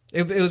down.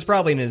 It was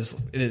probably in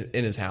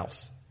his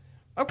house.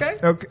 Okay.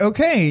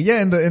 Okay.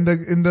 Yeah. In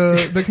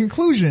the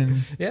conclusion.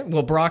 Yeah.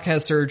 Well, Brock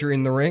has surgery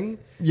in the ring.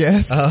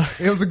 Yes.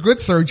 It was a good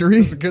surgery.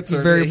 It was a good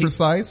surgery. Very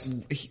precise.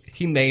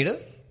 He made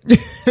it.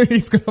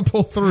 He's gonna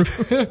pull through.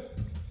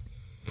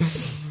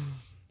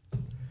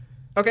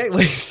 Okay. All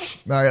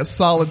right.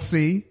 Solid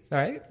C. All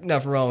right.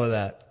 Nothing wrong with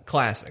that.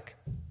 Classic.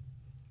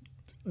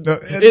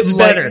 It's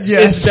better.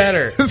 Yes. It's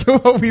better. So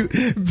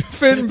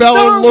Finn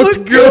Balor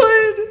looked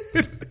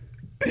good.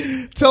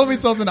 Tell me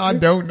something I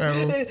don't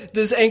know.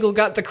 This angle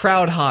got the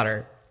crowd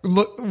hotter.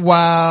 Look!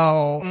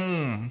 Wow.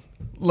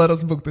 Let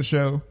us book the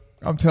show.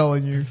 I'm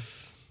telling you.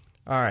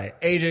 All right.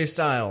 AJ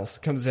Styles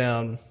comes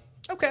down.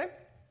 Okay.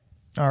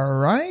 All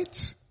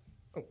right.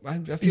 I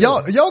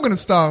feel Y'all gonna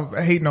stop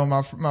hating on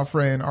my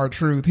friend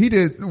R-Truth. He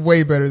did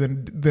way better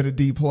than a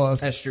D+.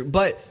 That's true.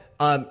 But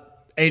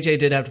AJ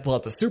did have to pull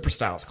out the Super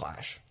Styles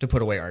Clash to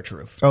put away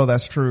R-Truth. Oh,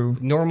 that's true.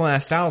 Normal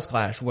ass Styles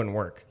Clash wouldn't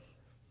work.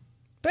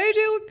 But AJ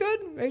looked good.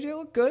 AJ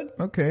looked good.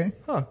 Okay.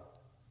 Huh.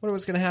 What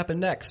was going to happen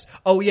next?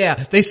 Oh, yeah.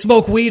 They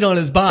smoke weed on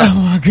his body. Oh,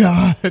 my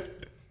God.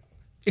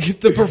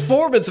 The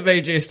performance of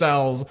AJ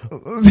Styles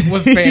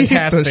was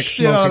fantastic. The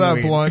shit out of that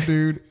weed. blonde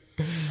dude.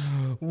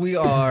 We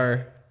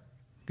are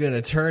going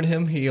to turn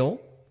him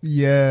heel.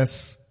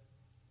 Yes.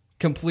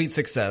 Complete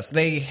success.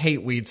 They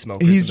hate weed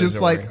smokers. He's just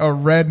like a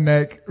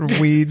redneck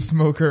weed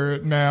smoker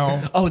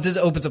now. Oh, this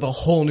opens up a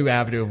whole new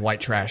avenue of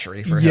white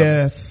trashery for him.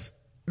 Yes.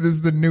 This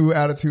is the new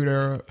Attitude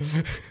Era.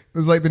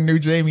 It's like the new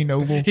Jamie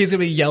Noble. He's going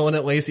to be yelling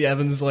at Lacey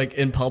Evans like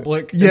in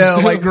public. Yeah,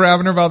 like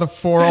grabbing her by the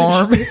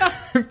forearm.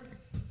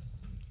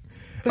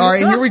 All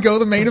right, here we go.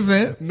 The main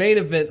event. Main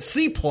event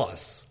C+.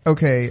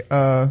 Okay.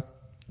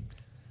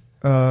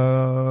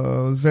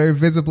 Very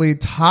visibly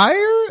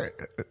tired.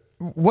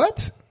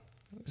 What?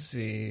 Let's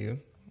see.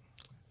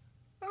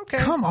 Okay.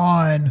 Come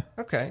on.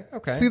 Okay.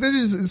 See, they're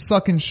just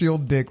sucking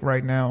Shield dick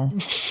right now.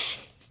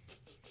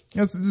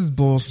 This is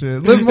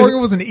bullshit. Liv Morgan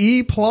was an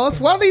E+. Why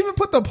did they even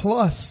put the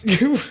plus?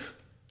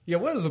 Yeah,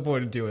 what is the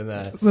point of doing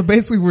that? So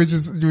basically, we're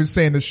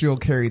saying the Shield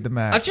carried the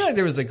match. I feel like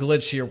there was a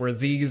glitch here where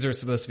these are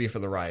supposed to be for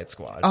the Riot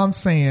Squad. I'm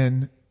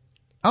saying,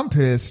 I'm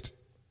pissed.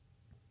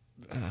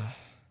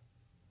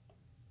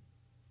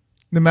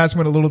 The match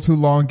went a little too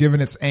long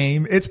given its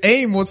aim. Its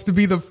aim was to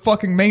be the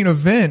fucking main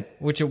event.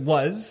 Which it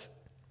was.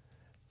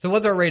 So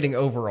what's our rating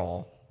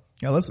overall?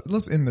 Yeah,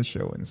 let's end the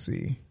show and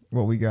see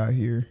what we got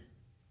here.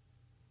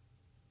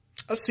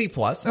 A C+.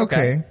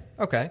 Okay.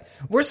 Okay.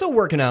 We're still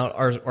working out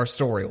our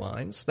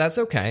storylines. That's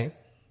okay.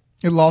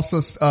 It lost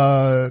us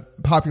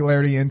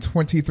popularity in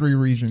 23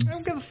 regions. I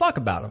don't give a fuck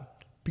about them.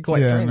 Be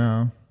quite Yeah, frank.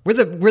 no.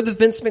 We're the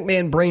Vince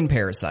McMahon brain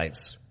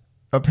parasites.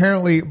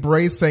 Apparently,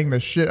 Bray sang the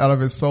shit out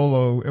of his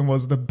solo and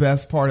was the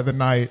best part of the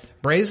night.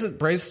 Bray's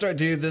start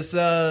do this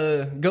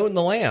Goat and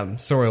the Lamb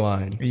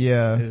storyline.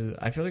 Yeah.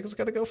 I feel like it's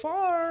gonna go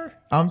far.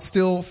 I'm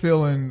still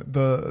feeling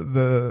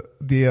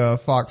the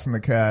Fox and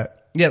the Cat.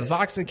 Yeah, the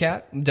Fox and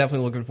Cat. I'm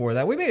definitely looking forward to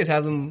that. We may just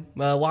have them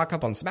lock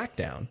up on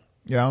SmackDown.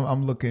 Yeah,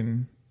 I'm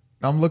looking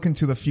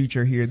to the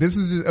future here. This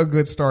is a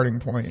good starting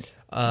point.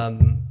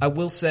 I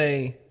will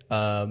say,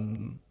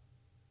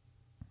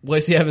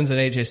 Lacey Evans and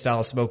AJ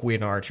Styles smoke weed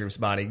in R-Truth's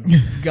body.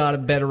 Got a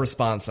better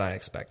response than I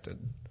expected.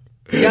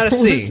 You gotta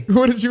see.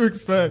 What did you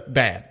expect?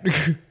 Bad.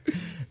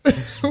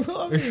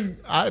 Well, I mean,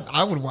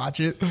 I would watch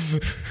it.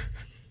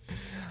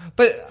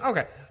 But,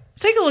 okay.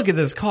 Take a look at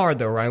this card,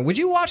 though, Ryan. Would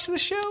you watch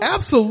this show?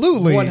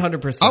 Absolutely.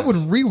 100%. I would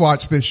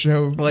rewatch this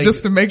show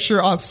just to make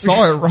sure I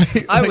saw it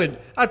right.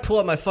 I'd pull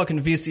up my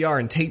fucking VCR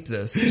and tape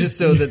this just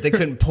so that they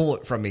couldn't pull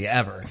it from me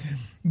ever.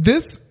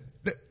 This,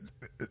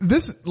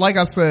 like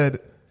I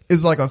said,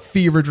 is like a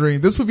fever dream.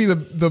 This would be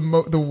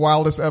the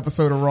wildest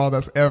episode of Raw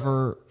that's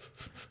ever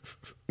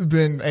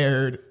been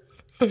aired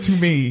to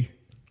me.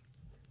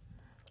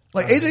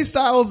 Like AJ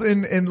Styles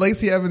and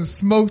Lacey Evans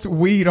smoked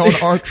weed on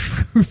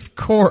R-Truth's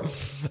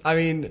corpse. I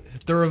mean,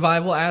 the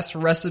Revival asked for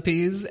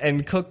recipes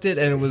and cooked it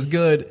and it was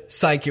good.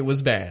 Psych, it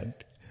was bad.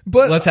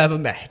 But let's have a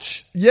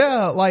match.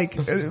 Yeah, like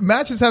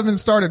matches have been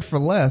started for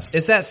less.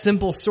 It's that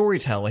simple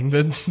storytelling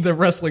that the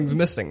wrestling's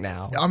missing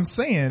now. I'm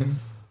saying.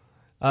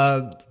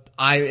 I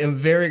am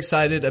very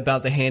excited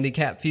about the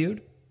handicap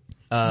feud.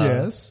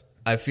 Yes.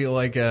 I feel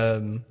like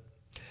the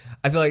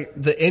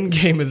end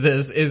game of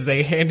this is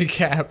they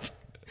handicap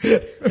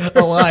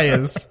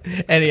Elias,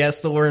 and he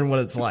has to learn what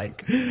it's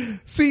like.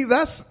 See,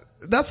 that's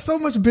so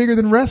much bigger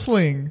than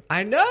wrestling.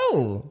 I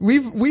know.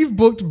 We've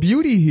booked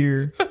beauty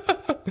here.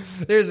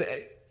 There's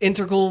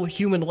integral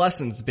human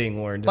lessons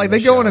being learned. Like they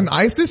go on an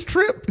ISIS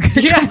trip.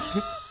 Yeah.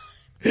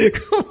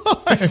 Come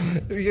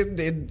on.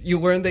 You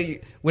learn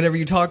that whenever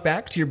you talk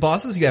back to your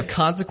bosses, you have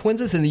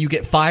consequences, and then you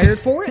get fired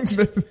for it.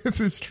 This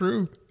is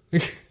true.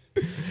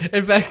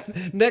 In fact,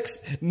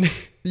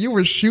 you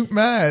were shoot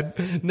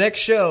mad. Next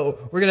show,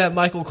 we're gonna have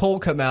Michael Cole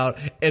come out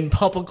and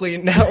publicly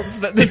announce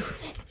that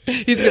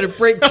he's gonna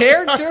break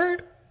character.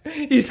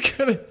 He's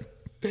gonna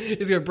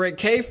break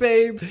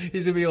kayfabe.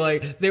 He's gonna be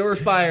like, they were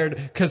fired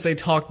because they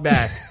talked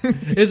back.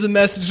 Here's a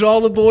message to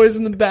all the boys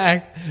in the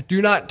back: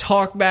 do not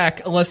talk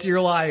back unless you're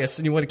Elias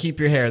and you want to keep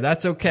your hair.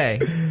 That's okay.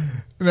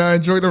 Now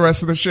enjoy the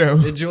rest of the show.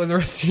 Enjoy the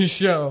rest of your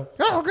show.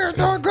 I'll get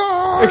the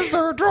guys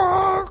to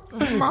drunk.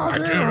 My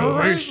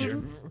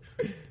generation.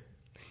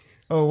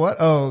 Oh, what?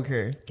 Oh,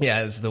 okay.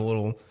 Yeah, it's the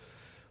little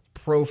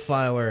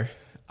profiler.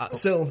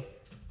 So,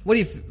 what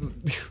do you...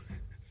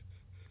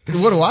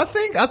 What do I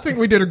think? I think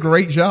we did a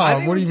great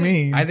job. What do you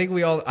mean?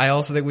 I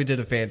also think we did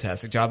a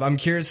fantastic job. I'm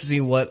curious to see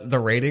what the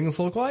ratings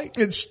look like.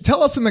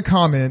 Tell us in the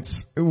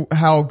comments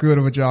how good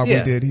of a job we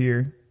did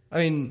here. I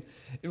mean,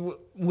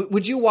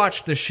 would you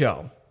watch the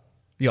show,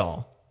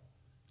 y'all?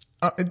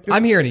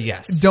 I'm hearing a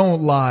yes.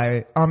 Don't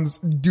lie.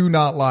 Do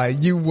not lie.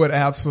 You would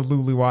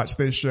absolutely watch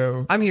this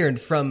show. I'm hearing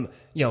from,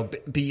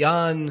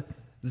 beyond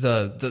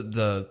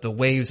the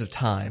waves of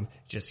time,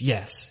 just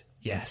yes,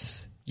 we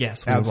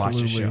would watch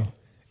the show.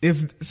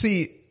 If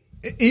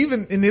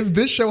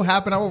this show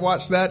happened, I would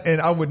watch that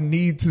and I would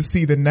need to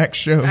see the next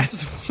show.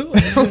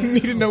 Absolutely. I would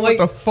need to know what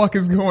the fuck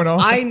is going on.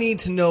 I need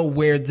to know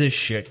where this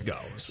shit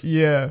goes.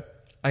 Yeah.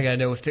 I gotta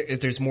know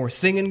if there's more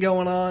singing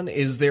going on.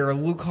 Is there a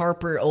Luke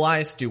Harper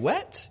Elias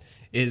duet?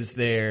 Is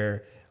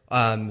there?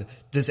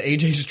 Does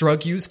AJ's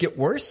drug use get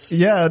worse?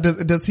 Yeah.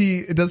 Does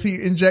he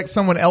inject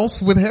someone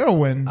else with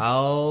heroin?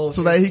 Oh,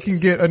 so that he can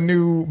get a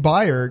new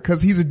buyer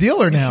because he's a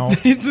dealer now.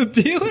 He's a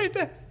dealer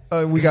now.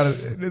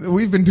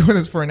 We've been doing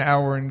this for an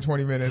hour and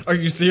 20 minutes. Are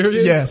you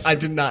serious? Yes. I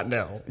did not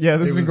know. Yeah,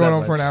 this has been going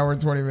on for an hour and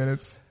 20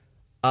 minutes.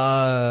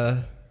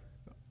 Well,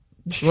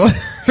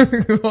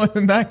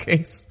 in that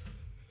case,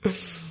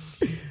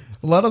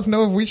 let us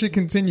know if we should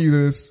continue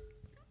this.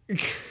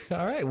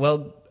 All right.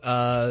 Well,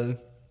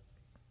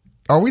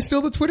 are we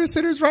still the Twitter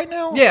sitters right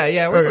now?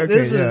 Yeah. Okay,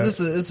 this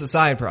is a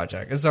side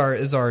project. Is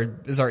our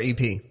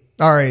EP.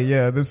 All right.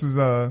 Yeah. This is,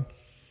 I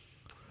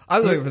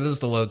was waiting for this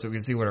to load so we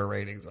can see what our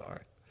ratings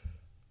are.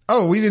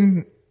 Oh, we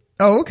didn't.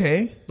 Oh,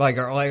 okay. Like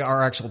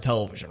our actual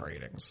television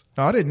ratings.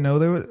 I didn't know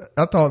there was.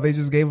 I thought they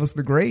just gave us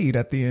the grade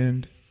at the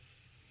end.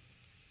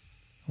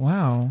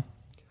 Wow.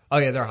 Oh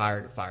yeah, they're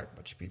firing a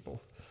bunch of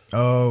people.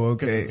 Oh,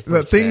 okay.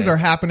 But things are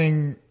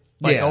happening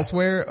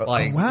elsewhere.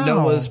 Like wow.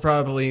 Noah's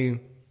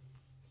probably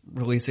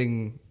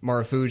releasing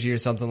Marufuji or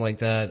something like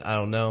that. I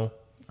don't know.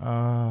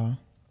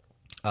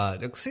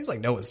 It seems like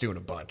Noah's doing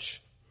a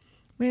bunch.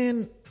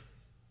 Man,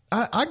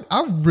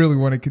 I really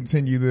want to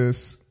continue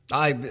this.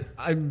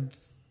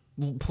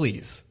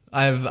 Please.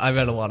 I've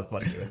had a lot of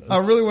fun doing this. I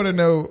really want to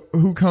know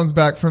who comes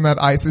back from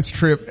that ISIS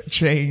trip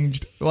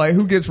changed. Like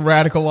who gets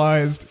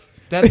radicalized.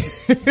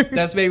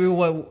 That's maybe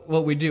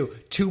what we do.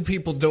 2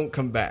 people don't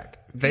come back.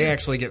 They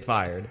actually get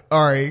fired.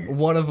 All right.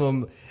 One of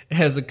them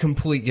has a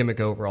complete gimmick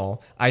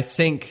overall. I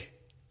think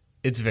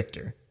it's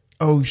Victor.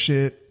 Oh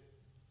shit.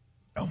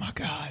 Oh my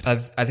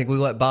God. I think we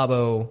let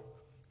Bobo.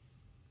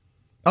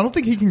 I don't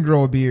think he can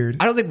grow a beard.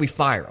 I don't think we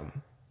fire him.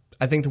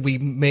 I think that we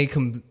make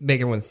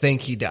everyone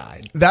think he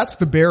died. That's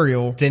the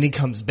burial. Then he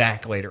comes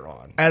back later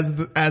on as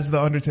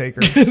the Undertaker.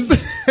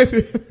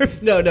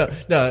 No.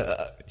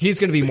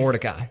 He's going to be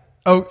Mordecai.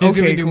 Oh, he's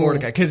okay, going to be cool.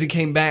 Mordecai because he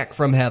came back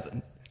from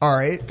heaven. All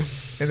right,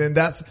 and then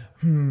that's.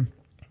 I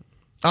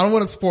don't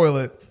want to spoil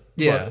it.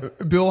 Yeah,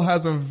 but Bill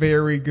has a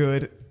very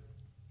good.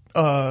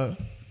 I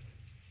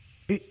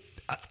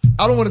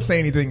don't want to say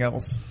anything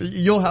else.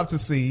 You'll have to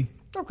see.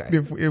 Okay.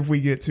 If we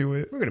get to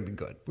it, we're going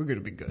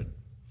to be good.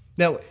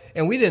 Now,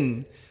 and we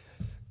didn't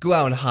go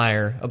out and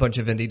hire a bunch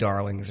of indie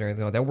darlings or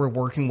anything like that. We're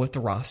working with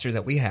the roster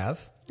that we have.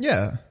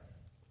 Yeah.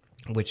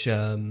 Which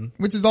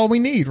is all we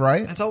need,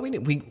 right? That's all we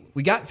need.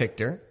 We got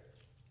Victor.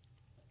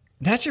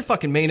 That's your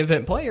fucking main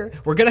event player.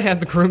 We're going to have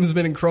the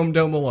Groomsmen and Chrome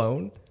Dome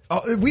alone.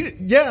 Oh, I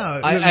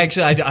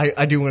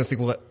do want to see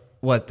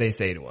what they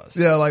say to us.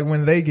 Yeah, like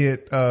when they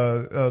get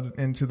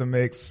into the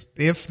mix,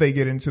 if they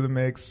get into the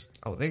mix.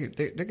 Oh, they're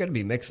going to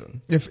be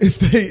mixing. If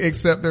they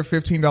accept their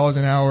 $15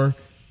 an hour.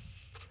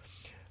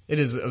 It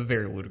is a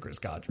very ludicrous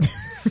contract.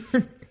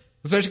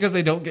 Especially because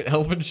they don't get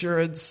health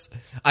insurance.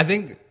 I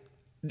think,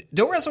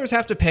 don't wrestlers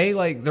have to pay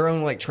like their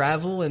own like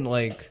travel and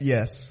like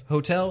yes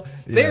hotel?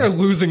 Yeah. They are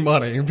losing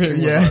money being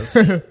with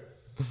us.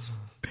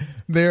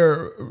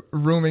 They're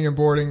rooming and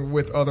boarding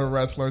with other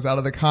wrestlers out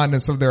of the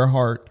kindness of their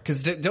heart.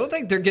 Because don't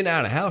think they're getting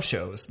out of house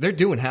shows. They're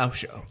doing house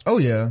shows. Oh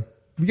yeah.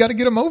 We got to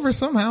get them over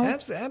somehow.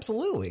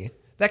 Absolutely.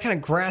 That kind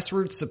of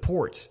grassroots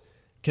support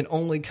can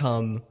only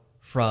come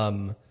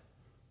from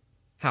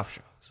house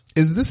shows.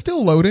 Is this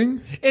still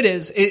loading? It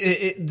is.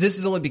 This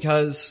is only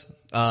because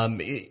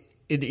it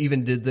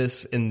even did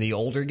this in the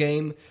older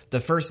game.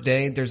 The first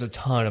day, there's a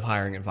ton of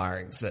hiring and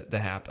firings that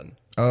happen.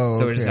 Oh,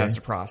 so it just has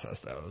to process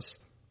those.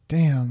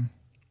 Damn.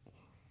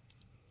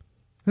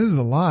 This is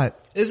a lot.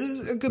 This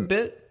is a good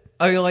bit.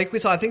 I mean, like we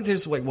saw, I think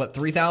there's like, what,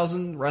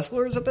 3,000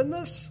 wrestlers up in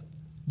this?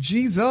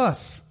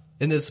 Jesus.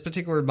 In this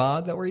particular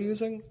mod that we're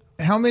using?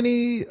 How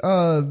many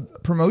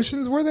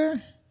promotions were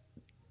there?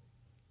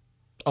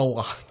 A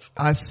lot.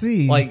 I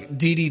see. Like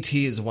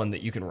DDT is one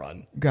that you can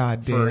run.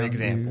 God damn, for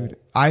example. dude.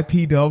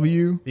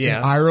 IPW in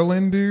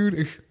Ireland,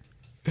 dude.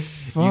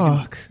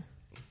 Fuck.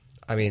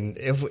 I mean,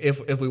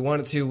 if we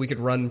wanted to, we could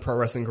run Pro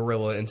Wrestling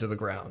Guerrilla into the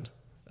ground.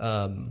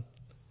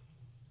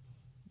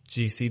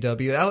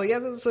 GCW. Oh yeah,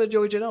 that's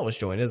Joey Janela's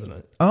joint, isn't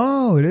it?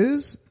 Oh, it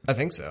is? I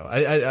think so.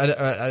 I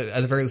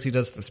at the very least, he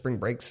does the spring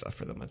break stuff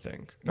for them, I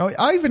think. Oh,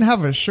 I even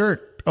have a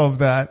shirt of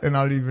that, and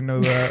I didn't even know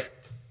that.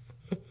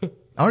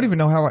 I don't even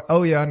know how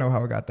I know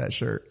how I got that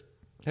shirt.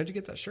 How'd you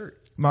get that shirt?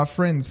 My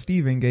friend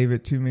Steven gave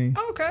it to me.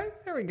 Oh, okay.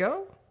 There we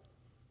go.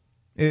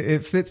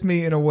 It fits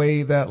me in a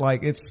way that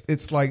like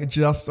it's like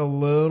just a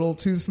little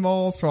too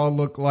small, so I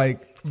look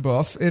like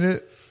buff in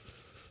it.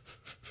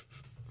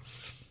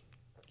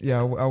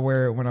 Yeah, I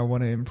wear it when I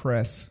want to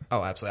impress.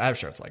 Oh, absolutely. I have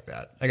shirts like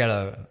that. I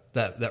got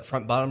that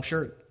front bottom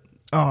shirt.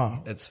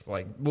 Oh, it's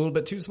like a little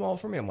bit too small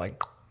for me. I'm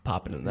like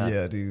popping in that.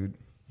 Yeah, dude.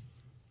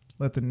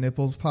 Let the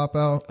nipples pop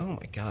out. Oh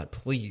my God,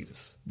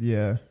 please.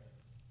 Yeah.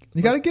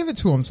 You got to give it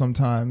to them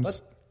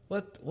sometimes.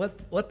 Let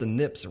the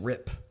nips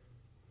rip.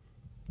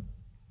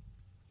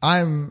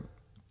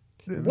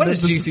 What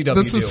is GCW doing?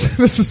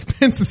 The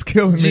suspense is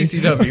killing me.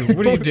 GCW,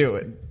 what are you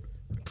doing?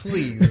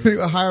 Please.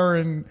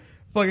 Hiring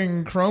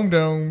fucking Chrome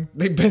Dome.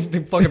 They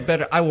fucking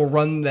better. I will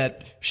run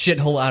that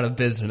shithole out of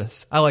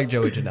business. I like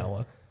Joey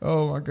Janela.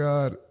 Oh my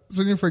god.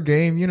 Searching for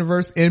game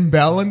universe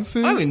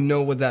imbalances. I don't even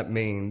know what that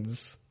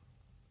means.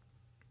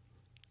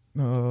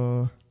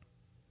 So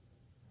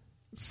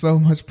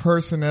much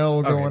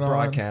personnel going on.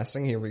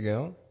 Broadcasting. Here we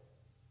go.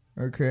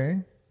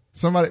 Okay.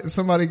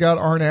 Somebody got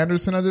Arn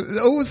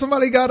Anderson.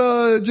 Somebody got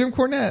Jim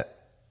Cornette.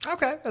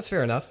 Okay, that's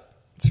fair enough.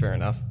 That's fair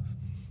enough.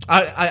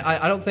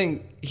 I don't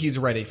think he's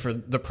ready for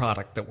the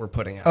product that we're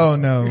putting out. Oh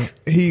no,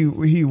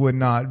 he would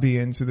not be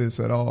into this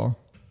at all.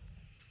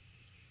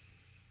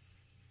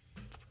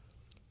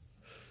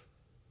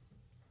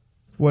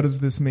 What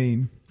does this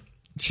mean?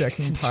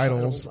 Checking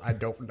titles. I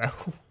don't know.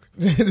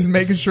 Just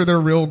making sure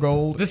they're real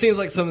gold. This seems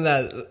like some of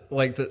that,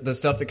 like the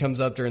stuff that comes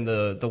up during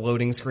the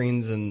loading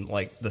screens and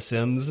like The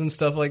Sims and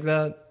stuff like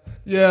that.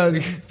 Yeah,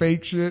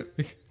 fake shit.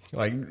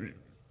 Like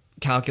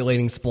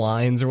calculating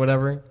splines or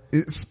whatever.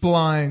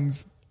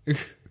 Splines.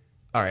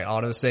 All right,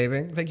 auto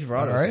saving. Thank you for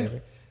auto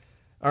saving.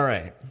 All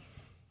right.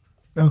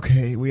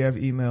 Okay, we have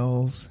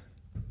emails.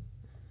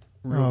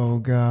 Oh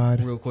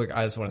god. Real quick,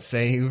 I just want to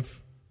save.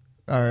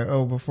 All right.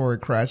 Oh, before it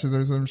crashes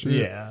or some shit.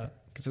 Yeah,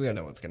 because we don't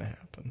know what's gonna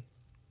happen.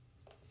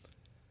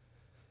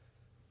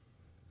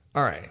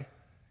 All right.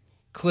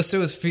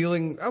 Callisto is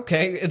feeling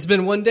okay. It's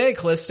been one day,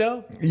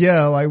 Callisto.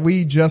 Yeah, like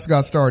we just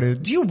got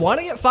started. Do you want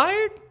to get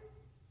fired?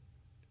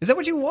 Is that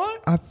what you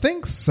want? I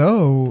think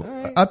so.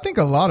 Right. I think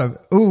a lot of.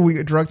 We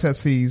get drug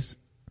test fees.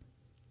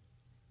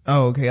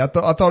 Oh, okay. I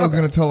thought it was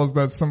going to tell us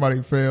that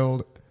somebody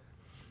failed.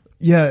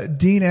 Yeah,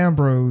 Dean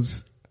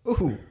Ambrose.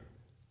 Ooh,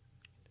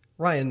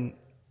 Ryan.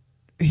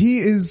 He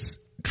is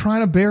trying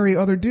to bury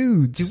other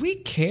dudes. Do we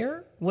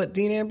care what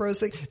Dean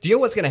Ambrose thinks? Do you know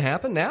what's going to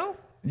happen now?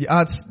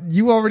 Yeah,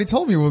 you already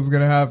told me what was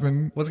going to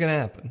happen. What's going to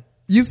happen?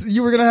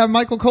 You were going to have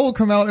Michael Cole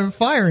come out and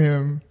fire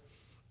him.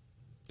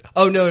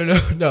 Oh, no.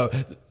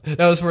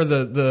 That was for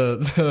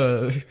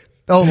the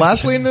Oh,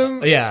 Lashley and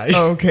them? Yeah.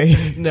 Oh,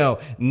 okay. No.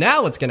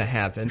 Now what's going to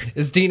happen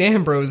is Dean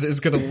Ambrose is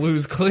going to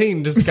lose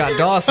clean to Scott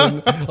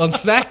Dawson on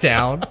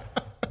SmackDown.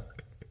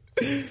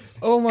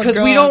 Oh my god.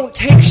 Because we don't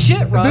take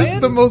shit, Ryan. This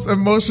is the most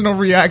emotional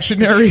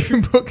reactionary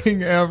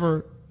booking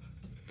ever.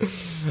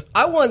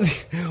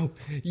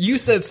 You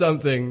said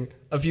something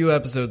a few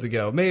episodes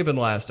ago, may have been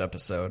last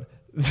episode.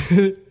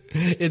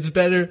 It's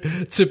better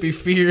to be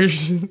feared.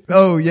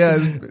 Oh yeah,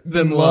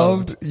 than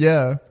loved.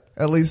 Yeah,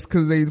 at least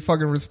because they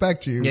fucking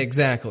respect you. Yeah,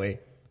 exactly.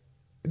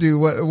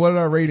 Dude, what did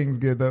our ratings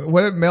get though?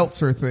 What did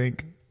Meltzer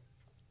think?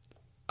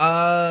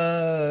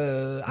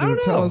 I don't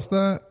know. Tell us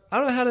that. I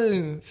don't know how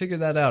to figure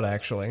that out.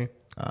 Actually,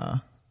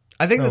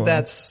 I think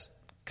that's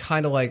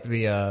kind of like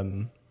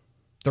the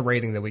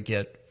rating that we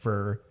get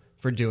for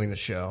doing the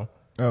show.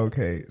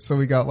 Okay, so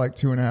we got like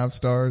 2.5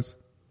 stars.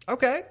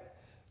 Okay.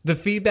 The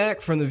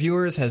feedback from the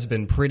viewers has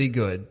been pretty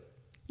good.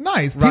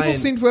 Nice. Ryan, people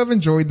seem to have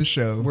enjoyed the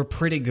show. We're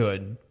pretty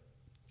good.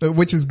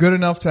 Which is good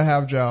enough to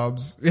have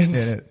jobs in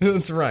it.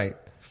 That's right.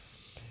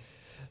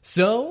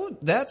 So,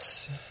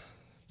 that's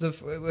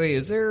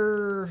where's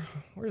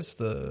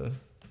the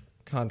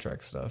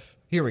contract stuff?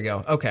 Here we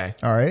go. Okay.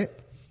 All right.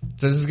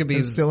 So this is going to be...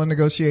 It's still in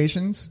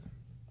negotiations?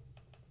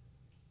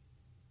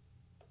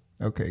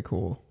 Okay,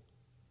 cool.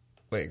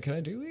 Wait, can I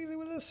do anything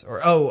with this?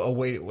 Or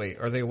wait.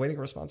 Are they awaiting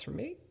a response from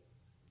me?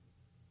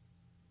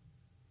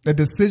 The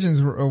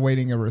decision's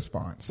awaiting a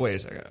response. Wait a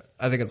second.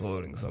 I think it's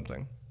loading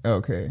something.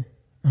 Okay.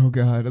 Oh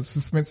god, the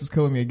suspense is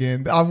killing me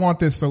again. I want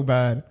this so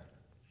bad.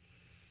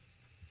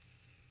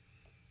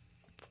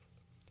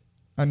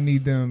 I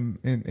need them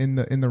in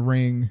the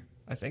ring.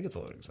 I think it's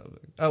loading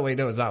something. Oh wait,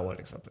 no, it's not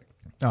loading something.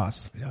 I'll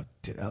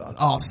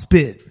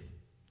spit.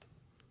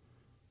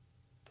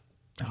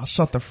 I'll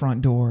shut the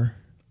front door.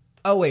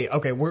 Oh wait,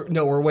 okay.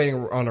 We're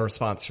waiting on a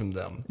response from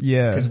them.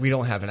 Yeah, because we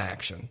don't have an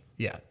action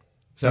yet.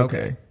 So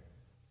okay.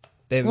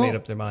 They haven't made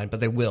up their mind, but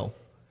they will.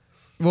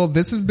 Well,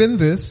 this has been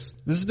this.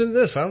 This has been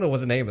this. I don't know what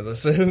the name of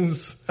this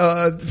is.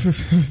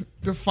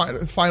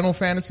 The Final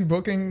Fantasy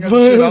booking. Shit,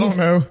 I don't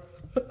know.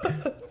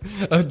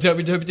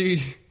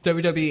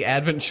 WWE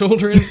Advent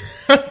Children.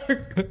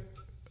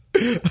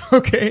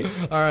 Okay.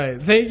 All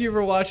right. Thank you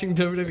for watching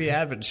WWE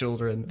Advent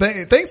Children.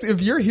 Thanks.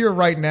 If you're here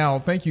right now,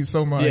 thank you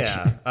so much.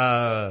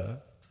 Yeah.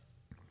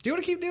 Do you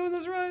want to keep doing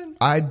this, Ryan?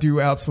 I do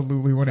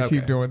absolutely want to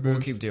keep doing this.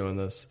 We'll keep doing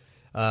this.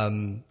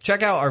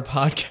 Check out our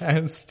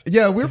podcast.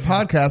 Yeah, we're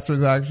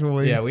podcasters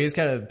actually. Yeah, we just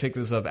kind of picked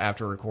this up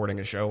after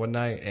recording a show one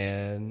night,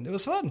 and it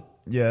was fun.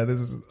 Yeah, this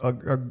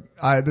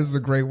is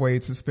a great way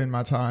to spend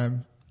my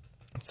time.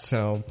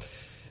 So,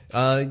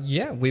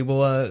 we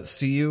will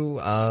see you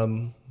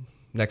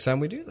next time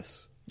we do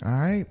this. All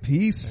right,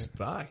 peace.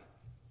 Bye.